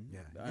saying.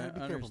 Yeah,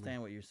 I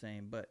understand what you're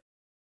saying, but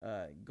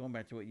going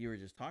back to what you were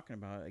just talking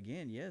about,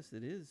 again, yes,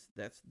 it is.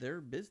 That's their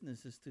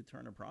business, is to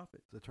turn a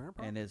profit.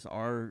 And it's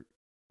our,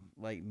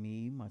 like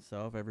me,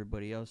 myself,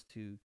 everybody else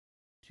to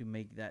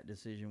make that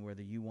decision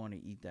whether you want to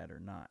eat that or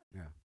not.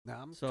 Yeah. Now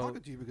I'm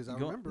talking to you because I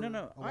remember.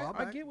 No.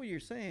 I get what you're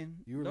saying.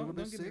 You were don't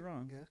get sick. Me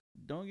wrong. Yeah.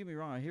 Don't get me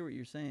wrong. I hear what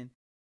you're saying.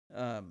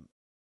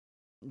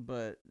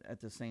 But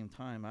at the same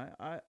time,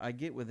 I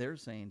get what they're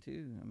saying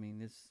too. I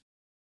mean,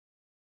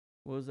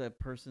 what was that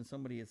person?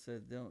 Somebody had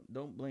said,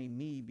 don't blame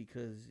me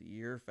because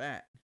you're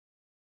fat.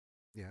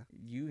 Yeah.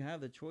 You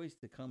have the choice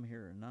to come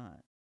here or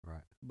not.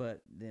 Right.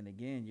 But then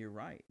again, you're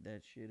right.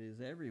 That shit is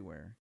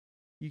everywhere.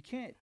 You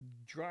can't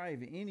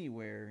drive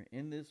anywhere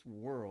in this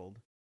world,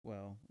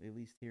 well, at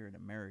least here in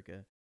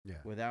America,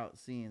 without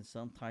seeing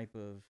some type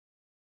of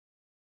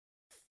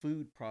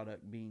food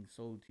product being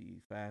sold to you.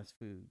 Fast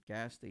food,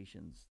 gas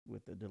stations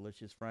with the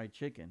delicious fried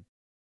chicken.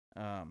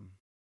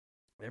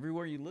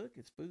 Everywhere you look,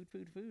 it's food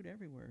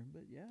everywhere.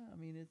 But yeah, I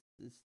mean,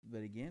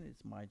 but again,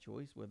 it's my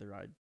choice whether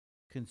I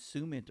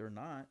consume it or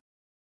not.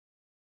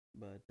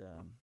 But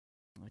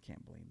I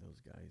can't blame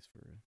those guys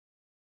for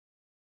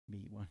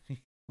me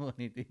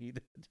wanting to eat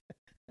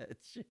that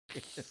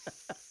chicken.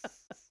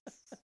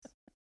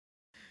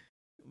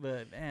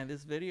 But man,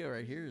 this video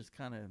right here is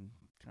kind of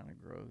kind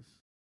of gross.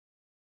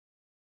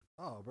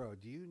 Oh, bro,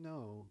 do you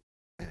know?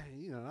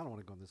 You know, I don't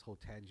want to go on this whole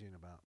tangent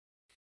about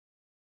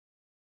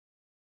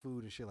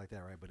food and shit like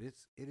that, right? But it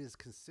is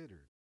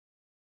considered.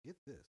 Get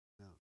this.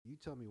 Now, you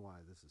tell me why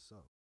this is so.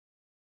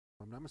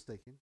 If I'm not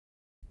mistaken,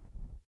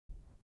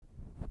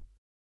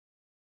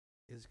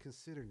 it is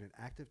considered an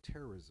act of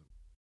terrorism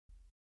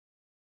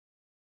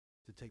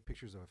to take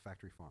pictures of a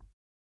factory farm.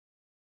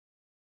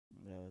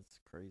 Yeah, that's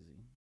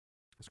crazy.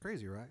 It's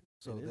crazy, right?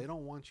 So It they is.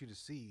 don't want you to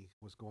see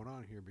what's going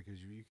on here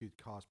because you could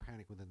cause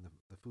panic within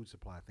the food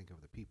supply. Think of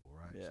the people,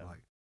 right? Yeah. So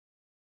like,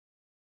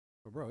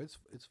 but bro, it's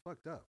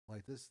fucked up.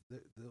 Like those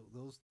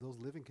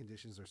living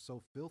conditions are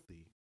so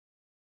filthy.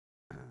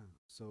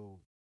 so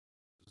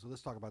so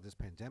let's talk about this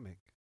pandemic.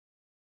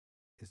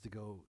 Is to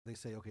go. They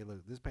say, okay,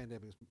 look, this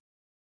pandemic is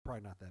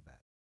probably not that bad.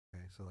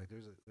 Okay, so like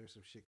there's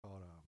some shit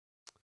called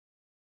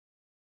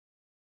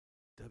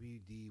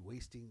WD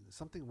wasting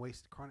something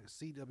waste chronic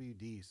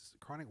CWD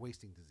chronic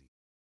wasting disease.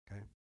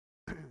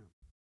 Okay,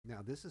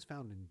 now this is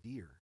found in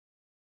deer,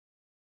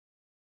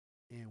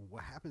 and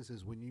what happens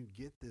is when you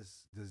get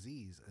this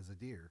disease as a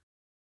deer,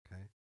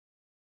 okay,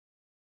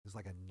 it's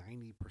like a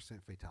 90%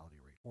 fatality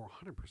rate or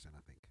 100%,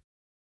 I think.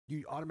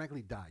 You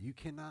automatically die. You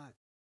cannot.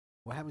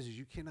 What happens is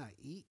you cannot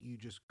eat. You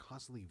just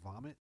constantly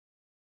vomit,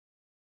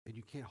 and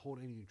you can't hold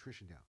any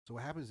nutrition down. So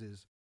what happens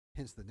is,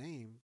 hence the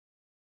name,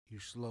 you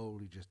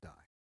slowly just die.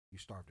 You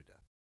starve to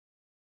death.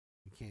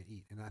 You can't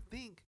eat. And I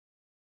think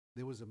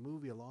there was a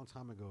movie a long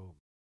time ago,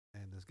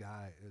 and this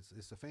guy,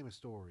 it's a famous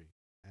story,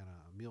 and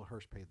Emil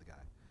Hirsch paid the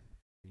guy.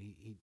 And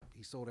he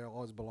sold out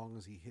all his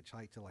belongings. He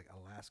hitchhiked to like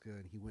Alaska,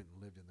 and he went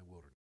and lived in the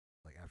wilderness,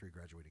 like after he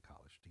graduated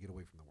college, to get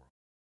away from the world.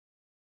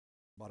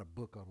 Bought a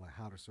book on like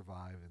how to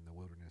survive in the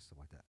wilderness, stuff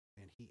like that.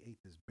 And he ate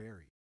this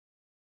berry.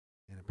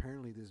 And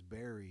apparently this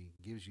berry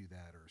gives you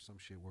that or some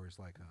shit where it's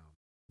like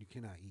you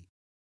cannot eat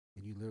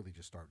and you literally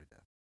just starve to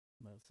death.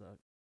 That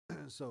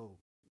sucks. So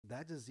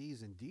that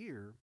disease in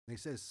deer, they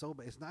say it's so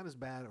bad. It's not as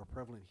bad or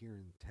prevalent here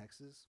in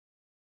Texas.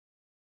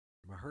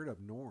 I heard up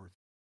north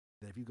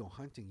that if you go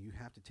hunting, you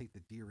have to take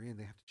the deer in.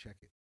 They have to check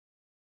it.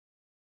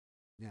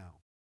 Now,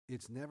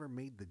 it's never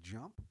made the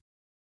jump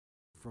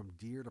from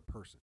deer to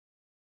person.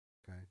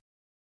 Okay.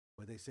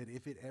 But they said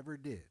if it ever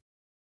did,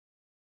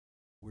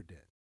 we're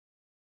dead.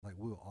 Like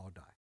we'll all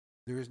die.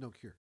 There is no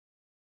cure.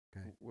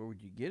 Okay. Where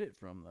would you get it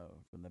from though?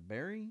 From the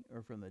berry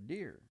or from the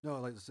deer? No,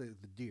 like let's say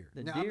the deer.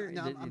 The now, deer,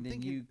 I'm and then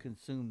thinking, you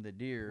consume the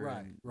deer.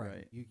 right, and,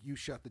 right. You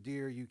shot the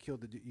deer. You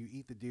killed the. You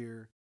eat the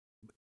deer.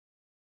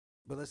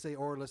 But let's say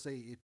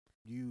if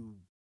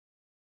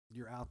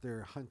you're out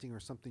there hunting or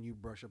something, you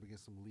brush up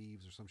against some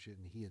leaves or some shit,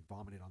 and he had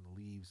vomited on the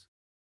leaves,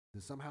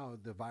 then somehow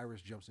the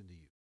virus jumps into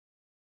you.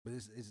 But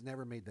it's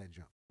never made that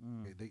jump.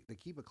 Mm. Okay? They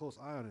keep a close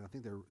eye on it. I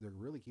think they're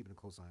really keeping a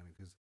close eye on it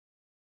because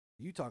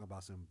you talk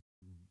about some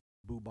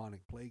bubonic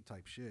plague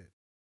type shit,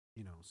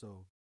 you know.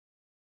 So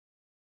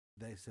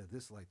they said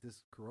this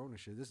corona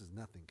shit, this is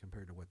nothing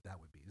compared to what that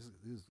would be. This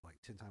is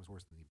like 10 times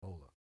worse than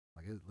Ebola.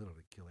 Like it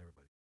literally kill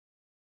everybody.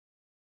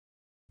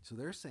 So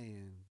they're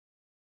saying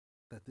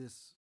that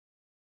this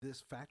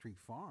factory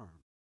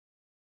farm,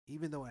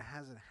 even though it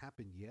hasn't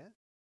happened yet,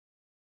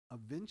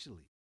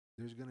 eventually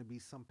there's going to be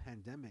some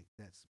pandemic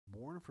that's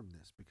born from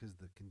this because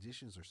the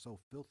conditions are so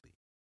filthy.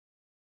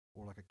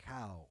 Or like a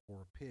cow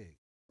or a pig.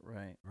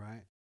 Right.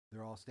 Right?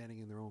 They're all standing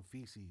in their own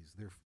feces.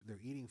 They're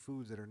eating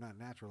foods that are not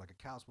natural. Like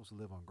a cow's supposed to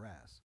live on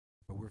grass,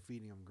 but we're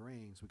feeding them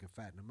grain so we can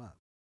fatten them up.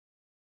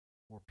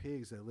 Or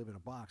pigs that live in a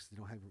box, they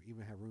don't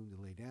even have room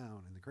to lay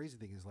down. And the crazy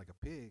thing is, like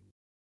a pig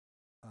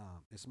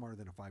is smarter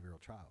than a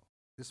 5-year-old child.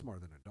 It's smarter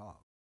than a dog.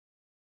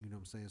 You know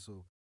what I'm saying?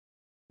 So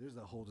there's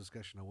a whole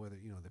discussion of whether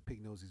the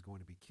pig knows he's going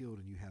to be killed,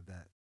 and you have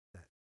that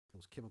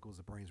those chemicals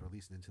the brain's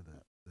releasing into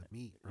the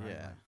meat, right?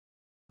 Yeah.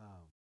 Like,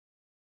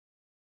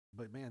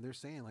 but man, they're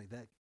saying like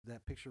that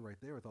picture right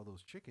there with all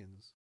those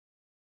chickens,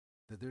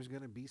 that there's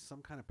going to be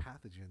some kind of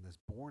pathogen that's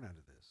born out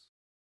of this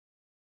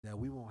that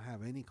we won't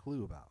have any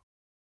clue about,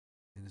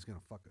 and it's going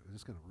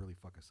to really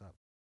fuck us up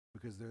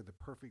because they're the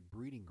perfect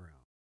breeding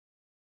ground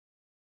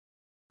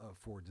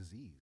for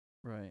disease.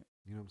 Right.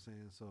 You know what I'm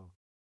saying? So,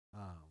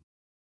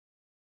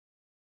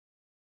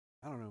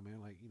 I don't know, man.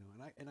 Like,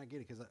 and I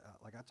get it because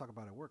like I talk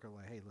about at work. I'm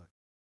like, hey, look,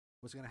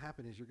 what's going to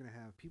happen is you're going to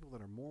have people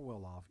that are more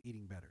well off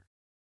eating better,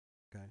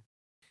 okay,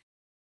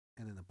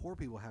 and then the poor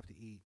people have to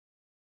eat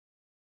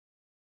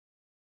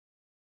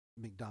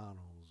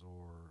McDonald's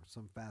or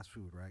some fast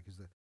food, right?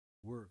 Because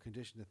we're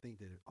conditioned to think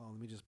that let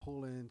me just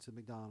pull into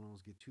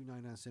McDonald's, get 2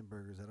 99-cent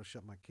burgers, that'll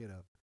shut my kid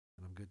up,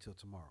 and I'm good till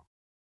tomorrow.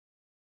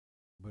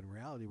 But in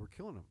reality, we're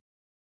killing them.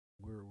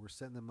 We're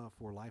setting them up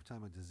for a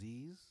lifetime of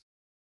disease,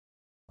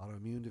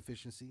 autoimmune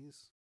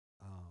deficiencies,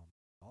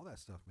 all that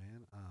stuff,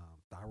 man.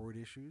 Thyroid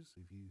issues.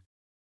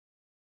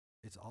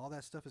 It's all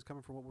that stuff is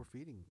coming from what we're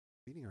feeding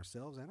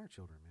ourselves and our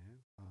children, man.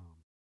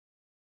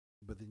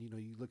 But then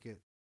you look at,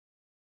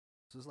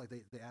 so it's like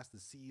they asked the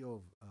CEO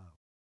of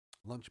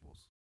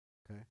Lunchables,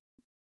 okay?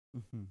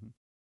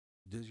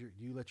 Do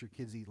you let your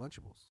kids eat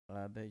Lunchables?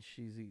 I bet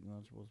she's eaten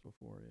Lunchables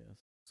before. Yes.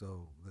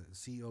 So the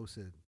CEO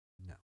said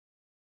no.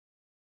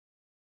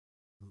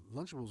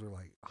 Lunchables are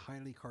like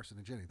highly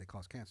carcinogenic. They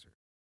cause cancer.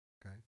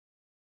 Okay,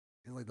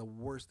 and like the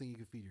worst thing you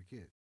can feed your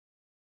kid.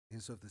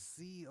 And so if the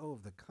CEO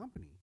of the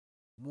company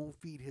won't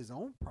feed his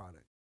own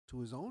product to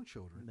his own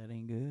children, That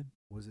ain't good.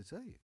 what does it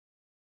tell you?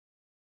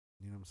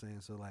 You know what I'm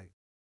saying? So like,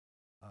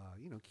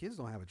 kids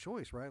don't have a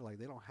choice, right? Like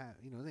they don't have,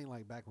 it ain't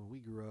like back when we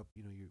grew up.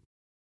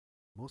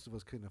 Most of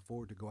us couldn't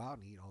afford to go out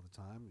and eat all the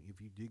time.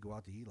 If you did go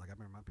out to eat, like I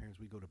remember my parents,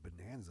 we'd go to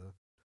Bonanza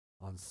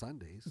on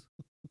Sundays.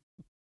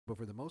 But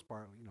for the most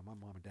part, my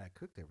mom and dad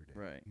cooked every day.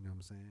 Right. You know what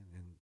I'm saying?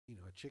 And,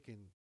 a chicken,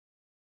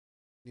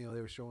 they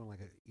were showing like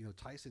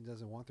Tyson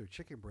doesn't want their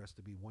chicken breast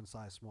to be one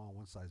size small,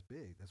 one size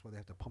big. That's why they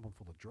have to pump them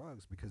full of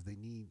drugs because they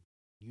need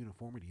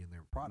uniformity in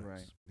their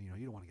products. Right.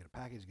 You don't want to get a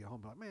package, get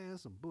home, be like, man,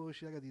 that's some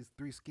bullshit. I got these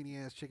 3 skinny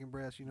ass chicken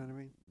breasts. You know what I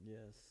mean?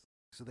 Yes.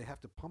 So they have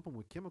to pump them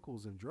with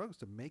chemicals and drugs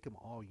to make them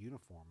all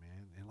uniform,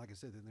 man. And like I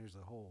said, then there's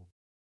a whole.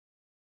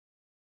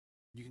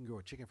 You can grow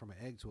a chicken from an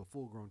egg to a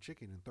full grown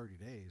chicken in 30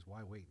 days.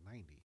 Why wait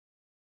 90?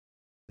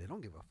 They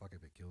don't give a fuck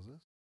if it kills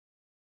us.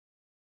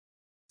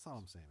 That's all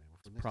I'm saying, man.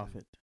 It's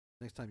profit.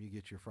 Next time you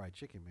get your fried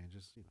chicken, man,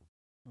 just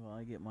Well,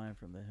 I get mine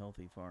from the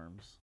healthy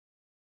farms.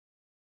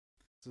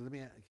 So let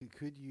me.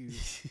 Could you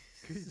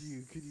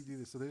do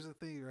this? So there's a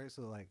thing, right?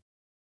 So like,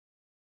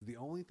 the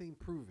only thing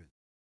proven,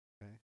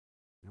 okay.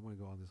 I'm gonna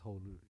go on this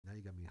whole new. Now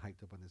you got me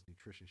hyped up on this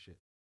nutrition shit,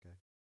 okay.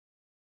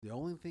 The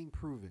only thing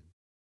proven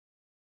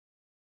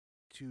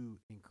to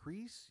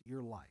increase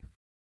your life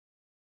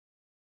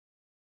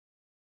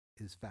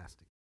is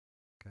fasting,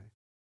 okay.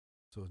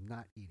 So it's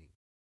not eating.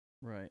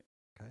 Right.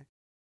 Okay.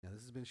 Now,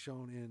 this has been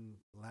shown in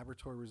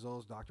laboratory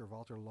results. Dr.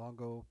 Walter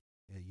Longo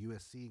at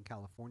USC in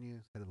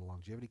California, head of the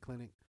longevity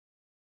clinic,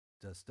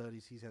 does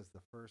studies. He has the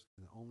first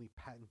and only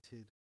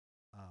patented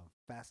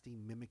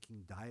fasting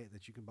mimicking diet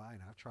that you can buy,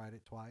 and I've tried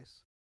it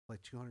twice.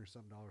 Like $200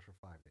 something for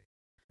 5 days.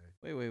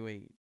 Okay?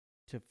 Wait.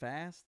 To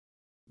fast?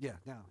 Yeah.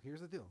 Now,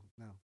 here's the deal.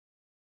 Now,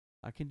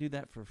 I can do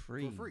that for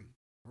free.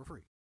 For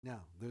free.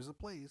 Now, there's a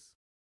place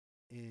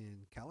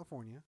in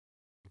California.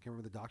 I can't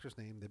remember the doctor's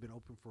name. They've been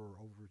open for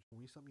over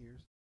 20-something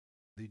years.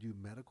 They do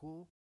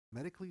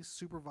medically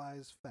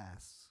supervised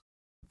fasts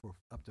for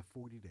up to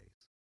 40 days.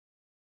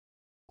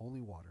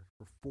 Only water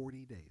for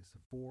 40 days.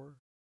 40.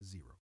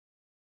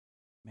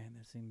 Man,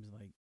 that seems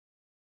like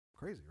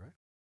crazy, right?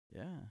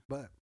 Yeah.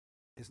 But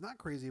it's not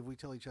crazy if we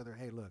tell each other,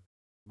 hey, look,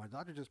 my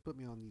doctor just put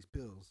me on these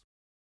pills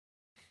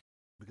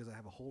because I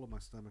have a hole in my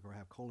stomach or I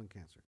have colon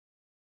cancer.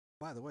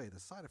 By the way, the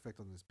side effect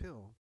on this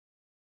pill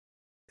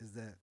is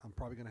that I'm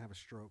probably going to have a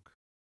stroke.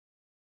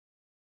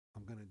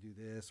 I'm going to do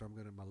this, or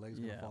my legs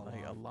going to fall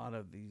off. A lot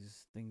of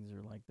these things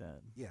are like that.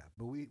 Yeah,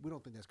 but we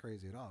don't think that's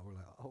crazy at all. We're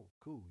like, oh,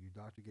 cool, your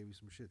doctor gave you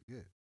some shit,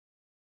 good.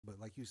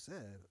 But like you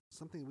said,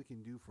 something we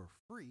can do for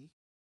free.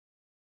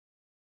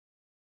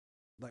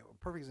 Like,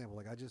 perfect example,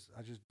 like I just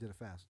did a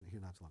fast here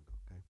not too long ago,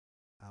 okay?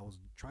 I was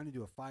trying to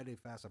do a 5-day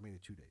fast. I made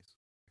it 2 days,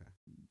 okay?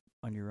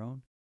 On your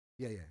own?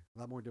 Yeah. A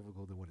lot more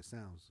difficult than what it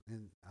sounds.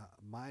 And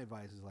my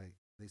advice is like,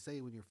 they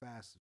say when you're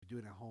fast, do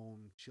it at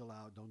home, chill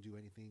out, don't do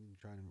anything,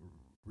 try to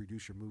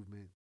reduce your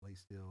movement, lay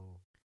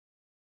still.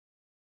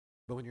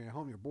 But when you're at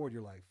home, you're bored,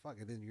 you're like, fuck,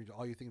 and then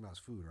all you're thinking about is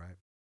food, right?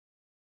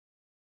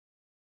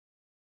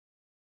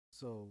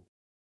 So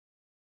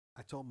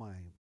I told my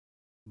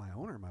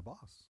owner, my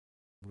boss,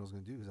 what I was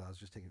going to do, because I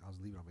was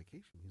leaving on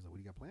vacation. He's like, what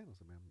do you got planned? I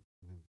said, man,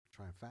 I'm going to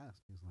try and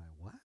fast. He's like,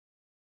 what?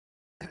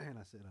 And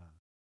I said,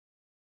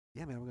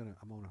 yeah, man,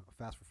 I'm on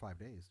a fast for 5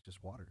 days,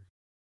 just water.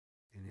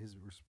 And his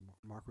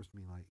remark was to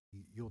me like,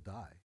 you'll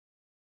die.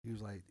 He was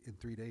like, in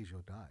 3 days,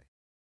 you'll die.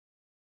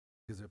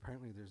 Because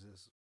apparently there's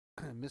this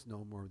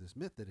misnomer or this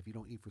myth that if you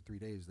don't eat for 3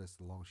 days, that's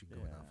the longest you can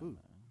go without food,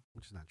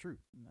 which is not true.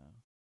 No.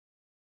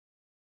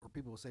 Or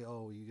people will say,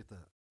 oh, you get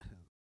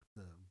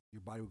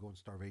your body will go in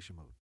starvation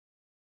mode,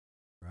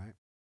 right?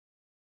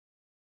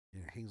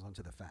 And it hangs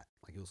onto the fat,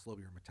 like it'll slow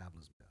your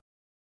metabolism down.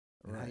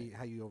 And Right.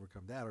 how you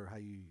overcome that, or how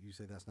you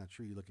say that's not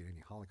true, you look at any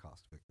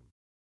Holocaust victim.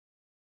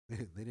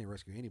 They didn't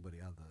rescue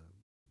anybody out of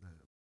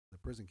the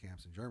prison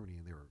camps in Germany,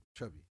 and they were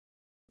chubby.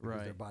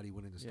 Because their body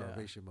went into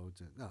starvation mode.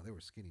 No, they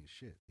were skinny as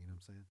shit. You know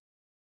what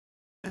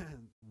I'm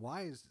saying?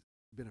 Why is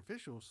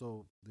beneficial?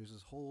 So there's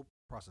this whole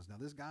process. Now,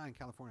 this guy in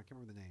California, I can't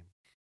remember the name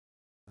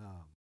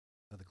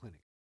of the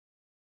clinic.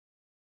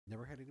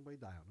 Never had anybody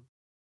die on him.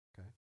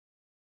 Okay.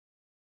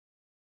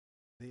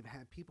 They've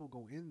had people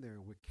go in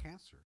there with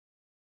cancer.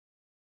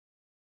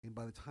 And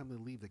by the time they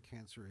leave, the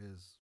cancer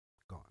is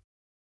gone.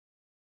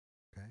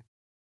 Okay.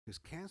 Because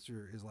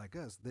cancer is like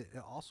us. It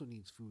also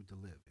needs food to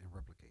live and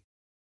replicate.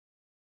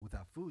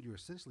 Without food, you're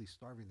essentially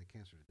starving the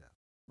cancer to death.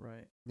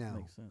 Right. Now,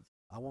 makes sense.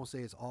 I won't say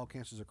it's all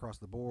cancers across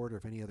the board or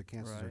if any other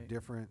cancers are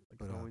different.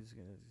 Like but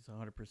it's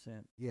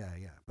 100%. Yeah.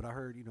 But I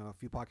heard, a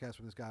few podcasts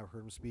from this guy. I've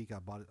heard him speak. I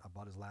bought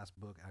his last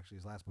book. Actually,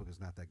 his last book is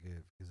not that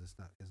good because it's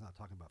not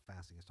talking about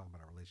fasting. It's talking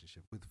about our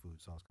relationship with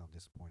food. So I was kind of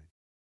disappointed.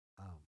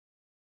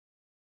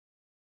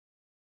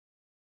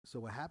 So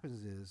what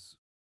happens is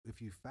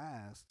if you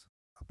fast,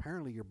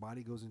 apparently your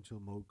body goes into a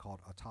mode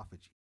called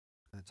autophagy.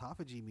 And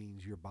autophagy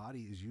means your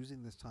body is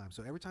using this time.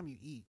 So every time you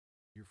eat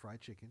your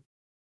fried chicken,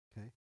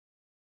 okay,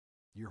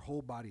 your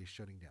whole body is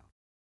shutting down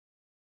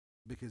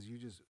because you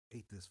just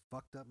ate this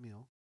fucked up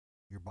meal.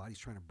 Your body's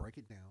trying to break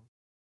it down,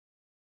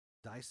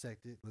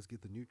 dissect it. Let's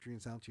get the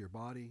nutrients out to your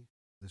body.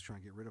 Let's try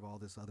and get rid of all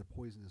this other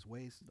poisonous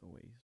waste. The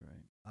waste,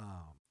 right?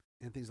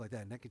 And things like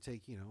that. And that could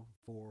take,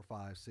 4,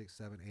 5, 6,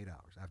 7, 8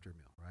 hours after a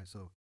meal, right?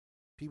 So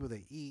people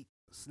that eat,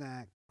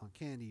 snack on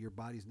candy, your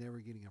body's never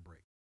getting a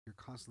break. You're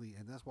constantly,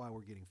 and that's why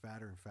we're getting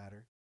fatter and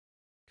fatter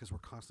because we're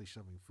constantly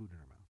shoving food in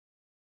our mouth.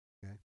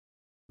 Okay.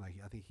 Like,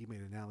 I think he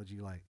made an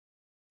analogy like,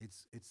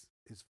 it's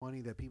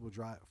funny that people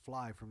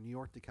fly from New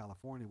York to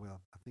California.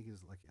 Well, I think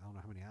it's like, I don't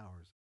know how many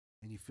hours.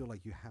 And you feel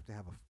like you have to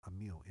have a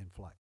meal in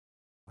flight.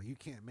 Like you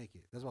can't make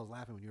it. That's why I was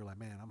laughing when you were like,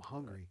 man, I'm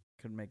hungry.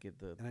 Couldn't make it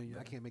and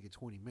I can't make it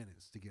 20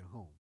 minutes to get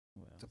home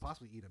well, to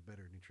possibly eat a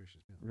better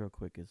nutritious meal. Real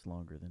quick, it's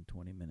longer than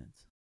 20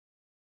 minutes.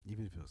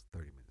 Even if it was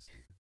 30 minutes.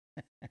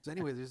 So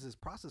anyway, there's this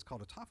process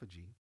called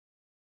autophagy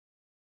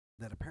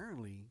that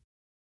apparently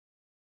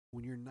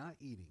when you're not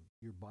eating,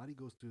 your body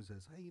goes through and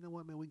says, hey, you know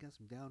what, man, we got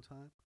some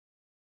downtime.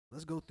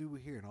 Let's go through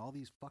here and all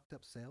these fucked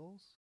up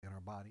cells in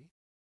our body,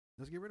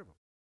 let's get rid of them.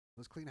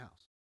 Let's clean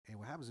house. And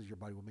what happens is your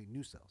body will make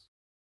new cells.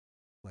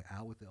 Like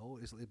out with the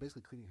old, it's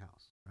basically cleaning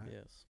house, right?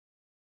 Yes.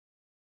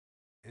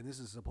 And this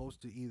is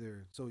supposed to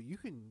either, so you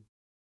can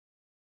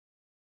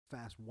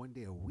fast 1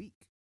 day a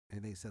week,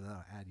 and they said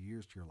that'll add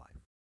years to your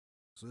life.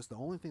 So it's the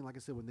only thing, like I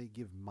said, when they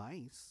give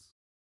mice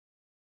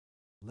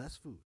less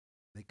food,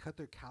 they cut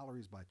their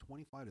calories by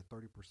 25 to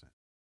 30%.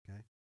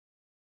 Okay.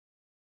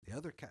 The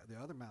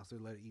other mouse, they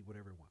let it eat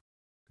whatever it wants.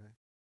 Okay.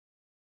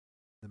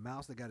 The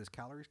mouse that got his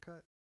calories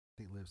cut, I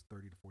think lives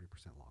 30 to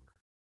 40% longer.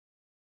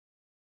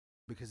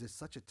 Because it's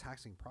such a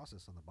taxing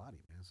process on the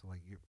body, man. So like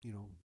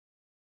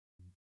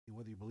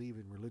whether you believe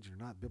in religion or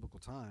not, biblical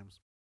times,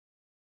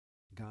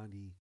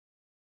 Gandhi,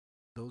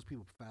 those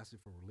people fasted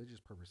for religious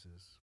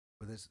purposes,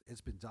 but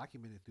it's been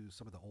documented through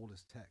some of the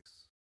oldest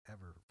texts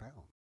ever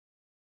found.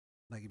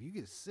 Like if you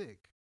get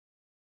sick,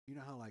 you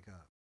know how like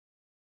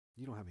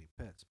you don't have any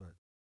pets, but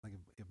like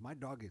if my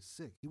dog gets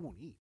sick, he won't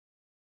eat.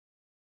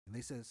 And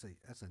they said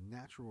that's a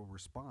natural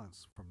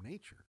response from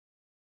nature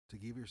to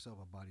give yourself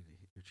a body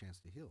your chance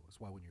to heal. That's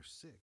why when you're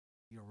sick,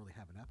 you don't really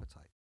have an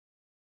appetite.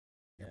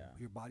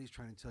 Your body's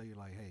trying to tell you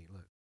like, hey,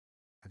 look,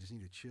 I just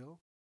need to chill.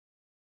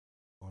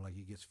 Or like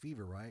you get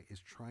fever, right? It's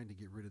trying to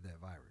get rid of that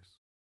virus.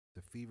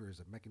 The fever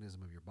is a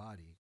mechanism of your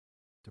body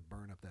to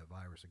burn up that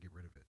virus or get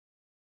rid of it.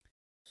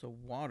 So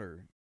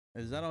water,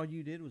 is that all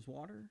you did was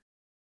water?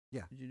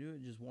 Yeah. Did you do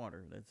it? Just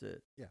water. That's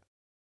it. Yeah.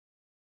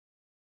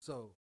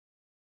 So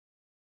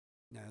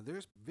now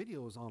there's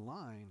videos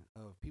online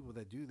of people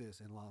that do this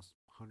and lost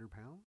 100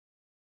 pounds.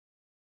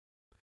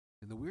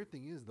 And the weird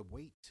thing is the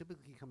weight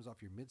typically comes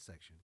off your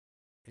midsection.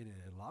 And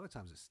a lot of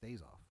times it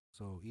stays off.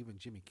 So even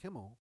Jimmy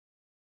Kimmel,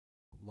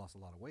 who lost a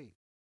lot of weight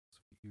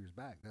a few years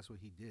back, that's what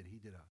he did. He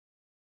did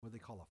what they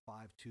call a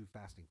 5-2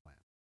 fasting plan.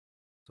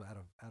 So out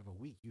of a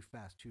week, you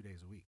fast 2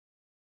 days a week.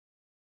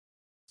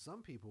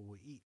 Some people will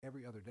eat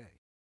every other day.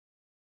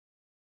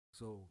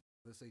 So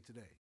let's say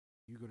today,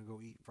 you're going to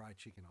go eat fried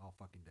chicken all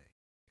fucking day.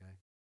 Okay.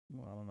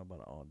 Well, I don't know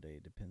about all day.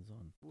 It depends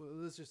on. Well,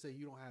 let's just say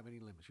you don't have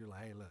any limits. You're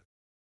like, hey, look,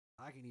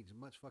 I can eat as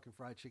much fucking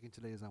fried chicken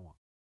today as I want.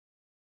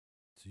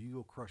 So you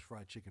go crush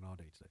fried chicken all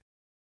day today.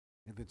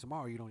 And then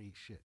tomorrow you don't eat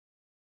shit.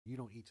 You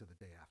don't eat till the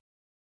day after.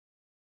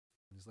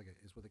 And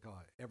it's what they call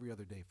it, every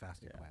other day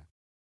fasting plan.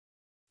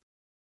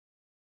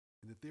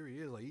 And the theory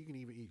is like you can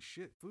even eat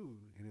shit food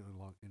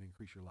and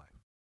increase your life.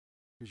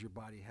 Because your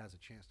body has a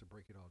chance to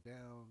break it all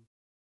down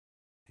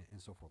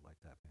and so forth like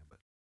that, man. But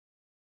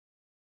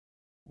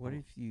what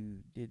if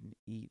you didn't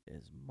eat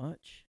as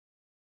much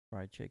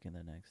fried chicken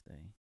the next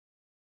day?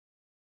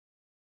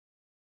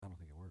 I don't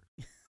think it works.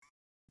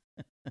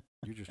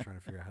 You're just trying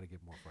to figure out how to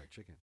get more fried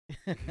chicken.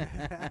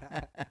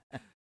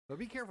 But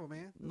be careful,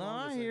 man. No,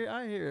 I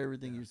hear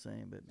everything you're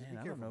saying, but man,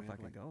 I don't know if I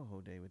can go a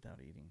whole day without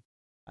eating.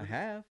 I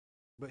have.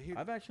 But here,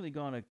 I've actually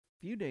gone a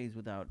few days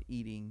without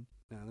eating.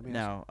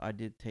 Now I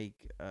did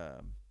take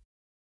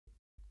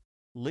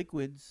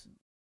liquids.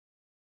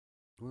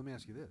 Well, let me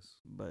ask you this.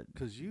 But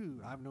because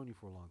I've known you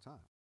for a long time.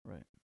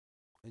 Right.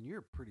 And you're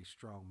a pretty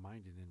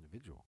strong-minded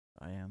individual.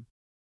 I am.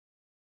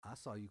 I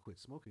saw you quit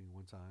smoking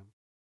one time.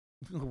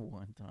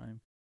 One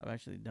time. I've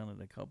actually done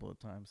it a couple of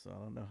times, so I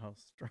don't know how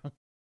strong.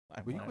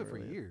 But you quit for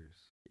years.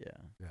 Yeah.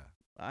 Yeah.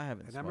 I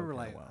haven't. And I remember,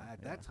 like,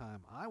 at that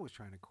time, I was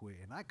trying to quit,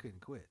 and I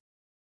couldn't quit.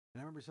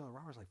 And I remember telling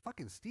Robert, like,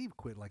 fucking Steve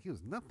quit like it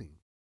was nothing.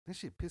 That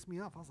shit pissed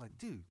me off. I was like,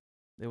 dude.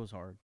 It was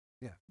hard.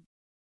 Yeah.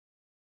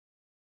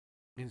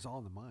 And it's all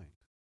in the mind.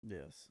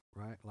 Yes.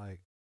 Right? Like,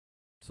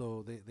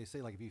 so they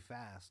say, like, if you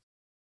fast,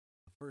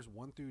 the first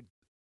 1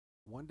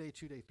 day,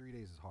 2 day, 3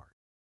 days is hard.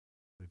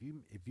 But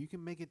if you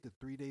can make it to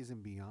 3 days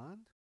and beyond,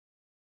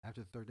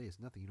 after the third day, it's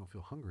nothing. You don't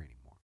feel hungry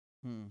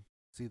anymore.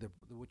 See,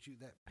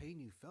 that pain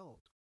you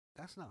felt,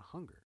 that's not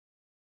hunger.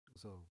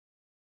 So,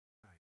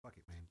 all right, fuck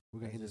it, man.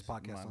 We're gonna end this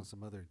podcast on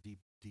some other deep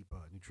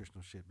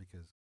nutritional shit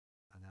because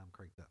now I'm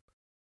cranked up.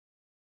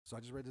 So I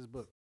just read this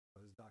book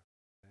by this doctor.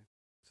 Okay,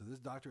 so this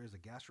doctor is a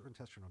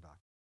gastrointestinal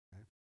doctor.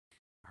 Okay,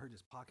 I heard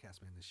this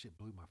podcast, man. This shit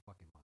blew my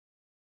fucking mind.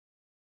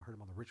 I heard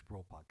him on the Rich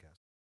Bro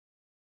podcast.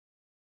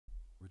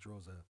 Rich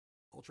Bro's a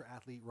ultra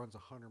athlete, runs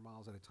 100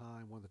 miles at a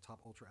time, one of the top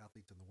ultra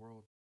athletes in the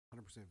world, 100%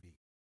 vegan.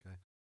 Okay.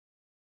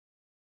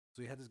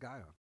 So he had this guy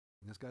on.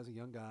 And this guy's a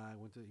young guy.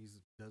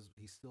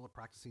 He's still a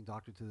practicing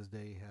doctor to this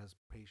day. He has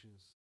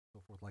patients, so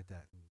forth like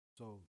that. And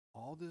so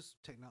all this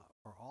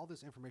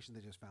information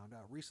they just found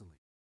out recently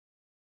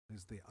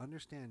is they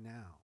understand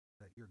now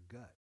that your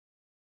gut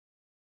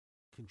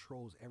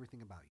controls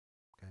everything about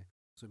you. Okay.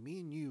 So me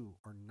and you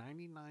are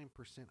 99%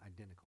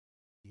 identical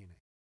DNA.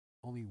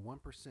 Only 1%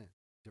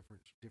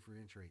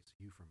 differentiates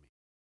you from me.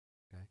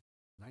 Okay.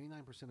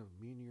 99% of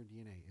me and your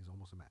DNA is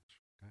almost a match.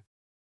 Okay.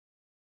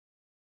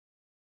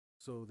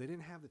 So they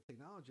didn't have the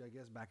technology, I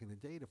guess, back in the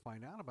day to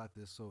find out about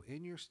this. So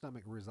in your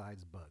stomach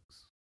resides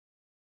bugs.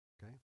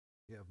 Okay.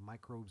 You have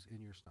microbes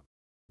in your stomach.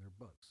 They're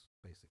bugs,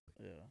 basically.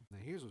 Yeah. Now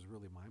here's what's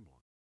really mind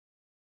blowing.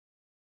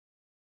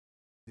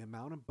 The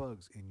amount of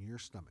bugs in your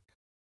stomach,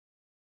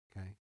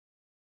 okay,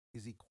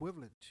 is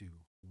equivalent to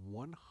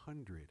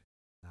 100.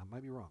 Now, I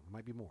might be wrong. It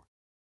might be more.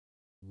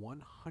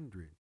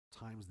 100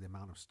 times the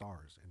amount of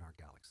stars in our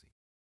galaxy.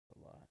 A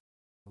lot.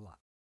 A lot.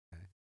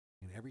 Okay.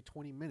 And every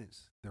 20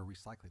 minutes, they're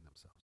recycling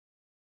themselves.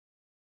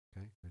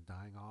 Okay. They're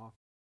dying off.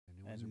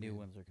 And new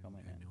ones are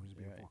coming in. New ones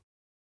are being formed.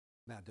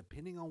 Now,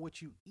 depending on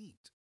what you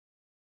eat,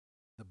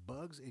 the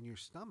bugs in your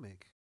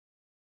stomach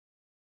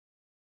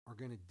are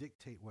going to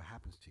dictate what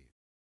happens to you.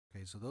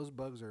 Okay. So those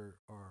bugs are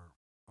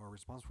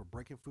responsible for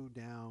breaking food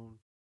down,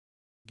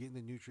 getting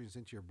the nutrients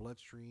into your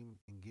bloodstream,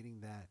 and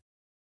getting that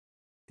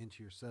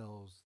into your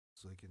cells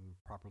so they can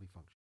properly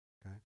function.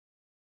 Okay.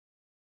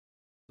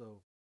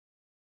 So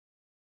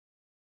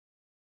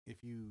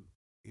if you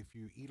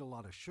eat a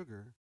lot of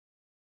sugar,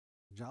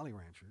 Jolly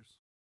Ranchers,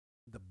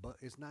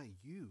 it's not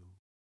you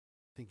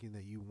thinking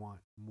that you want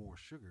more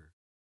sugar.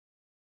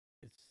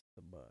 It's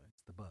the bug.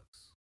 It's the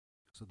bugs.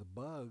 So the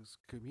bugs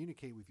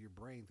communicate with your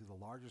brain through the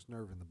largest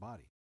nerve in the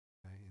body.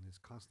 Okay. And it's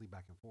constantly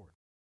back and forth.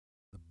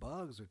 The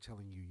bugs are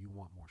telling you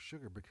want more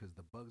sugar because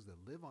the bugs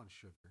that live on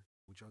sugar,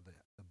 which are the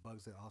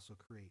bugs that also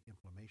create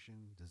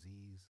inflammation,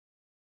 disease,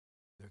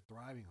 they're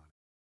thriving on it.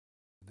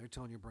 And they're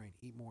telling your brain,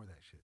 eat more of that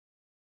shit.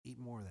 Eat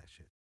more of that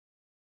shit.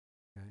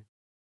 Okay?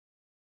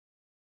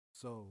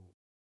 So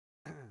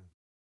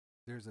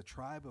there's a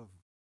tribe of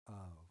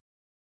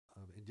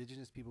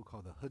indigenous people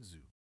called the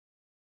Hudzu,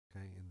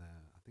 okay, in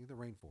I think the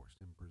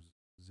rainforest in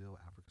Brazil,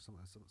 Africa, something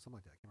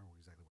like that. I can't remember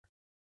exactly where.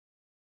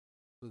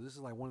 So this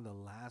is like one of the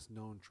last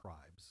known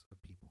tribes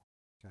of people.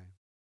 Okay.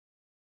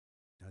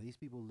 Now these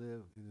people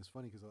live, and it's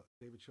funny because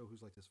David Cho,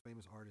 who's like this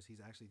famous artist,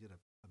 he's actually did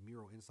a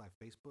mural inside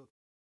Facebook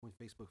when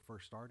Facebook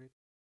first started,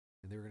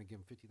 and they were going to give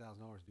him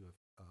 $50,000 to do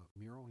a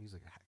mural. He's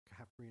like a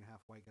half Korean, half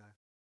white guy,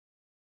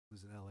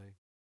 lives in LA,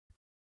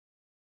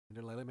 and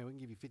they're like, "Man, we can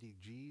give you 50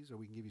 G's, or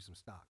we can give you some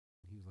stock."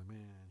 And he was like,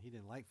 "Man, he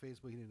didn't like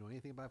Facebook. He didn't know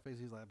anything about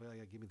Facebook. He's like, but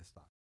yeah, give me the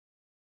stock."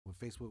 When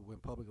Facebook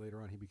went public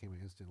later on, he became an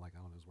instant, like,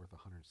 I don't know, it was worth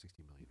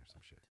 160 million or some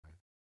shit. Right?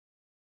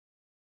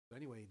 So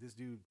anyway, this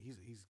dude,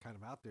 he's kind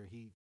of out there.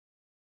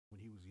 When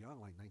he was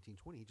young, like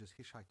 1920, he just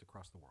hitchhiked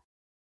across the world.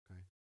 Okay.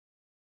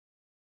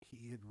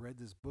 He had read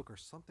this book or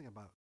something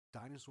about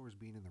dinosaurs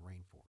being in the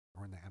rainforest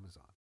or in the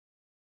Amazon.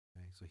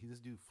 Okay. So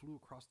this dude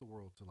flew across the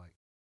world to like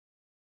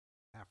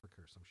Africa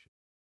or some shit.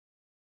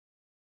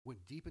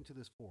 Went deep into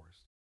this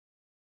forest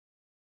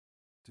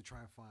to try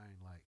and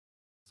find like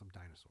some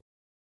dinosaur.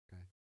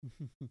 Okay.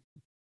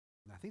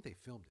 And I think they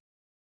filmed it.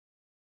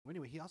 Well,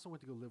 anyway, he also went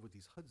to go live with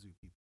these Hudzu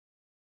people.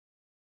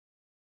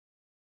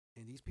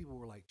 And these people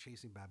were like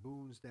chasing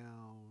baboons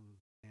down.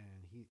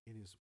 And it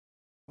is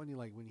funny,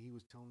 like when he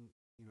was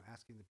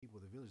asking the people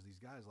of the village, these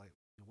guys, like,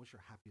 what's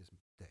your happiest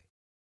day?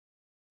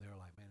 They were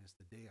like, man, it's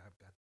the day I've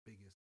got the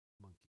biggest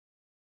monkey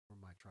from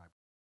my tribe.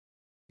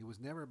 It was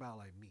never about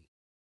like me.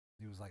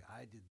 It was like,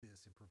 I did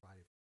this and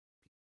provided for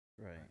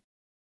people. Right.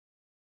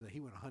 So he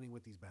went hunting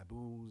with these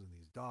baboons and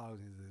these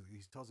dogs. And he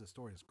tells this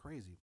story. It's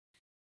crazy.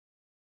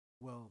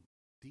 Well,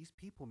 these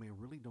people, man,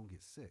 really don't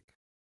get sick.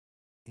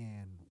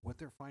 And what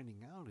they're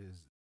finding out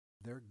is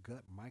their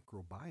gut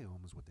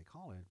microbiome, is what they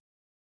call it,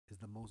 is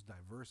the most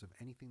diverse of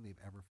anything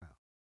they've ever found.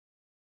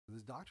 So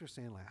this doctor's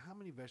saying, like, how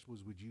many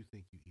vegetables would you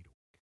think you eat a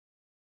week?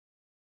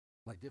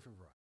 Like different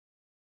varieties.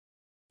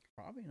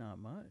 Probably not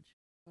much.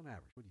 On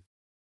average, what do you think?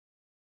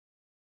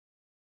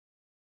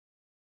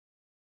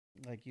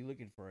 Like, you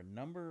looking for a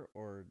number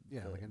or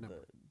like a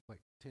number,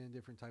 like 10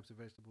 different types of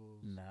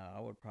vegetables? No, I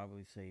would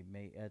probably say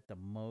at the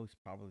most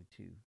probably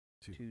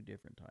two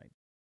different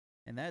types,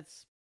 and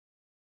that's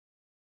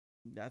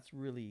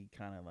really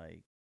kind of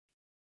like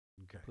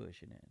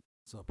pushing it.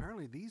 So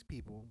apparently these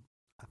people,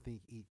 I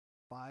think, eat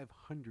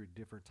 500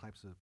 different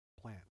types of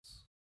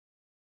plants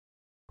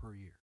per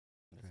year.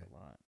 That's a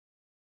lot.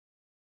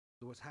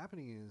 So what's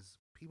happening is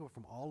people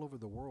from all over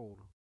the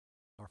world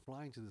are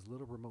flying to this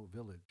little remote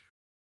village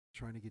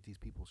trying to get these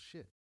people's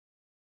shit.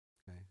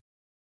 Okay.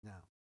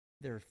 Now,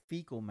 their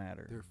fecal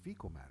matter.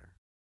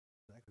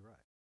 Exactly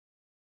right.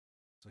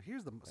 So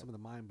here's some of the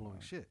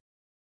mind-blowing shit.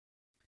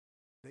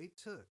 They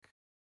took,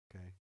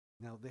 okay,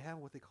 now they have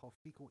what they call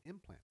fecal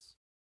implants.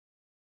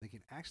 They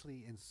can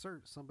actually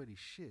insert somebody's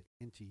shit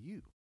into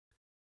you,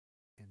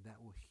 and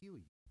that will heal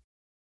you.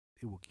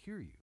 It will cure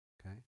you.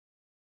 Okay.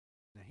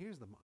 Now here's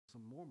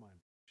some more mind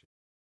shit.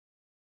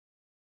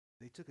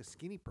 They took a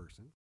skinny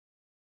person,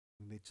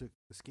 and they took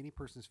the skinny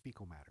person's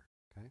fecal matter.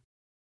 Okay,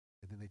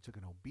 and then they took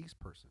an obese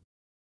person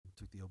and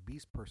took the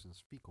obese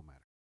person's fecal matter,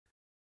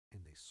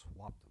 and they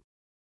swapped them.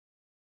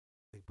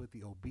 They put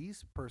the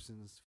obese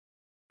person's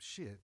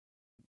shit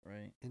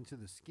Right. into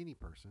the skinny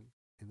person,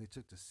 and they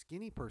took the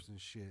skinny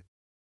person's shit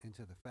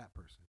into the fat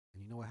person.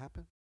 And you know what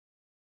happened?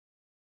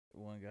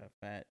 One got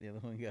fat, the other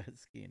one got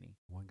skinny.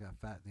 One got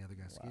fat, and the other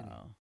got skinny.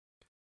 Wow.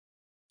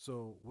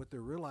 So what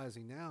they're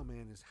realizing now,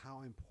 man, is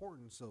how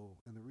important. So,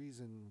 and the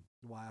reason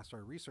why I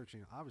started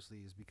researching, obviously,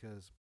 is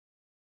because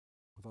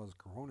with all this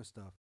corona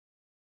stuff,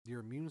 your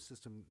immune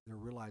system, they're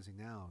realizing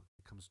now,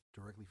 it comes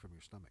directly from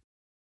your stomach.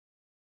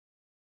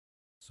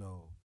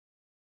 So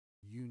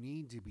you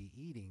need to be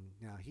eating.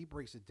 Now, he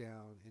breaks it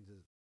down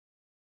into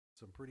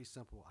some pretty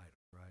simple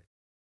items, right?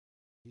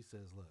 He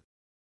says, look,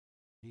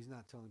 he's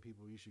not telling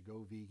people you should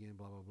go vegan,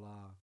 blah, blah,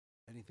 blah,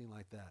 anything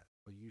like that.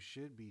 But you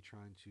should be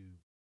trying to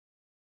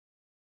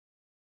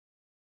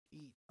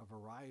eat a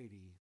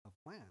variety of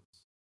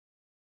plants.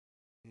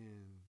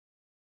 And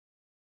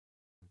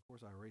of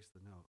course, I erased the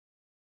note.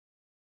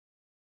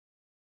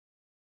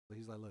 But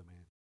he's like, look,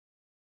 man,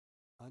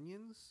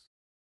 onions,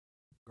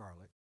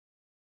 garlic,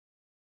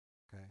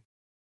 okay,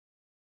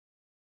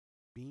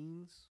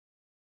 beans.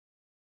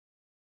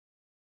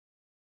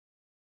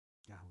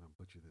 God, I'm going to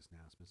butcher this now.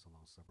 It's been so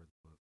long since I read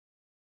the book.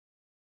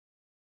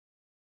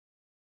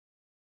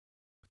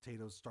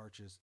 Potatoes,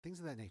 starches, things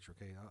of that nature,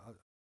 okay?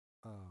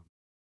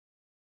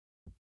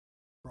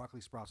 Broccoli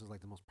sprouts is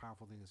like the most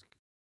powerful thing. This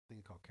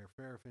thing called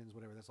carfentanils,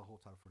 whatever. That's a whole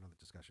topic for another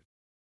discussion.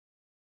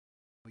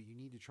 But you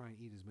need to try and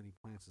eat as many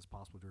plants as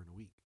possible during the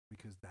week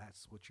because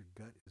that's what your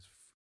gut is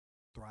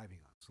thriving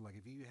on. So, like,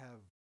 if you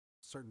have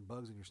certain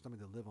bugs in your stomach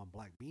that live on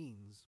black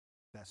beans,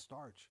 that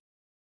starch,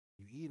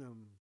 you eat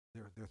them,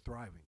 they're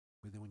thriving.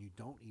 But then when you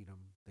don't eat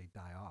them, they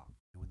die off.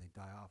 And when they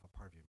die off, a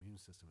part of your immune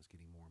system is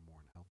getting more and more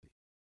unhealthy.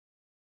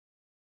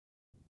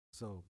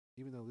 So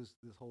even though this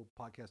whole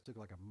podcast took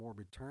like a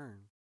morbid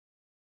turn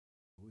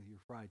with your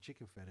fried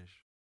chicken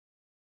fetish,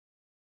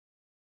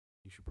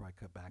 you should probably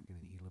cut back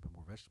and eat a little bit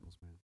more vegetables,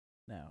 man.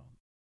 Now,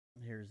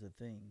 here's the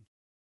thing.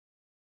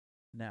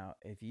 Now,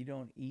 if you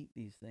don't eat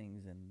these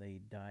things and they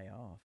die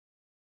off,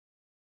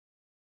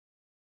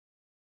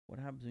 what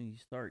happens when you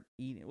start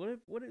eating? What if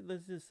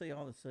let's just say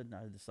all of a sudden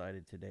I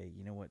decided today,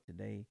 you know what,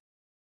 today,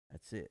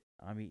 that's it.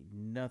 I'm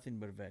eating nothing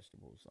but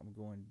vegetables. I'm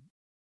gonna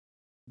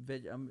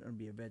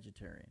be a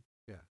vegetarian.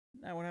 Yeah.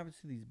 Now what happens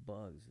to these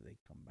bugs? Do they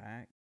come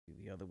back? Do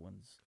the other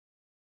ones?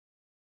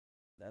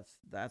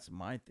 That's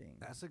my thing.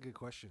 That's a good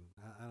question.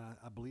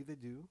 I believe they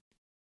do.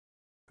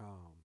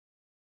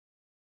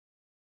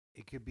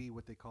 It could be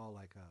what they call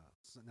like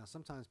now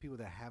sometimes people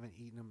that haven't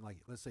eaten them, like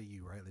let's say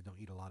you, right, they don't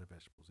eat a lot of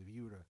vegetables. If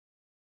you were to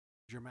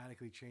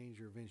dramatically change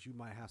your events, you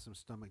might have some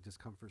stomach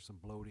discomfort, some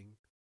bloating,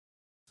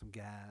 some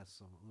gas,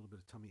 a little bit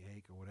of tummy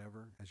ache or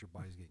whatever as your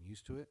body's getting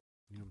used to it.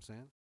 You know what I'm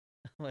saying?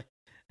 Like,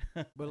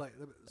 But like,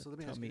 so let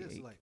me ask you tummy this: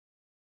 ache. like,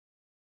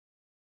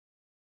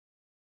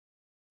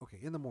 okay,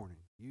 in the morning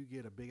you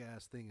get a big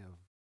ass thing of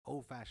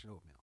old fashioned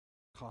oatmeal.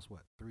 Costs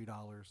what, $3,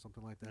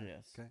 something like that?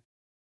 Yes. Okay,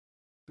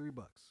 $3.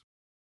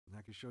 And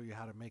I can show you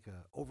how to make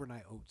a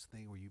overnight oats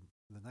thing where you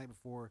the night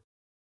before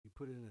you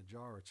put it in a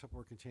jar or a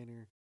Tupperware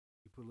container.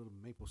 You put a little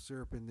maple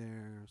syrup in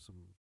there,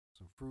 some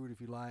fruit if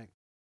you like,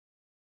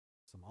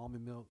 some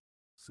almond milk,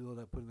 seal it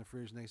up, put it in the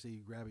fridge. Next day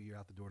you grab it, you're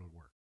out the door to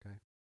work. Okay,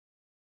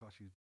 cost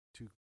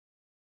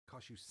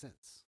you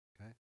cents.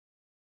 Okay,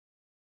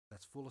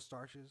 that's full of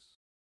starches,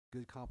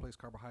 good complex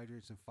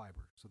carbohydrates, and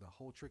fiber. So the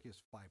whole trick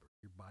is fiber.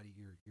 Your body,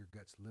 your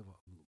guts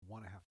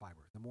want to have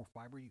fiber. The more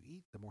fiber you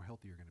eat, the more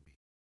healthy you're going to be.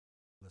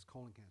 Less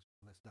colon cancer,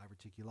 less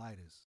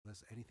diverticulitis,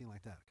 less anything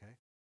like that. Okay,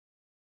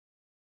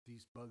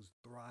 these bugs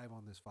thrive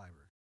on this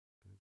fiber.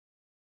 Okay?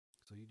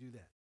 So you do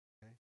that.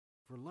 Okay,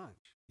 for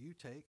lunch you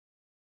take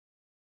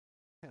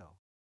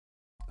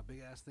a big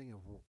ass thing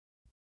of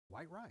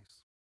white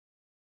rice,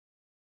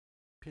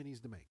 pennies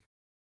to make.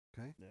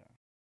 Okay, Yeah.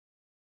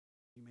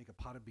 you make a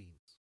pot of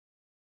beans.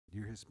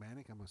 You're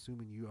Hispanic. I'm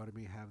assuming you ought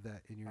to have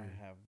that in your I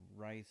have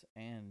rice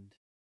and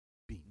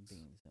beans.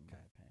 in my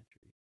Okay.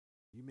 pantry.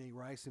 You make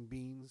rice and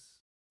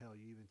beans. Hell,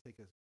 you even take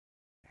a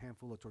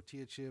handful of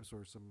tortilla chips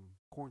or some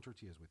corn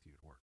tortillas with you to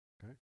work.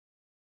 Okay,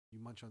 you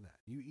munch on that.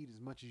 You eat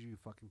as much as you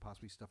fucking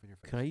possibly stuff in your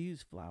face. Could I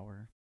use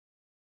flour?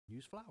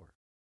 Use flour,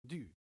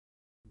 dude.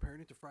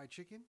 Comparing it to fried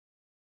chicken,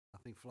 I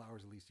think flour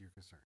is the least of your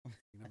concern.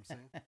 You know what I'm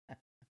saying?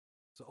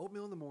 So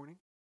oatmeal in the morning,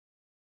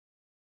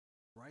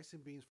 rice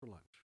and beans for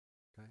lunch.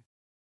 Okay,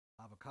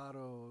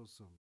 avocado,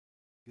 some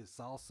good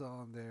salsa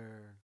on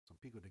there, some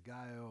pico de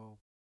gallo,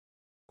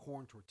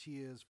 corn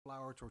tortillas,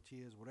 flour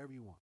tortillas, whatever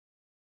you want.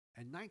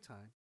 At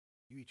nighttime,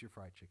 you eat your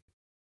fried chicken.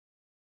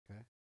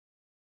 Okay,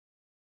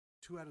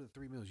 2 out of the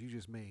 3 meals you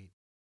just made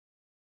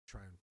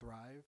try and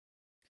thrive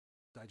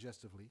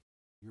digestively,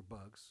 your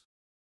bugs,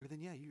 But then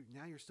yeah,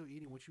 you're still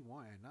eating what you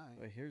want at night.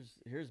 But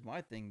here's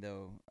my thing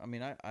though. I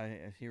mean,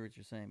 I hear what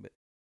you're saying, but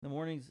the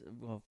mornings.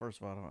 Well,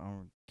 first of all, I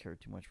don't care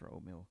too much for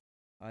oatmeal.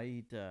 I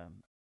eat.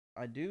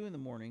 I do in the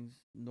mornings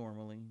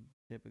normally.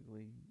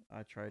 Typically,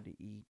 I try to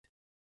eat.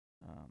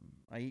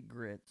 I eat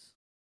grits.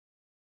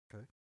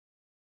 Okay,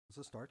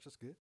 so starch, that's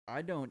good.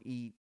 I don't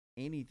eat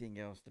anything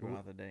else But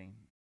throughout the day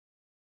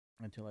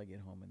until I get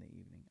home in the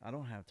evening. I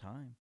don't have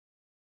time.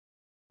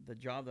 The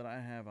job that I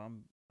have,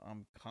 I'm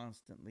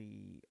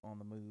constantly on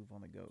the move,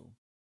 on the go.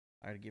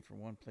 I got to get from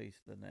one place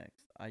to the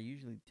next. I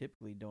usually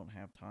typically don't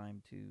have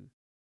time to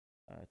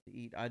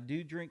eat. I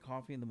do drink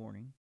coffee in the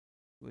morning,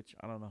 which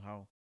I don't know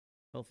how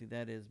healthy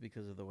that is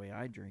because of the way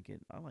I drink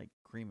it. I like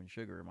cream and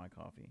sugar in my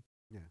coffee,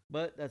 yeah,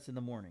 but that's in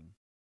the morning.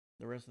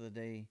 The rest of the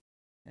day,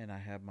 and I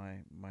have my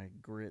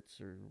grits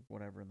or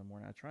whatever in the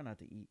morning. I try not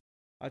to eat.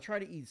 I try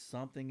to eat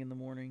something in the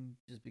morning,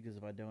 just because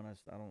if I don't,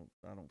 I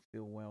don't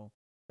feel well.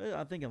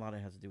 I think a lot of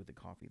it has to do with the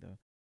coffee, though,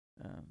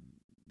 um,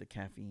 the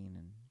caffeine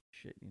and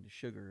shit, the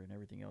sugar and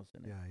everything else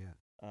in it. yeah,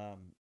 yeah. Um,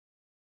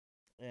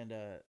 and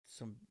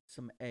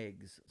some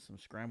eggs, some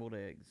scrambled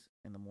eggs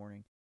in the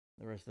morning.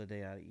 The rest of the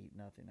day, I eat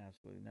nothing,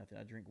 absolutely nothing.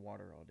 I drink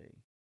water all day.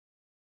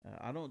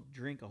 I don't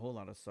drink a whole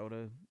lot of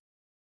soda.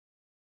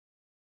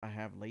 I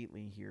have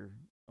lately here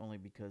only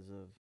because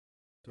of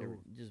So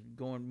just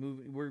going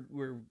moving. We're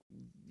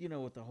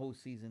with the whole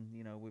season.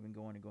 We've been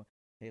going and going.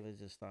 Hey, let's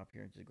just stop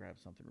here and just grab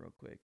something real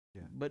quick.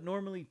 yeah, But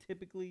normally,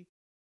 typically,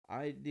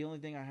 the only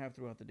thing I have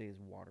throughout the day is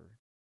water.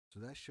 so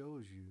that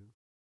shows you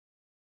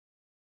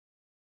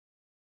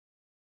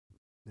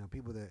now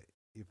people that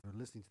if they're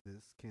listening to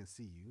this can't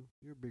see you.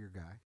 You're a bigger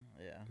guy.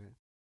 Yeah. Okay,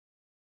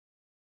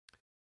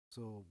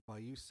 so by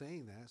you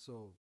saying that,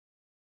 so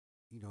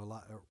a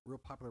lot real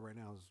popular right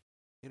now is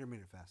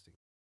intermittent fasting.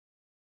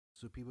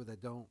 So people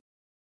that don't,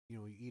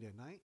 you eat at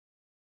night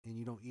and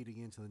you don't eat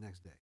again until the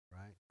next day,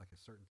 right? Like a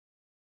certain.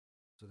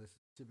 So that's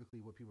typically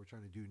what people are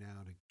trying to do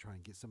now to try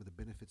and get some of the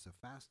benefits of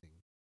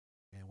fasting.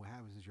 And what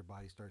happens is your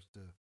body starts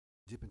to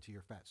dip into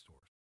your fat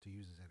stores to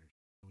use as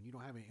energy. So when you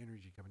don't have any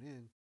energy coming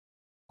in,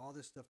 all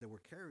this stuff that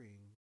we're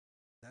carrying,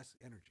 that's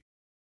energy.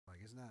 Like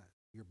it's not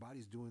your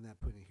body's doing that,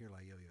 putting it here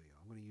like yo,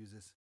 I'm going to use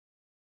this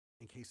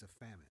in case of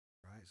famine,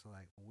 right? So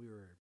like when we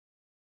were,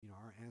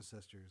 our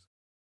ancestors,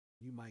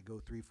 you might go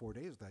 3-4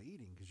 days without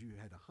eating because you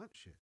had to hunt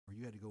shit or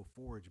you had to go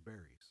forage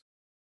berries,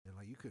 and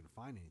like you couldn't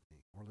find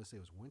anything, or let's say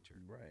it was winter.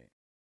 Right.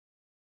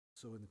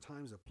 So in the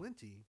times of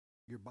plenty,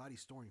 your body's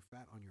storing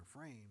fat on your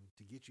frame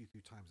to get you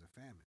through times of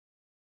famine.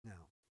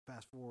 Now,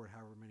 fast forward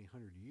however many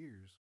 100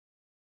 years,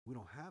 we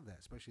don't have that,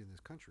 especially in this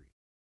country.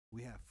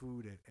 We have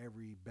food at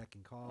every beck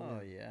and call.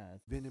 Oh yeah.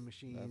 Vending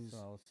That's machines,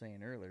 what I was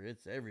saying earlier.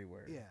 It's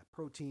everywhere. yeah,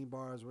 protein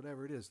bars,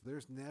 whatever it is.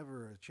 There's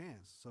never a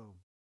chance. So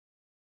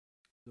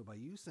by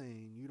you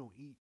saying you don't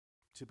eat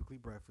typically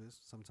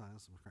breakfast,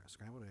 sometimes some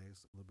scrambled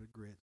eggs, a little bit of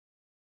grits,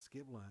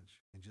 skip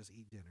lunch, and just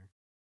eat dinner,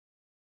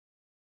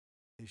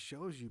 it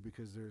shows you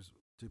because there's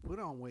to put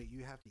on weight,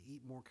 you have to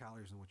eat more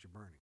calories than what you're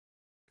burning.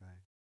 Okay.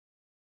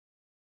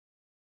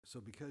 So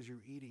because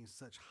you're eating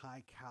such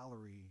high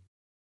calorie,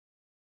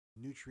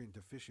 nutrient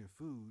deficient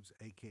foods,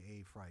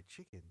 aka fried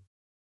chicken,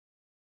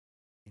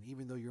 and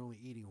even though you're only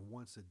eating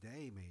once a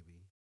day,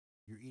 maybe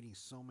you're eating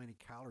so many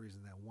calories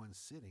in that one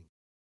sitting,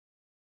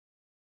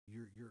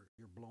 you're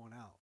blowing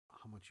out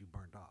how much you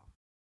burned off,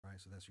 right?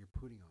 So that's you're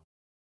putting on.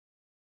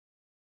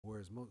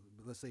 Whereas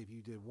let's say if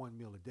you did one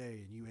meal a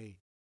day and you ate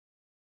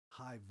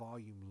high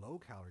volume, low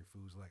calorie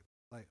foods like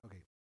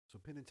okay, so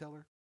Penn and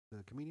Teller,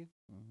 the comedian,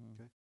 Mm-hmm.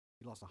 okay,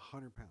 he lost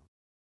 100 pounds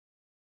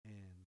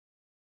in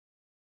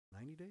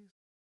 90 days,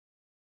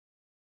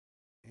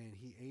 and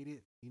he ate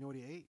it. You know what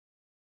he ate?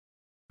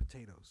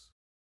 Potatoes,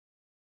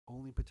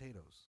 only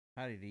potatoes,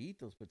 How did he eat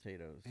those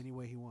potatoes? any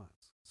way he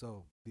wants.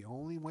 So the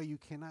only way you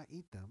cannot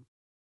eat them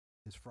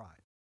is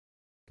fried.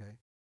 Okay,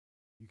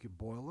 you can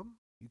boil them,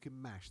 you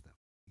can mash them,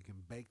 you can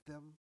bake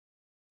them,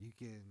 you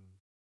can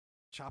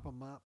chop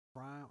them up,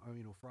 fry,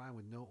 or fry them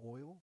with no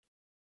oil,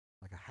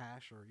 like a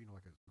hash or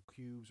like a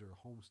cubes or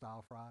home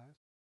style fries.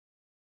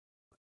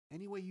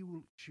 Any way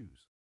you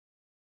choose,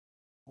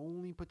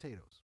 only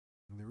potatoes.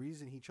 And the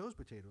reason he chose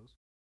potatoes,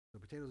 the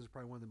potatoes is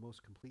probably one of the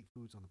most complete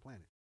foods on the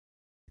planet.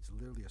 It's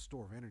literally a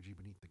store of energy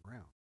beneath the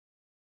ground.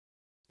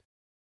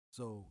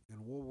 So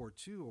in World War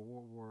II or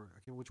World War, I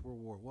can't remember which World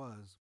War it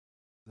was,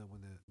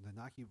 when the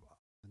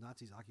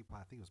Nazis occupied,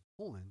 I think it was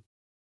Poland,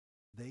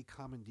 they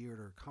commandeered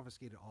or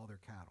confiscated all their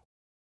cattle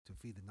to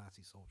feed the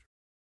Nazi soldiers.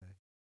 Okay,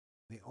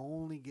 they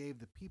only gave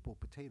the people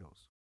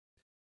potatoes.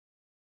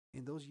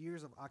 In those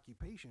years of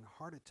occupation,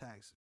 heart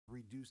attacks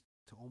reduced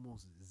to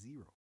almost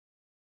zero.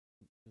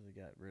 Because they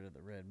got rid of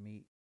the red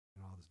meat.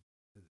 And all this,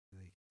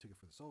 they took it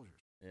for the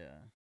soldiers.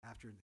 Yeah.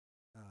 After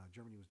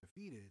Germany was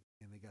defeated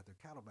and they got their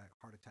cattle back,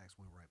 heart attacks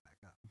went right back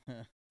up.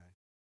 Okay,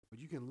 but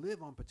you can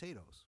live on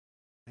potatoes.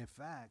 In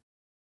fact,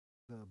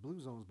 the Blue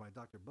Zones by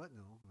Dr.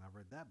 Butnell, and I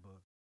read that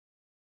book,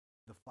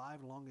 the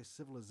 5 longest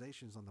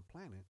civilizations on the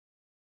planet: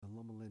 the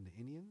Loma Linda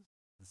Indians,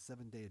 the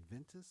 7-Day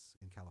Adventists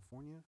in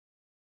California,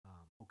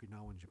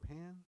 Okinawa in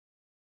Japan,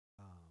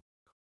 um,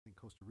 think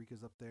Costa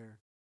Rica's up there,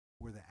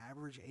 where the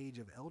average age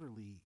of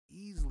elderly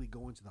easily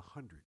go into the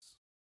hundreds.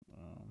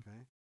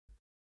 Okay.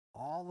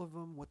 All of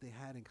them, what they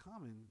had in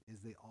common is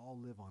they all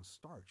live on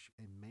starch,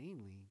 and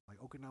mainly like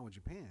Okinawa,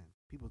 Japan.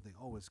 People think,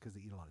 oh, it's because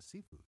they eat a lot of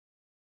seafood.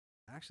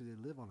 Actually,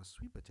 they live on a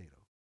sweet potato,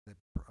 that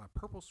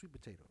purple sweet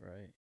potato.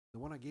 Right. The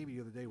one I gave you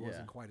the other day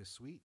wasn't quite as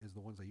sweet as the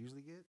ones I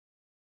usually get,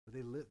 but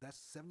they live. That's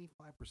 75%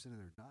 of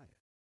their diet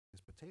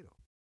is potato.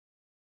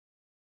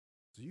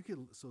 So you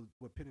could. So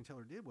what Penn and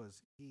Teller did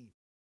was he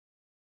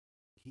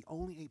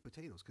only ate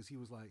potatoes because he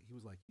was like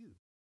you.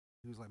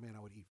 He was like, man,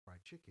 I would eat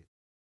fried chicken,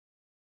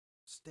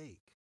 steak.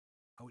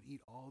 I would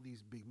eat all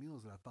these big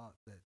meals that I thought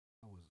that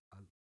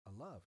I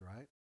loved,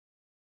 right?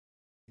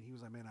 And he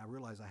was like, man, I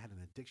realized I had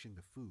an addiction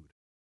to food.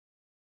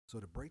 So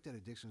to break that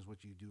addiction is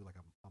what you do, like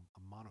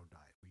a mono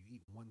diet, where you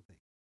eat one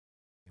thing.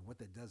 And what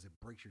that does, it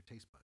breaks your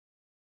taste buds.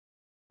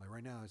 Like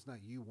right now, it's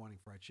not you wanting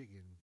fried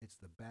chicken. It's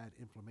the bad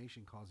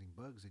inflammation causing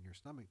bugs in your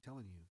stomach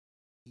telling you,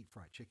 eat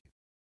fried chicken.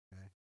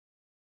 Okay?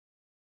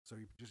 So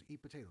you just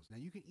eat potatoes. Now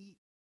you can eat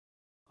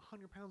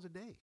 100 pounds a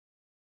day.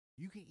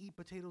 You can eat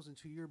potatoes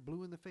until you're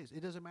blue in the face.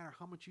 It doesn't matter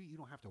how much you eat. You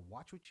don't have to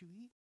watch what you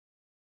eat.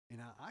 And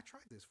I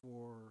tried this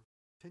for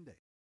 10 days.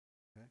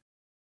 Okay?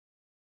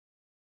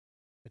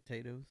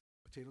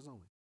 Potatoes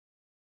only.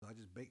 So I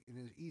just bake, and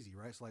it's easy,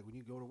 right? It's like when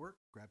you go to work,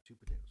 grab 2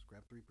 potatoes,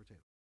 grab 3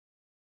 potatoes.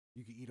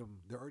 You can eat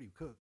them. They're already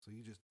cooked. So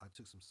I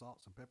took some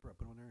salt, some pepper, I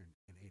put on there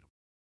and ate them.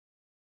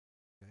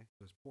 Okay?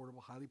 So it's portable,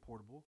 highly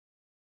portable.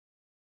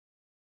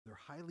 They're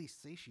highly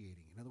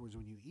satiating. In other words,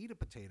 when you eat a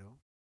potato,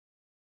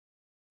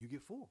 you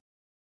get full.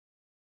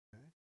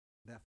 Okay?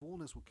 That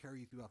fullness will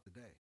carry you throughout the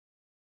day.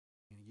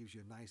 And it gives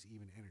you a nice,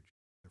 even energy.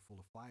 They're full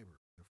of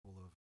fiber. They're full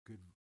of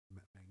good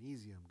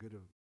magnesium, good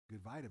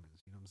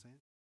vitamins. You know what I'm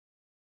saying?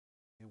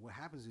 And what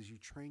happens is you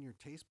train your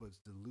taste buds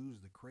to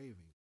lose the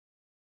craving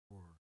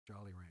for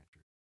Jolly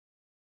Rancher,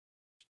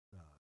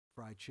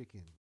 fried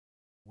chicken,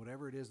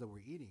 whatever it is that we're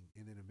eating.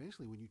 And then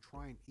eventually when you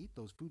try and eat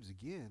those foods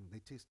again, they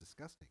taste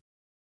disgusting.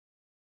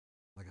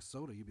 Like a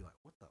soda, you'd be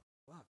like, what the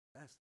fuck?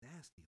 That's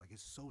nasty. Like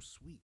it's so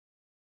sweet.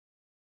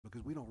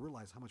 Because we don't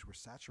realize how much we're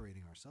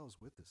saturating ourselves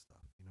with this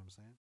stuff. You know what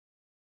I'm saying?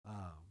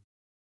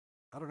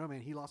 I don't know,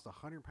 man. He lost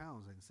 100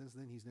 pounds, and since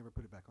then he's never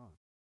put it back on.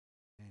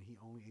 And he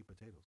only ate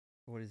potatoes.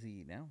 What does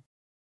he eat now?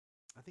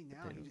 I think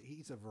now he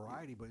eats a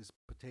variety, but it's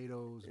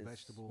potatoes,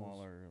 vegetables,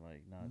 smaller,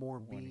 like not more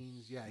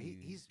beans. Yeah,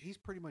 he's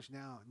pretty much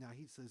now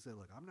he says,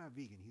 look, I'm not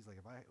vegan. He's like,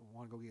 if I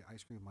want to go get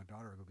ice cream with my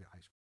daughter, I'll go get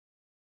ice cream.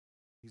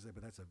 He's like,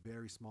 but that's a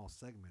very small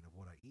segment of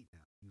what I eat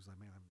now. He was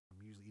like, man, I'm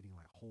usually eating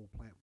like whole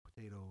plant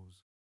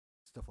potatoes,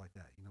 stuff like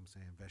that. You know what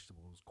I'm saying?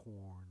 Vegetables,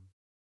 corn,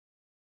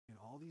 and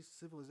all these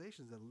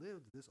civilizations that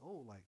lived this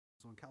old. Like,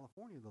 so in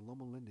California, the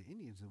Loma Linda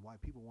Indians, and why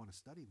people want to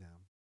study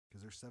them, because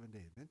they're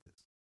 7-day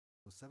Adventists.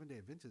 So 7-day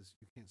Adventists,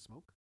 you can't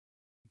smoke,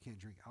 you can't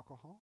drink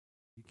alcohol,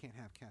 you can't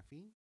have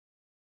caffeine.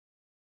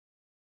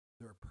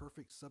 They're a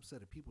perfect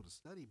subset of people to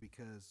study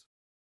because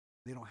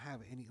they don't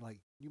have any, like,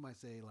 you might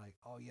say like,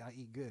 oh yeah, I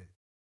eat good,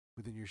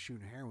 but then you're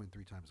shooting heroin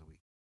 3 times a week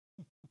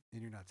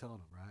and you're not telling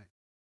them, right?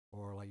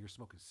 Or like you're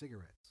smoking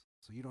cigarettes.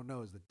 So you don't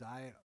know, is the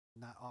diet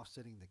not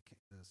offsetting the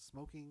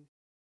smoking?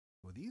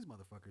 Well, these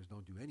motherfuckers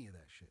don't do any of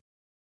that shit.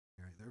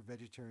 Right? They're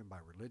vegetarian by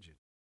religion.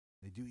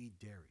 They do eat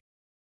dairy.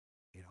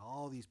 And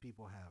all these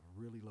people have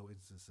really low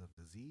incidence of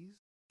disease,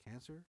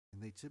 cancer,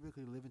 and they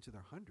typically live into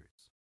their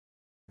hundreds.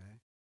 Okay?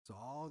 So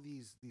all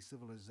these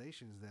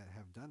civilizations that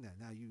have done that.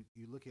 Now you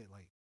look at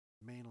like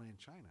mainland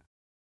China,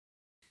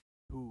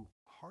 who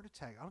heart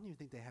attack, I don't even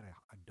think they had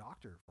a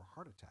doctor for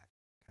heart attack.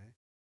 Okay?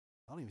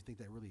 I don't even think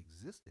that really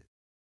existed.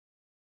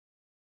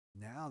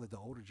 Now that the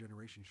older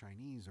generation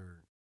Chinese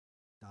are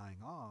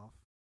dying off,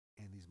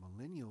 and these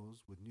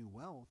millennials with new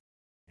wealth,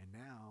 and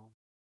now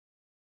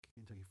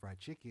Kentucky Fried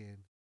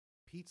Chicken,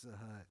 Pizza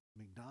Hut,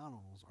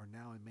 McDonald's are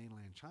now in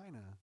mainland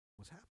China,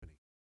 what's happening?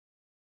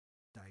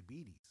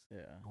 Diabetes,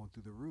 going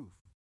through the roof,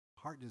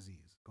 heart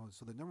disease.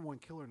 So the number one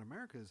killer in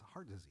America is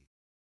heart disease.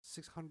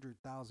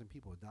 600,000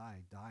 people die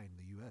in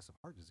the U.S. of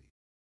heart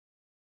disease.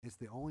 It's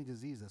the only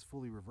disease that's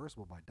fully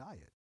reversible by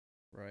diet.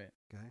 Right.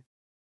 Okay?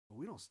 But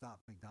we don't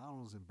stop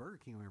McDonald's and Burger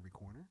King on every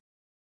corner.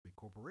 Big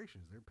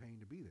corporations, they're paying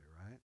to be there,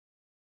 right?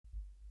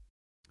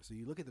 So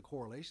you look at the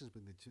correlations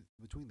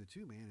between the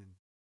two, man, and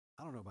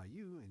I don't know about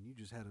you, and you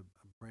just had a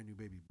brand new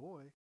baby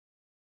boy.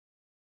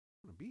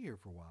 I'm going to be here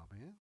for a while,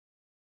 man.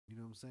 You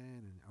know what I'm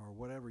saying? And or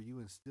whatever you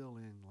instill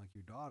in, like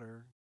your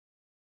daughter,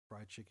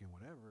 fried chicken,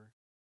 whatever,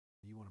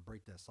 you want to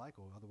break that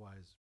cycle.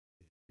 Otherwise,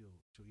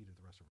 she'll eat it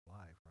the rest of her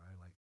life, right?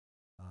 Like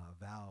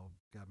Val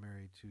got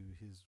married to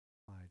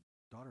my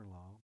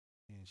daughter-in-law,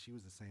 and she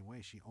was the same way.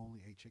 She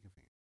only ate chicken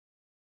fingers.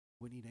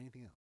 Wouldn't eat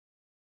anything else.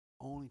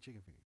 Only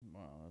chicken fingers.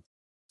 Wow.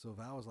 So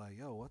Val was like,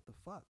 yo, what the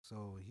fuck?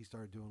 So he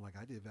started doing like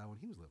I did Val when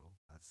he was little.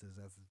 I'd sit at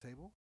the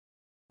table.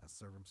 I'd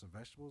serve him some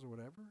vegetables or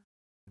whatever.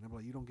 And I'm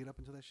like, you don't get up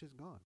until that shit's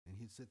gone. And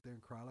he'd sit there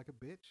and cry like a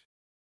bitch.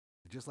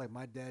 Just like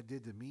my dad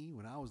did to me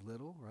when I was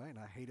little, right? And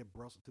I hated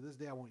Brussels. To this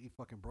day, I won't eat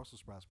fucking Brussels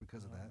sprouts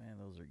because of that. Man,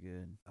 those are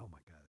good. Oh, my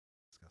God.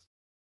 Disgusting.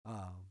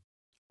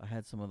 I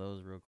had some of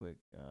those real quick.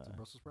 Some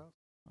Brussels sprouts.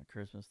 On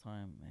Christmas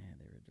time, man,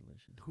 they were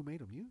delicious. Who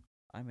made them? You?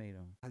 I made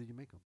them. How did you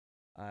make them?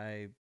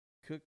 I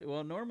cooked.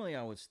 Well, normally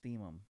I would steam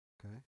them,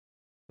 Okay.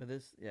 but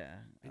this, yeah.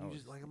 And you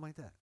just like them like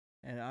that?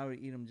 And I would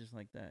eat them just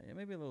like that. Yeah,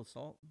 maybe a little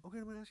salt. Okay,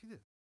 let me ask you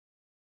this: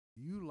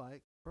 you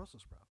like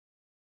Brussels sprouts?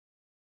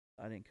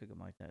 I didn't cook them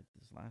like that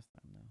this last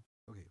time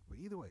though. Okay, but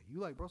either way,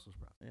 you like Brussels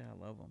sprouts. Yeah,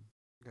 I love them.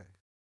 Okay.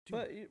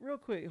 But real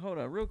quick, hold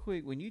on, real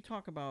quick. When you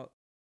talk about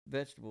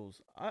vegetables,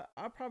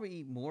 I probably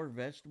eat more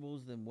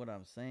vegetables than what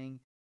I'm saying.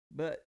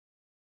 But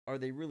are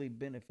they really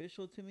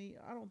beneficial to me?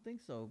 I don't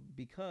think so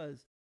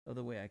because of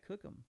the way I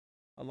cook them.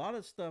 A lot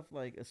of stuff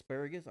like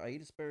asparagus, I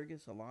eat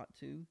asparagus a lot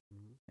too,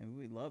 and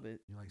we love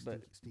it. You like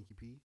stinky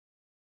pea?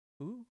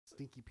 Who?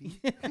 Stinky pea?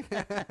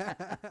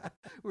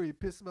 Where your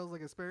piss smells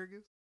like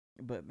asparagus?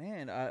 But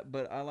man,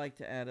 I like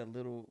to add a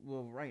little.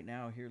 Well, right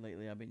now here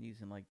lately, I've been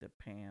using like the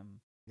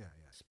Pam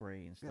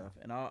spray and stuff,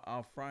 and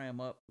I'll fry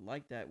them up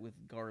like that with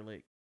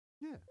garlic,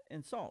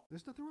 and salt.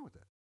 There's nothing wrong with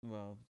that.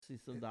 Well, see,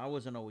 so I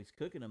wasn't always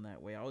cooking them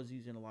that way. I was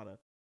using a lot of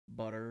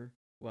butter.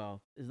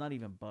 Well, it's not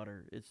even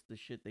butter. It's the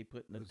shit they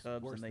put in the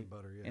tubs,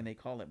 and they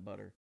call it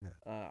butter.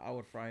 Yeah. I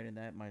would fry it in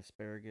that. My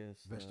asparagus,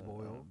 vegetable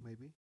oil,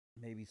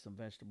 maybe some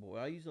vegetable oil.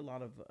 I use a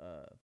lot of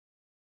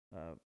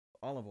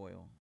olive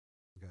oil.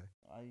 Okay.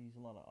 I use a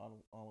lot of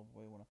olive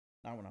oil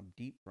not when I'm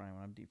deep frying.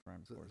 When I'm deep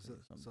frying, of course.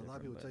 So a lot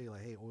of people tell you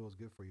like, hey, oil is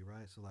good for you,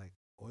 right? So like,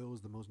 oil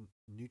is the most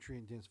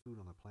nutrient dense food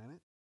on the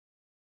planet.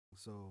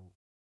 So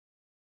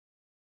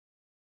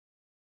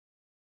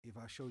if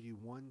I showed you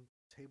 1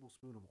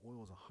 tablespoon of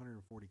oil is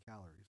 140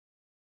 calories,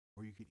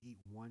 or you could eat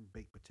 1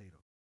 baked potato.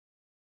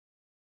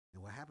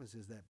 And what happens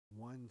is that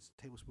 1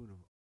 tablespoon of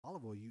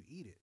olive oil, you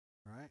eat it,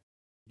 right?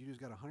 You just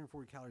got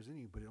 140 calories in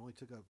you, but it only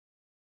took up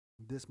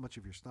this much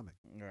of your stomach.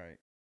 Right.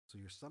 So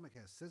your stomach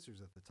has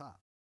sensors at the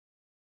top.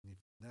 And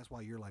that's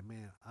why you're like,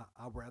 man,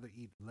 I'd rather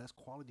eat less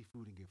quality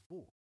food and get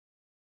full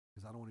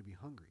because I don't want to be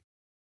hungry,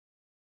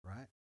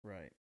 right?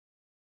 Right.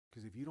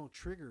 Because if you don't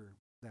trigger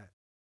that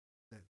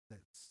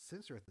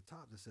sensor at the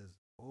top that says,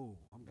 "Oh,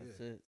 I'm good. That's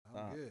it.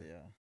 I'm good."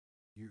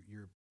 Yeah.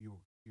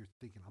 You're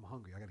thinking, "I'm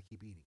hungry. I got to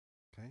keep eating."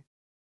 Okay.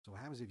 So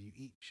what happens if you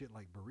eat shit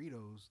like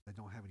burritos that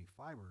don't have any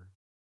fiber,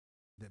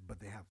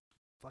 but they have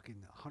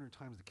fucking 100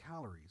 times the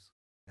calories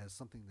as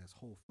something that's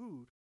whole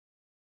food?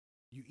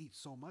 You eat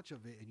so much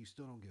of it and you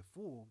still don't get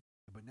full,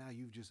 but now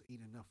you've just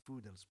eaten enough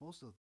food that's supposed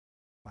to,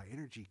 by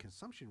energy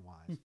consumption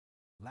wise,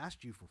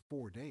 last you for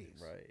 4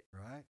 days.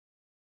 Right.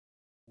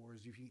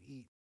 Whereas if you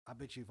eat, I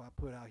bet you if I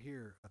put out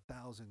here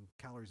 1,000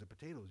 calories of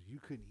potatoes, you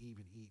couldn't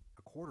even eat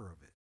a quarter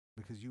of it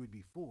because you would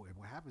be full. And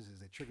what happens is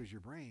that triggers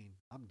your brain,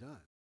 I'm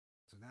done.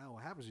 So now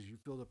what happens is you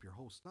filled up your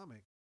whole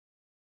stomach,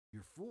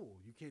 you're full,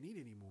 you can't eat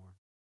anymore,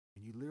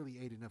 and you literally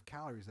ate enough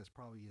calories that's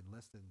probably in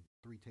less than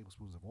 3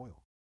 tablespoons of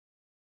oil.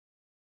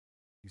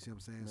 You see what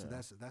I'm saying?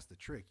 Yeah. So that's the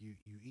trick. You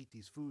eat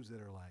these foods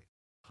that are like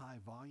high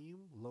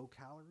volume, low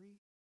calorie,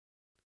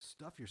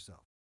 stuff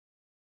yourself.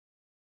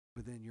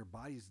 But then your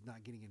body's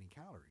not getting any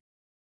calories.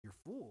 You're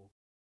full,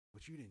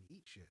 but you didn't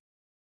eat shit.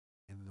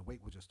 And then the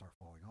weight will just start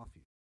falling off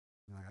you.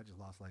 And like I just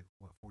lost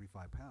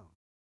 45 pounds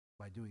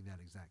by doing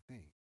that exact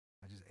thing.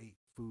 I just ate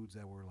foods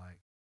that were like,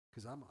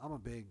 because I'm a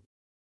big,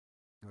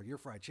 you're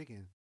fried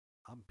chicken,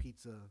 I'm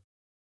pizza,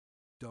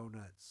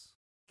 donuts,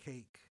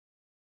 cake.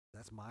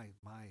 That's my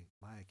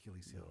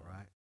Achilles heel,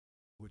 right?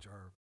 Which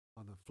are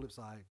on the flip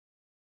side,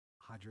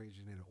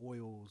 hydrogenated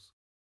oils,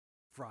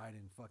 fried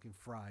and fucking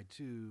fried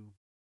too.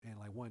 And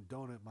like 1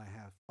 donut might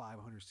have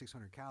 500,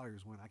 600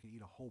 calories when I can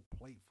eat a whole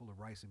plate full of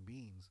rice and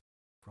beans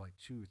for like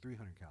 200 or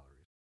 300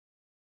 calories.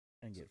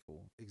 And get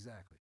full.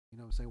 Exactly. You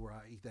know what I'm saying? Where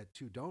I eat that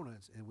 2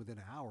 donuts and within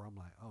an hour, I'm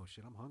like, oh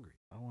shit, I'm hungry.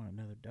 I want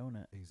another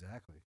donut.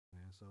 Exactly,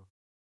 man. So,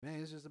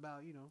 man, it's just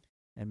about,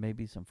 And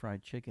maybe some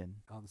fried chicken.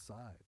 On the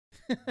side.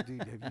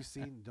 Dude, have you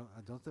seen,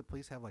 don't the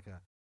place have like a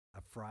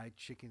fried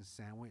chicken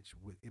sandwich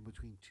with in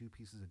between 2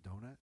 pieces of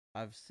donut?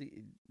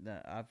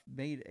 I've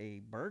made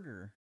a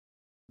burger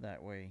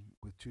that way.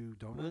 With 2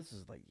 donuts? Well, this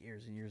is like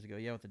years and years ago.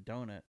 Yeah, with the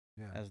donut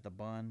as the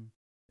bun.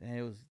 And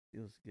it was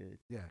good.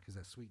 Yeah, because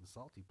that sweet and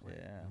salty plate.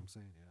 Yeah. You know what I'm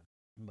saying? Yeah.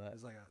 But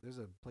it's like there's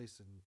a place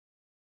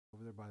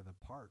over there by the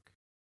park,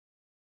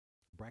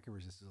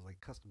 Brackenridge. This is like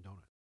custom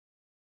donut.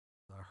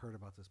 So I heard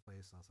about this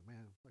place and I was like,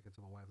 man, I can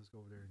tell my wife, let's go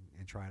over there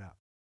and try it out.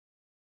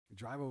 We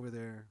drive over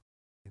there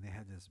and they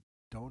had this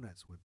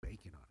donuts with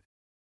bacon on it.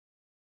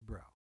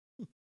 Bro.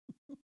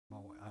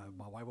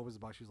 My wife opens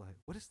the box. She was like,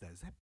 what is that?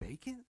 Is that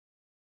bacon?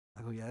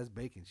 I go, yeah, that's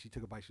bacon. She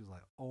took a bite. She was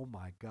like, oh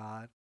my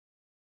God.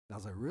 And I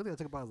was like, really? I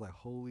took a bite. I was like,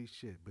 holy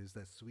shit. But it's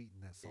that sweet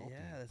and that salty.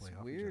 Yeah,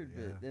 that's weird.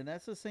 But and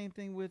that's the same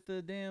thing with the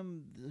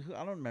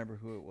I don't remember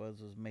who it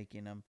was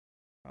making them.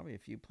 Probably a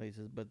few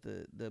places. But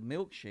the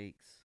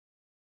milkshakes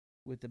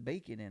with the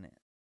bacon in it.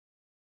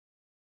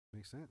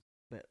 Makes sense.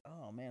 But,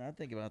 oh, man, I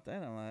think about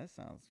that. I'm like, that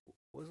sounds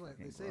well, it's like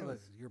they say like,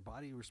 your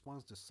body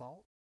responds to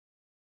salt,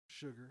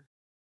 sugar,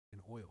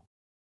 and oil.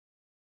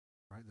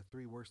 Right? The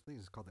 3 worst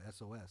things is called the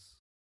SOS.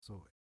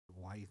 So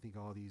why you think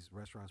all these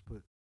restaurants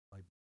put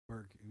like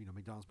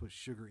McDonald's put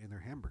sugar in their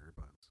hamburger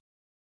buns?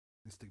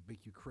 It's to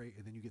make you crave,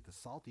 and then you get the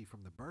salty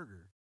from the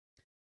burger,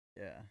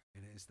 Yeah.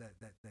 and it's that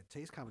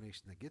taste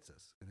combination that gets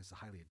us, and it's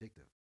highly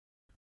addictive.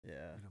 Yeah. You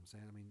know what I'm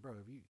saying? I mean, bro,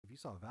 if you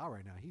saw Val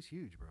right now, he's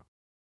huge, bro.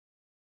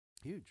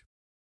 Huge.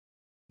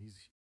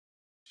 He's,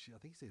 I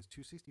think he says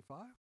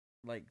 265.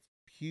 Like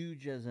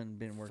huge as in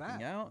been working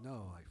Fat. out.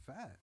 No, like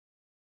fat.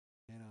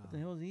 And What the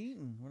hell is he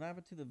eating? What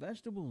happened to the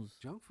vegetables?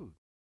 junk food.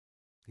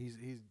 He's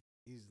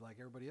like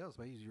everybody else,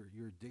 man.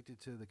 You're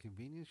addicted to the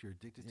convenience. You're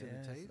addicted to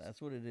the taste.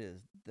 That's what it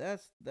is.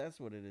 That's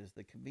what it is.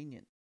 The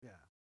convenient. Yeah.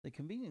 The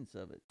convenience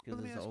of it, But because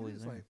let me it's ask you always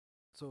this: there. like,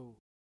 so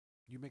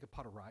you make a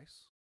pot of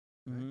rice.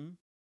 Okay? Mm-hmm.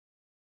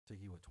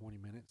 Take you 20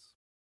 minutes.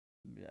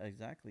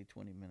 Exactly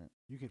 20 minutes.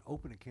 You can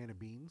open a can of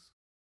beans,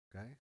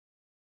 okay?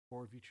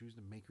 Or if you choose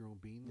to make your own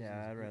beans.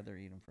 Yeah, I'd rather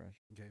eat them fresh.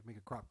 Okay, make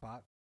a crock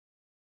pot.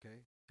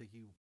 Okay, take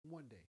you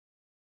one day.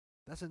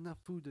 That's enough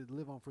food to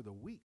live on for the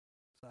week.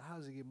 So how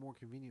does it get more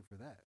convenient for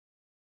that?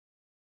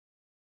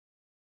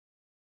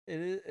 It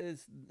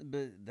is,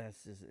 but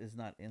that's just, it's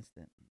not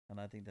instant, and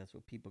I think that's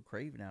what people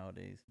crave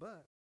nowadays.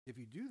 But if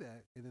you do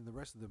that, and then the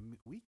rest of the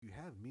week you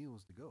have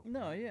meals to go.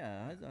 No,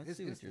 yeah, I It's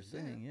see what you're instant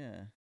then. saying.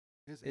 Yeah,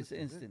 It's it's then.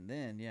 instant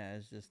then. Yeah,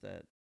 it's just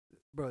that.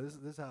 Bro,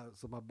 this how.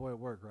 So my boy at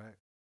work, right?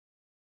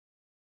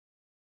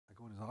 I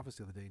go in his office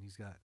the other day, and he's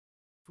got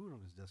food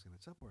on his desk and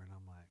it's Tupperware, and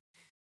I'm like,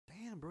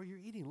 damn, bro, you're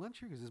eating lunch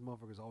here? Because this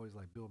motherfucker's always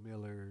like Bill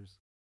Miller's,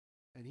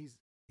 and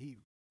he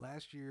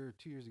last year,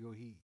 2 years ago,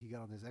 he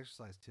got on this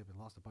exercise tip and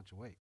lost a bunch of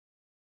weight.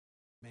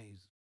 Man,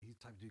 he's the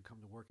type of dude come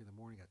to work in the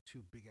morning, got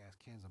 2 big ass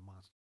cans of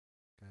Monster.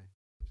 Okay,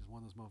 just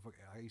one of those motherfuckers.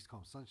 I used to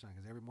call him Sunshine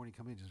because every morning he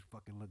come in just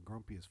fucking look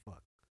grumpy as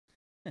fuck.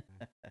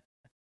 Okay?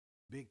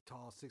 Big,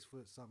 tall, 6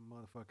 foot something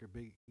motherfucker,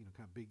 big,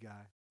 kind of big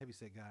guy, heavy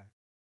set guy.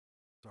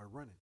 Started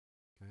running.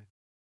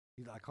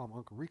 Okay, I call him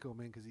Uncle Rico,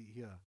 man, because he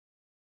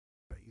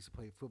used to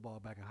play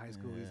football back in high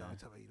school. He's always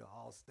talking about,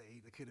 all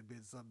state. It could have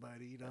been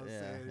somebody, you know what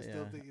I'm saying?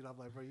 Still thinking, I'm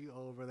like, bro, you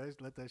old, bro.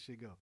 Let that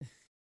shit go.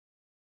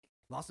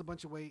 Lost a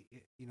bunch of weight,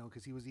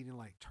 because he was eating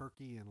like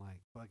turkey and like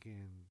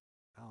fucking,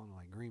 I don't know,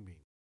 like green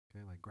bean.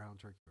 Okay, like ground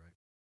turkey, right?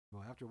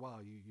 Well, after a while,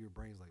 your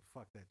brain's like,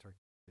 fuck that turkey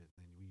shit.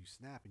 And when you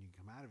snap and you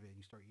come out of it and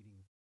you start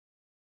eating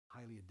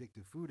highly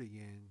addictive food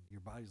again,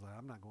 your body's like,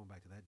 I'm not going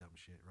back to that dumb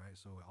shit, right?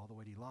 So all the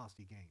weight he lost,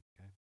 he gained,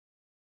 okay?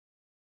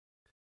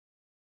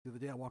 The other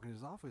day I walk in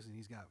his office and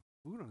he's got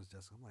food on his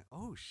desk. I'm like,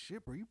 oh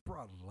shit, bro, you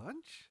brought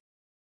lunch?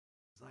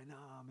 He's like,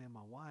 nah, man,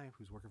 my wife,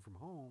 who's working from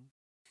home,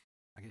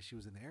 I guess she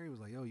was in the area, was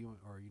like, yo,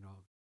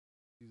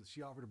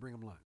 she offered to bring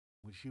him lunch.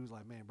 When she was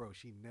like, man, bro,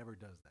 she never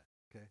does that,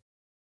 okay?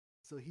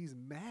 So he's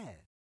mad.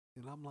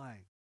 And I'm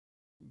like,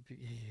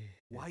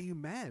 why you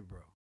mad,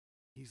 bro?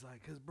 He's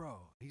like, because, bro,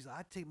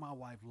 I take my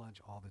wife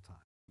lunch all the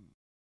time.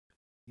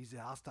 He said,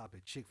 I'll stop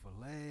at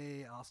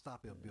Chick-fil-A. I'll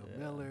stop at Bill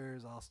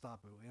Miller's. I'll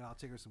stop at, I'll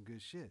take her some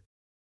good shit.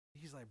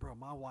 He's like, bro,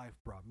 my wife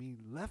brought me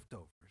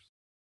leftovers.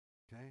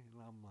 Okay?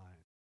 And I'm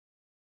like,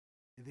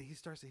 and then he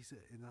said,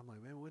 and I'm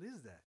like, man, what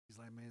is that? He's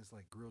like, man, it's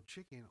like grilled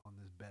chicken on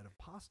this bed of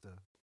pasta.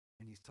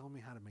 And he's telling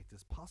me how to make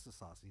this pasta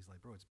sauce. And he's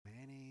like, bro, it's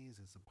mayonnaise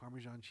and some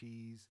Parmesan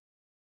cheese.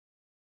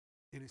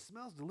 And it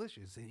smells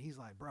delicious. And he's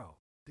like, bro,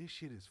 this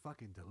shit is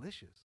fucking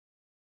delicious.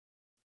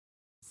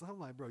 So I'm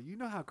like, bro, you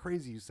know how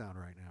crazy you sound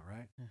right now,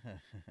 right?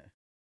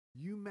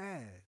 You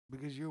mad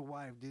because your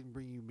wife didn't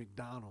bring you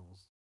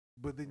McDonald's,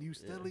 but then you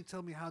steadily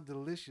tell me how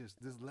delicious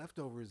this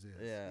leftovers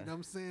is. Yeah. You know what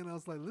I'm saying? I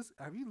was like, listen,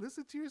 have you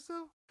listened to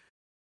yourself?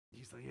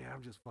 He's like, yeah,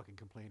 I'm just fucking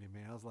complaining,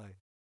 man. I was like,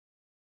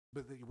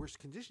 but we're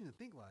conditioned to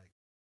think like,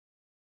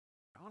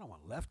 I don't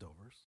want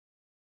leftovers.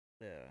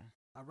 Yeah.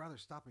 I'd rather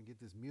stop and get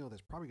this meal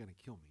that's probably going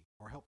to kill me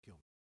or help kill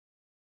me.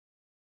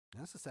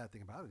 And that's the sad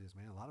thing about it is,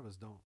 man, a lot of us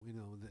don't,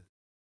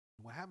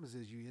 what happens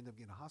is you end up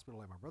getting a hospital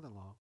like my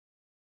brother-in-law,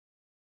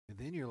 and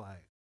then you're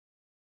like,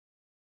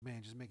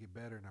 man, just make it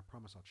better, and I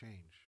promise I'll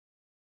change.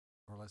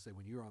 Or let's say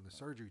when you're on the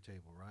surgery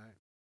table, right,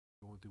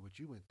 going through what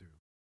you went through,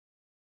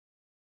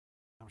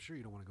 I'm sure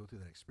you don't want to go through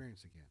that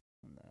experience again.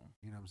 No.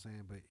 You know what I'm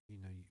saying? But,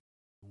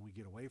 when we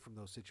get away from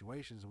those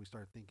situations and we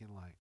start thinking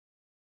like,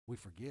 we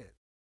forget,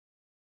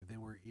 and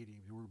then we're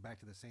back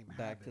to the same habits.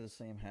 Back to the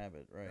same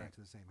habit, right? Back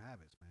to the same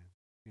habits, man.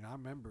 I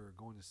remember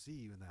going to see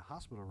you in that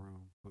hospital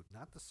room, but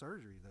not the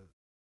surgery,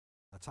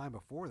 the time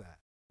before that.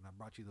 And I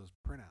brought you those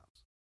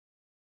printouts.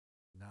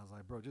 And I was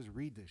like, bro, just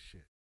read this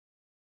shit.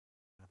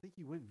 I think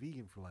you went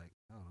vegan for like,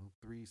 I don't know,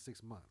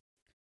 3-6 months.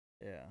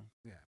 Yeah.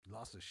 Yeah. You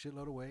lost a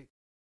shitload of weight,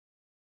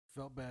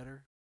 felt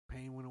better,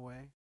 pain went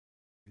away.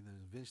 And then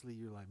eventually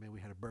you're like, man,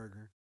 we had a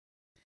burger.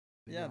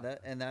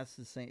 Then that's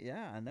the same.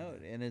 Yeah, I know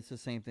it. And it's the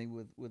same thing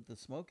with the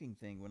smoking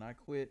thing. When I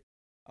quit,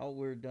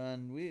 we're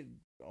done. We had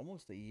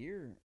almost a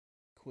year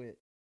quit,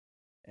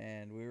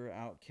 and we were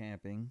out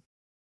camping,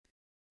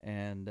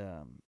 and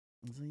I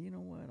was like, you know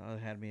what? I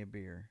had me a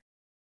beer.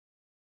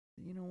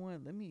 You know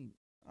what?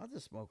 I'll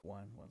just smoke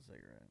one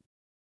cigarette.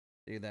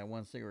 Dude, that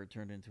one cigarette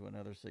turned into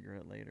another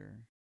cigarette later,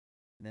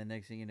 and then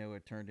next thing you know,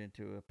 it turned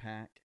into a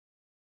pack,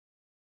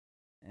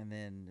 and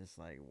then it's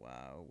like,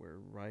 wow, we're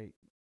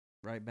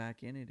right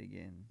back in it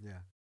again.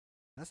 Yeah.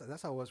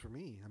 That's how it was for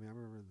me. I mean, I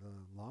remember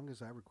the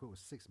longest I ever quit was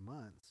 6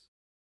 months.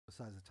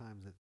 besides the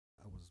times that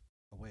I was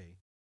away.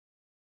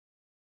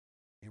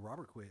 And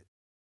Robert quit,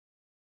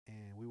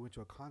 and we went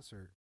to a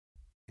concert,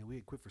 and we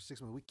had quit for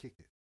 6 months. We kicked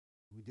it.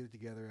 We did it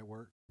together at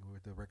work. We were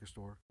at the record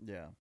store,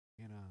 Yeah.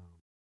 and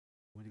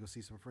went to go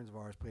see some friends of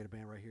ours play at a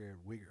band right here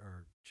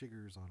at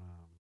Chiggers on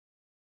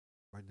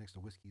right next to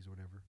Whiskey's or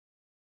whatever.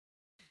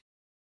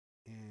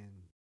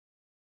 And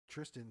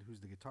Tristan, who's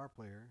the guitar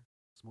player,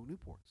 smoked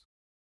Newports.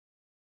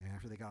 And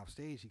after they got off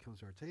stage, he comes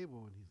to our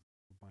table and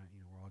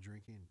we're all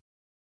drinking.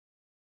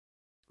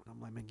 And I'm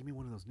like, man, give me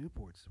one of those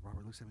Newports.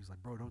 Robert looks at me, he's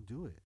like, bro, don't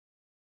do it.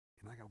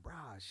 And I go, bro,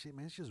 shit,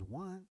 man, it's just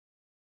one.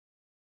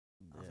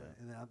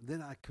 Yeah. Like,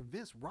 then I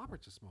convinced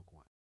Robert to smoke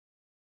one.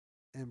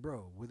 And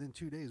bro, within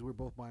 2 days, we're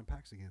both buying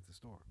packs again at the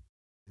store.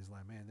 He's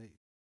like, man,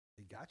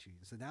 they got you.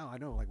 So now I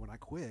know, like when I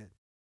quit,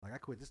 like I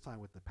quit this time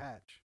with the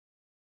patch,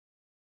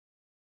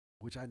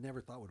 which I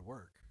never thought would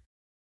work.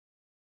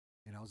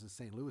 And I was in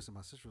St. Louis, and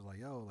my sister was like,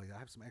 yo, like I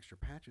have some extra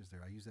patches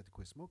there. I use that to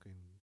quit smoking.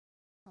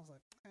 I was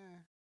like, Yeah.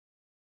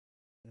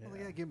 I was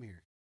like, yeah, give them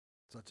here.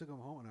 So I took them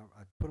home and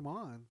I put them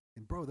on,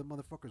 and bro, the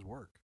motherfuckers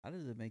work. How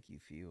does it make you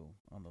feel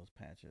on those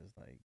patches?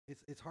 Like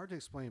It's hard to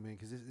explain, man,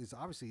 because it's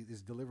obviously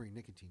it's delivering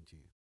nicotine to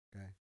you.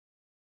 Okay.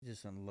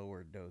 just in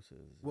lower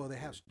doses. Well, they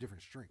have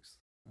different strengths.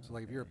 So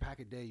like if you're a Okay. pack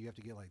a day, you have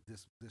to get like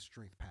this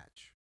strength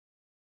patch.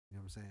 You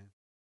know what I'm saying?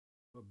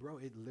 But bro,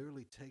 it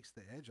literally takes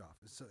the edge off.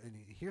 So and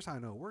here's how I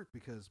know it worked,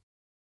 because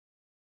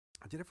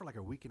I did it for like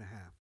a week and a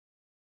half.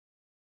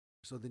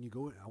 So then you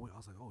go in, I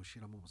was like, oh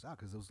shit, I'm almost out,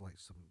 because it was like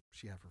some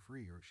she had for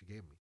free or she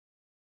gave me.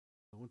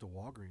 I went to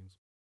Walgreens.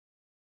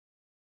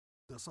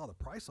 I saw the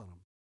price on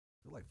them.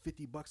 They're like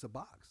 $50 a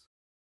box.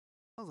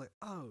 I was like,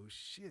 oh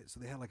shit. So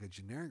they had like a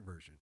generic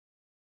version.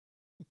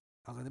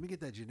 I was like, let me get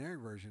that generic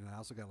version, and I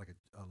also got like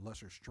a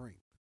lesser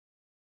strength.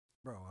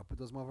 Bro, I put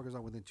those motherfuckers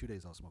on within 2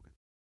 days. I was smoking.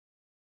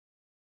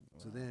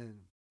 So Wow. then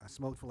I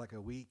smoked for like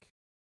a week,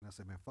 and I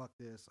said, man, fuck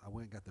this. I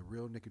went and got the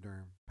real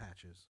Nicoderm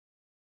patches,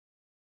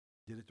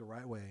 did it the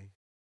right way,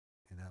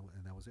 and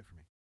that was it for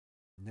me.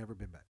 Never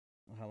been back.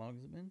 How long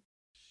has it been?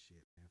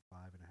 Shit, man,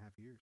 5.5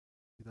 years.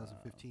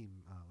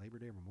 2015, Labor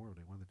Day or Memorial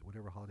Day,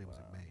 whatever holiday was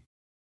in Wow. May.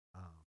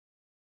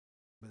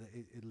 But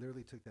it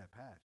literally took that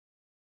patch.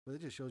 But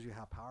it just shows you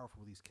how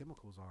powerful these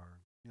chemicals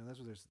are. You know, that's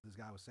what this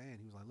guy was saying.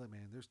 He was like, look,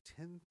 man, there's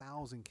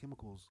 10,000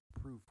 chemicals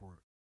approved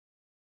for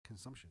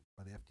consumption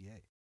by the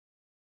FDA.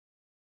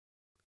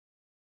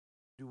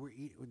 Dude,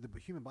 the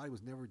human body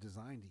was never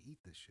designed to eat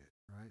this shit,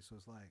 right? So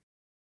it's like,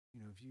 you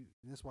know,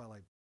 and that's why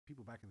like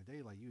people back in the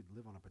day, like you'd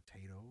live on a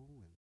potato,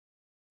 and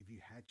if you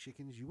had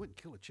chickens, you wouldn't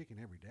kill a chicken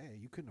every day.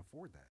 You couldn't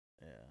afford that.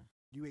 Yeah.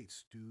 You ate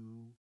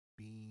stew,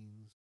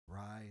 beans,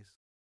 rice,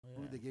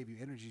 food Yeah. that gave you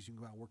energy so you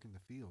can go out and work in the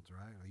fields,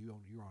 right? Or you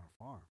were on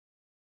a farm.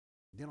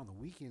 Then on the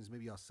weekends,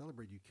 maybe y'all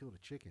celebrate, you killed a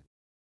chicken.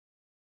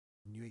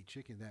 And you ate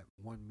chicken that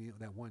one meal,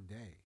 that one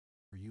day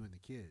for you and the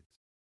kids.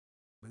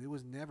 But it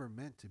was never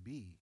meant to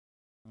be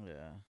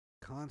Yeah.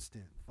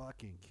 constant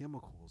fucking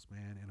chemicals,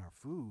 man, in our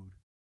food.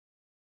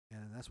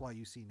 And that's why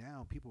you see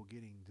now people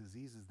getting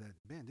diseases that,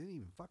 man, didn't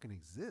even fucking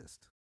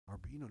exist. Or,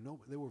 you know,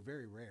 no, they were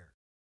very rare.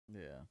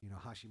 Yeah. You know,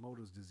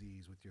 Hashimoto's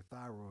disease with your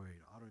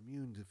thyroid,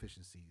 autoimmune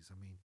deficiencies. I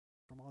mean,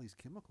 from all these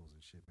chemicals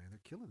and shit, man, they're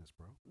killing us,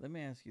 bro. Let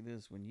me ask you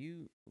this: when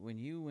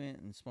you went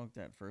and smoked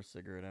that first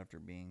cigarette after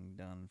being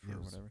done for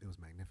whatever, It was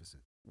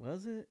magnificent.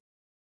 was it?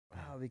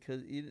 Yeah. Wow,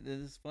 because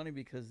it's funny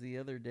because the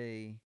other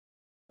day,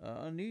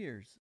 on New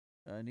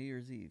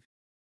Year's Eve,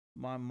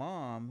 my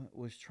mom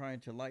was trying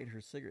to light her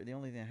cigarette. The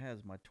only thing I had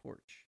is my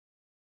torch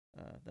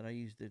that I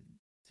used to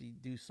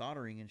do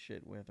soldering and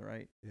shit with,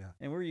 right? Yeah.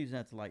 And we're using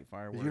that to light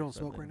fireworks. You don't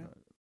smoke right now?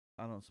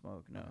 I don't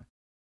smoke, no. Okay.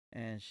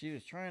 And she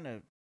was trying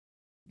to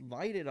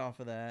light it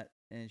off of that,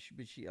 and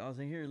I was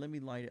like, here, let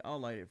me light it. I'll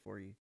light it for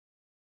you.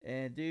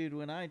 And dude,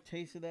 when I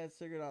tasted that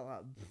cigarette, I was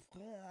like,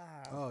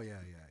 Oh yeah.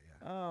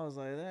 I was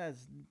like,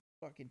 that's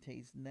fucking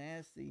tastes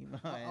nasty.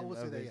 I will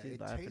say that she's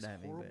it laughing tastes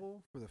at me,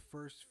 horrible for the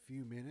first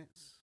few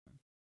minutes.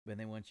 but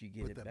then once you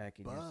get But it the back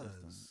in your system,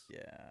 buzz-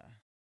 yeah,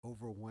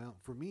 Overwhelmed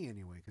for me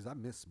anyway, because I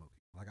miss smoking.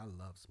 Like I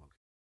love smoking,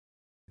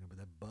 you know. But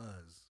that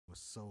buzz was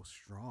so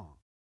strong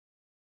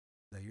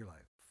that you're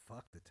like,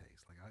 fuck the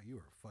taste. Like you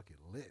are fucking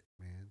lit,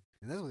 man.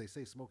 And that's what they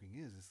say smoking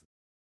is.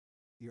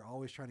 You're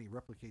always trying to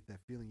replicate that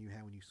feeling you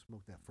had when you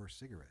smoked that first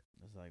cigarette.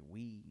 it's like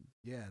weed.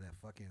 Yeah, that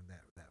fucking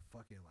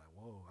like,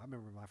 whoa. I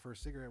remember my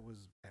first cigarette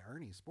was at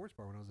Ernie's Sports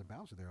Bar when I was a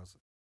bouncer there. I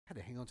had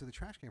to hang on to the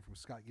trash can from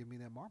Scott giving me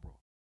that Marlboro.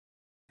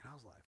 And I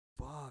was like,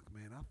 fuck,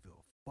 man, I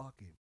feel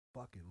fucking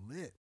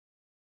lit.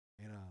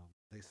 And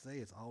they say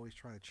it's always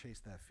trying to chase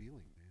that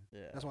feeling,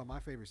 man. Yeah, That's why my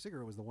favorite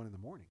cigarette was the one in the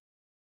morning.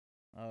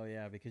 Oh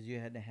yeah, because you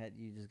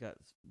just got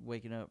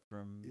waking up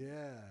from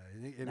Yeah,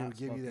 and it Not would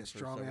give you smoking that for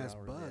strong several ass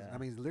hours, buzz. yeah. I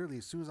mean, literally,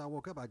 as soon as I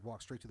woke up, I'd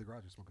walk straight to the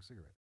garage and smoke a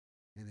cigarette,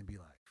 and then be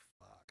like,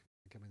 "Fuck!"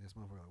 And come in this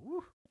motherfucker, like,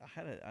 "Woo!"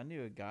 I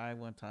knew a guy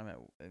one time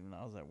when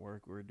I was at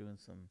work. We were doing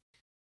some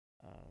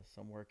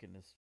work in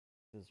this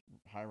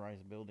high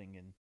rise building,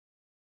 and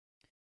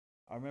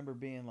I remember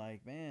being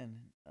like, man,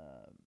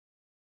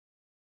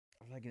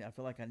 I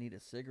feel like I need a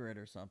cigarette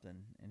or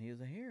something. And he was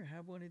like, here,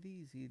 have one of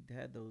these. He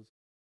had those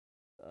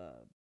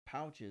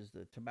pouches,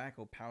 the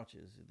tobacco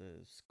pouches,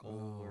 the skull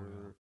Oh, yeah.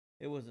 or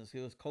it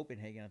was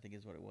Copenhagen, I think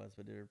is what it was,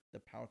 but they're the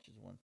pouches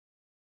one.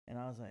 And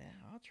I was like,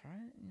 "Yeah, I'll try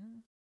it.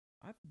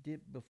 I've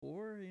dipped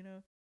before.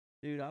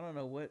 Dude, I don't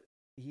know what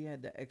he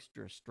had the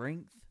extra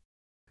strength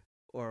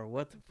or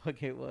what the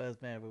fuck it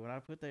was, man. But when I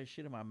put that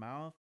shit in my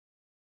mouth,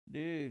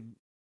 dude,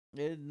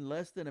 in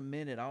less than a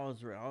minute, I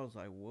was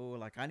like, whoa,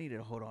 like I needed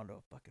to hold on to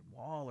a fucking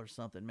wall or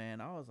something,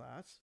 man. I was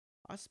like,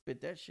 I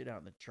spit that shit out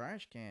in the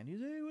trash can. He's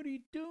like, hey, what are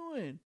you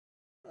doing?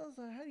 I was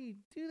like, how do you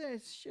do that?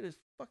 This shit is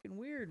fucking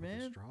weird, Fucking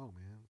man. strong,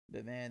 man.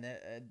 But man,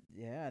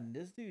 yeah, and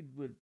this dude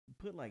would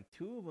put like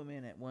two of them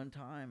in at one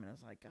time, and I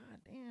was like,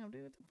 God damn,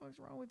 dude, what the fuck's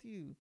wrong with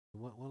you?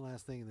 One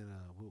last thing, and then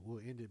we'll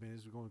end it, man.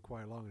 This is going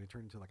quite long, and it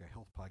turned into like a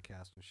health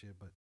podcast and shit.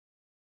 But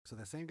so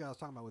that same guy I was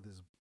talking about with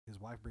his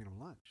wife bringing him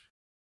lunch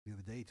the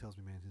other day, he tells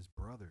me, man, his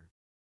brother.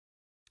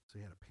 So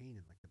he had a pain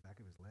in like the back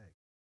of his leg.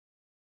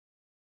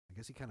 I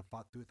guess he kind of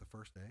fought through it the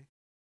first day.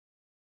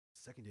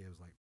 Second day, it was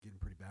like getting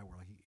pretty bad, where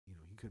like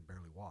he couldn't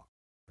barely walk.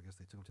 I guess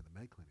they took him to the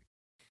med clinic.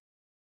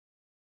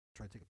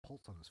 Tried to take a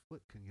pulse on his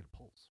foot, couldn't get a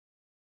pulse.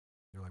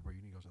 They're like, bro,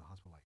 you need to go to the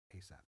hospital like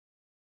ASAP.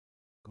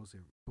 Goes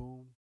there,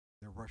 boom.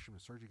 They're rushing him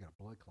to surgery, got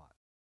a blood clot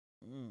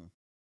Mm.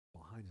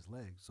 behind his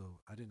leg.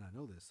 So I did not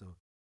know this. So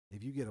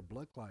if you get a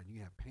blood clot and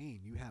you have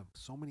pain, you have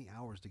so many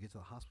hours to get to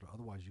the hospital.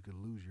 Otherwise, you could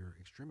lose your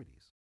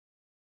extremities.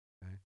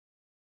 Okay.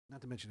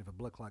 Not to mention, if a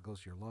blood clot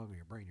goes to your lung or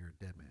your brain, you're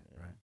a dead man,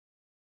 Yeah. right?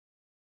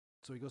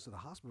 So he goes to the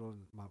hospital,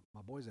 and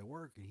my boy's at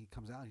work, and he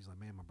comes out. He's like,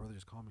 man, my brother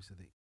just called me, said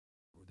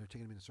they're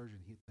taking him into surgery,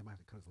 and they might have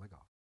to cut his leg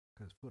off,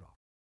 cut his foot off.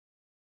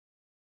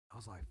 I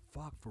was like,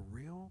 fuck, for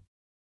real?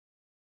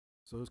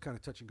 So it was kind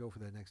of touch and go for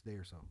that next day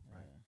or so,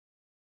 right? Yeah.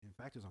 In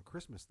fact, it was on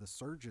Christmas. The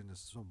surgeon is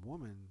some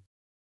woman.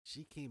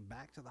 She came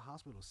back to the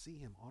hospital to see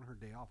him on her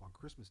day off on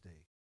Christmas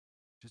Day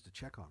just to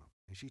check on him.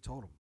 And she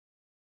told him,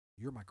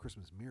 you're my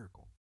Christmas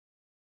miracle.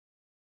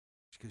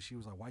 Because she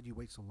was like, why'd you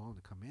wait so long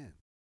to come in?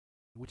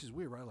 Which is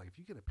weird, right? Like, if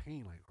you get a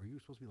pain, like, are you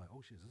supposed to be like,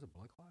 oh shit, is this a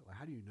blood clot? Like,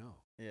 how do you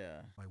know?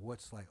 Yeah. Like,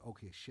 what's like,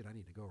 okay, shit, I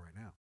need to go right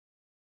now.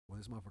 Well,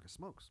 this motherfucker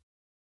smokes.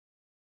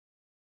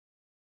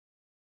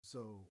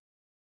 So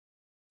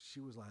she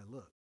was like,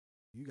 look,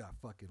 you got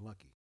fucking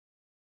lucky.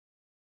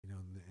 And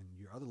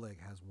your other leg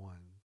has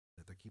one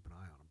that they're keeping an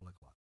eye on, a blood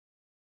clot.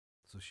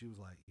 So she was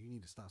like, you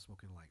need to stop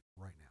smoking like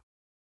right now.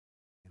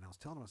 And I was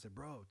telling him, I said,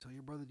 bro, tell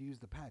your brother to use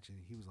the patch. And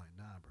he was like,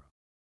 nah, bro.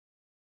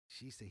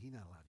 She said he's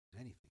not allowed to do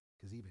anything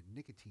because even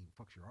nicotine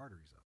fucks your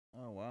arteries up.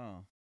 Oh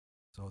wow.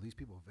 So these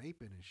people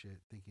vaping and shit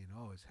thinking,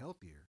 oh, it's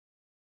healthier.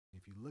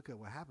 If you look at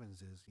what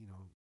happens is,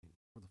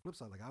 for the flip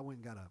side, like I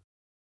went and got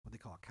what they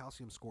call a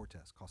calcium score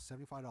test. Costs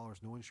 $75,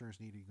 no insurance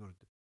needed. You go to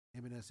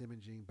M&S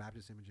Imaging,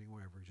 Baptist Imaging,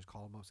 wherever. Just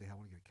call them up, say, hey, I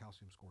want to get a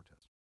calcium score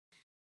test.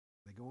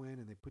 They go in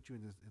and they put you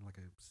in like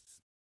a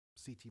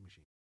CT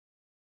machine.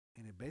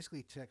 And it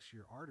basically checks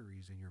your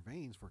arteries and your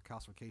veins for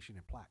calcification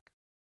and plaque.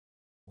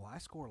 Well, I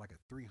score like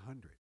a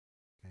 300,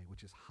 okay,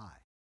 which is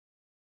high.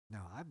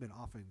 Now, I've been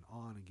off and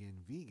on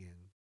again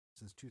vegan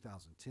since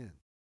 2010.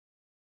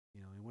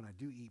 And when I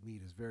do eat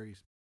meat, it's very,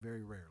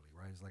 very rarely,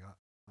 right? It's like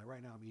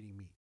right now I'm eating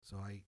meat. So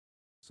I ate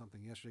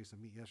something yesterday, some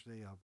meat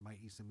yesterday. I might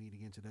eat some meat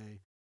again today.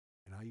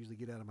 And I usually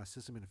get out of my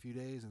system in a few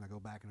days, and I go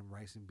back and I'm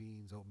rice and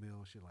beans,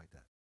 oatmeal, shit like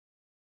that.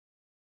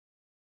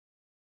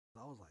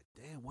 So I was like,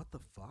 damn, what the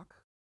fuck?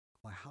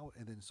 Like how?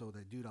 And then so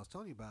that dude I was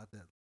telling you about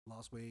that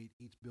lost weight,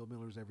 eats Bill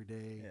Millers every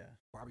day, Yeah.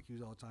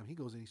 barbecues all the time. He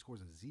goes in, he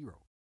scores a 0.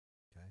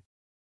 Okay.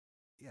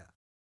 Yeah.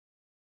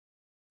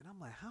 And I'm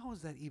like, how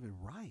is that even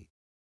right?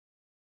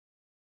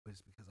 But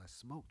it's because I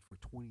smoked for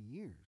 20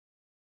 years.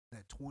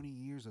 That 20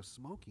 years of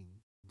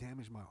smoking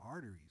damaged my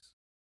arteries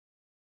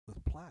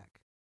with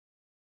plaque.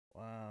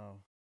 Wow.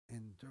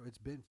 And it's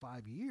been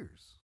 5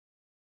 years.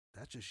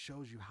 That just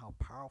shows you how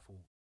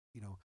powerful,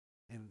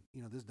 and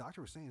this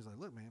doctor was saying, he's like,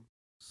 look, man,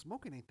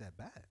 smoking ain't that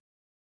bad.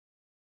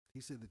 He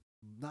said that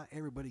not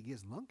everybody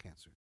gets lung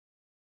cancer.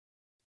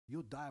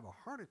 You'll die of a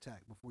heart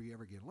attack before you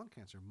ever get lung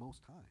cancer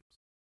most times.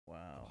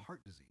 Wow.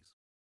 Heart disease.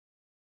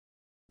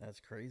 That's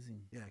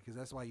crazy. Yeah, because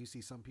that's why you see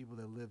some people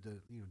that lived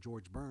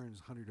George Burns,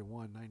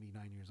 101,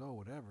 99 years old,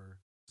 whatever,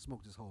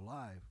 smoked his whole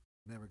life,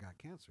 never got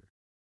cancer.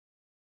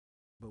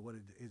 But what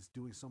it's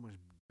doing so much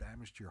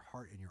damage to your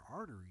heart and your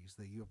arteries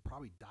that you'll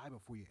probably die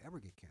before you ever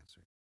get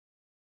cancer.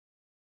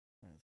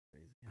 That's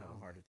crazy. Have a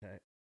heart attack.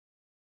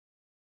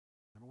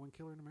 Number one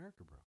killer in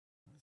America, bro.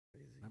 That's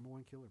crazy. Number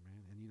one killer,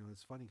 man. And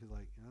it's funny because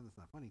it's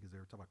not funny because they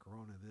were talking about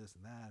Corona, this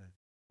and that, and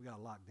we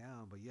got locked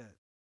down, but yet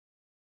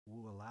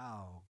we'll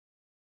allow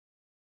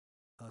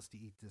us to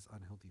eat this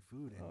unhealthy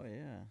food. And, oh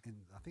yeah.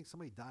 And I think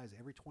somebody dies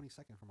every 20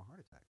 seconds from a heart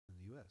attack in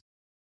the U.S.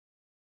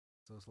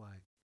 So it's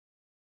like,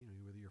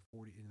 whether you're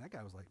 40, and that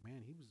guy was like,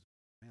 man, he was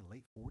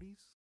late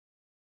 40s.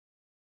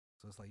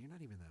 So it's like you're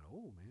not even that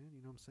old, man.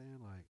 You know what I'm saying?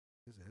 Like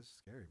it's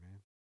scary,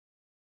 man.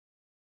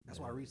 That's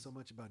why I read so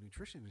much about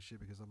nutrition and shit,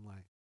 because I'm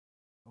like,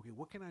 okay,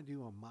 what can I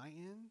do on my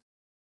end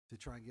to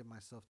try and give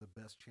myself the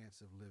best chance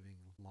of living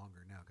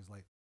longer now? Because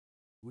like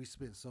we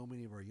spent so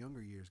many of our younger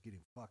years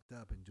getting fucked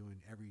up and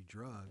doing every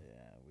drug.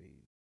 Yeah,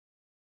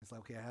 It's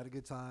like, okay, I had a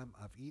good time.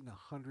 I've eaten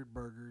 100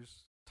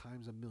 burgers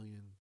times a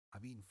million.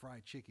 I've eaten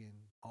fried chicken,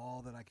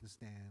 all that I can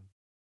stand.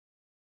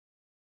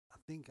 I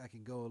think I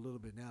can go a little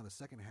bit now the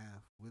second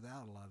half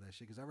without a lot of that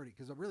shit because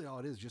really all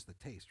it is just the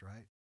taste,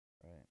 right?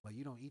 Right. Like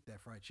you don't eat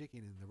that fried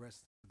chicken and the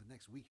rest of the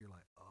next week you're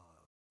like,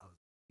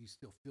 you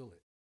still feel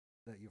it,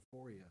 that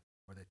euphoria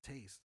or that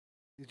taste.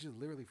 It's just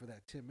literally for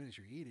that 10 minutes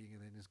you're eating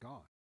and then it's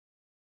gone.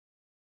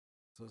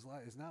 So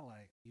it's not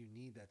like you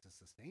need that to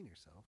sustain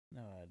yourself.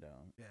 No, I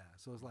don't. Yeah.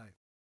 So it's like,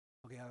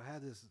 okay, I've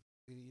had this.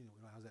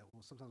 When I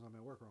was sometimes I'm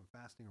at work or I'm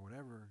fasting or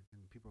whatever,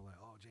 and people are like,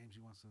 "Oh, James,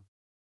 you want some?"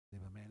 They're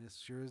like, "Man, this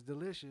sure is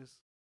delicious."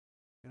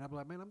 And I'm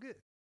like, "Man, I'm good.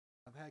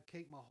 I've had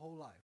cake my whole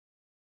life.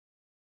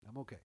 I'm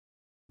okay."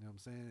 You know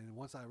what I'm saying? And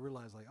once I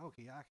realized, like,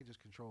 okay, I can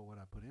just control what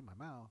I put in my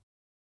mouth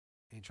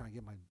and try and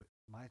get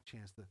my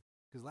chance to.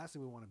 Because last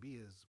thing we want to be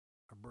is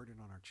a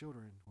burden on our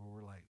children, where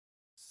we're like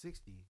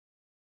 60.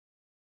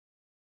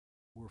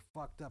 We're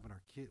fucked up, and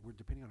we're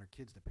depending on our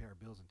kids to pay our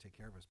bills and take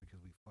care of us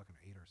because we fucking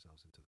ate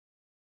ourselves into it.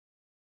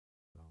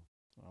 So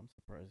Well, I'm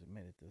surprised it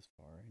made it this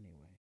far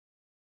anyway.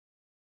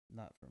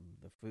 Not from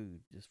the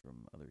food, just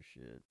from other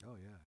shit. oh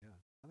yeah, yeah.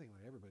 I think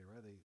like everybody, right?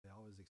 They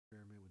always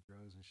experiment with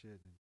drugs and shit,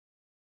 and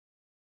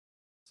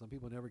some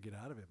people never get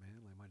out of it,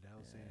 man. Like my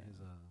dad was saying,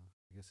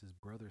 I guess his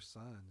brother's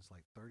son is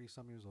like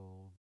 30-some years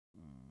old.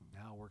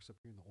 Now works up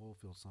here in the oil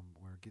field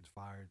somewhere, gets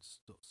fired,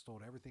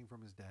 stole everything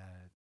from his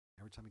dad.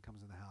 Every time he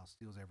comes in the house,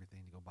 steals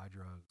everything to go buy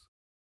drugs.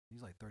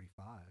 He's like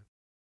 35.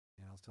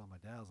 And I was telling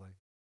my dad,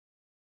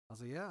 I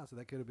said, yeah. I said,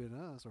 that could have been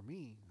us or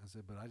me. I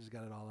said, but I just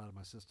got it all out of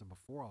my system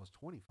before I was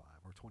 25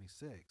 or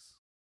 26.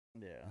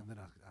 Yeah. And then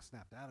I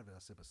snapped out of it.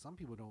 I said, but some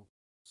people don't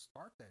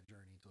start that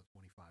journey until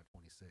 25,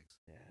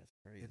 26. Yeah, it's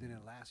crazy. And then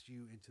it lasts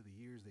you into the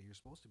years that you're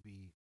supposed to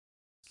be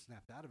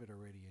snapped out of it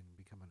already and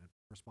becoming a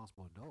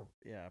responsible adult.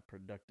 Yeah, a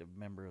productive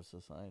member of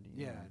society.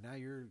 Yeah, now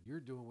you're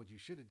doing what you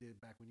should have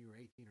did back when you were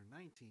 18 or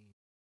 19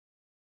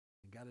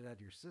 and got it out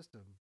of your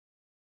system.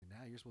 And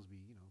now you're supposed to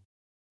be,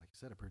 like you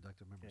said, a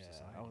productive member of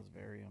society. I was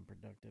very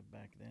unproductive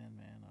back then,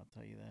 man. I'll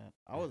tell you that.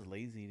 I was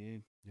lazy,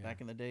 dude. Yeah.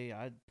 Back in the day,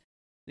 I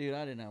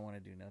did not want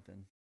to do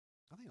nothing.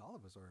 I think all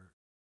of us are.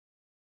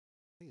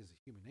 I think it's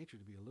human nature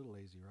to be a little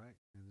lazy, right?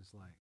 And it's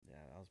like,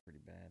 yeah, I was pretty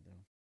bad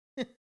though.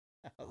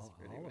 I was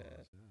pretty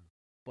bad. Us, yeah.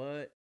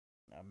 But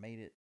I made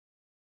it.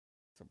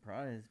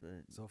 Surprised,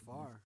 but so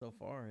far,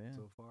 yeah.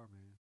 So far,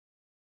 man.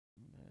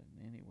 But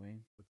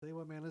anyway, but tell you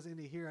what, man, let's end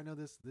it here. I know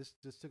this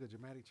just took a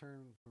dramatic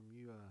turn from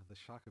you. The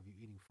shock of you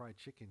eating fried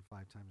chicken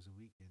 5 times a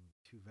week and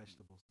 2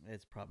 vegetables.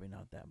 It's probably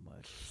not that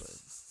much,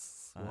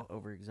 but I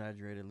over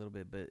exaggerated a little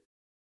bit. But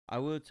I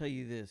will tell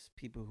you this: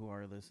 people who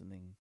are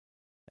listening,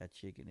 that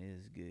chicken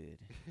is good.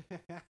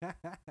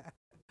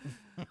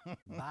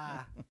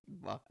 Bye.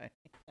 Bye.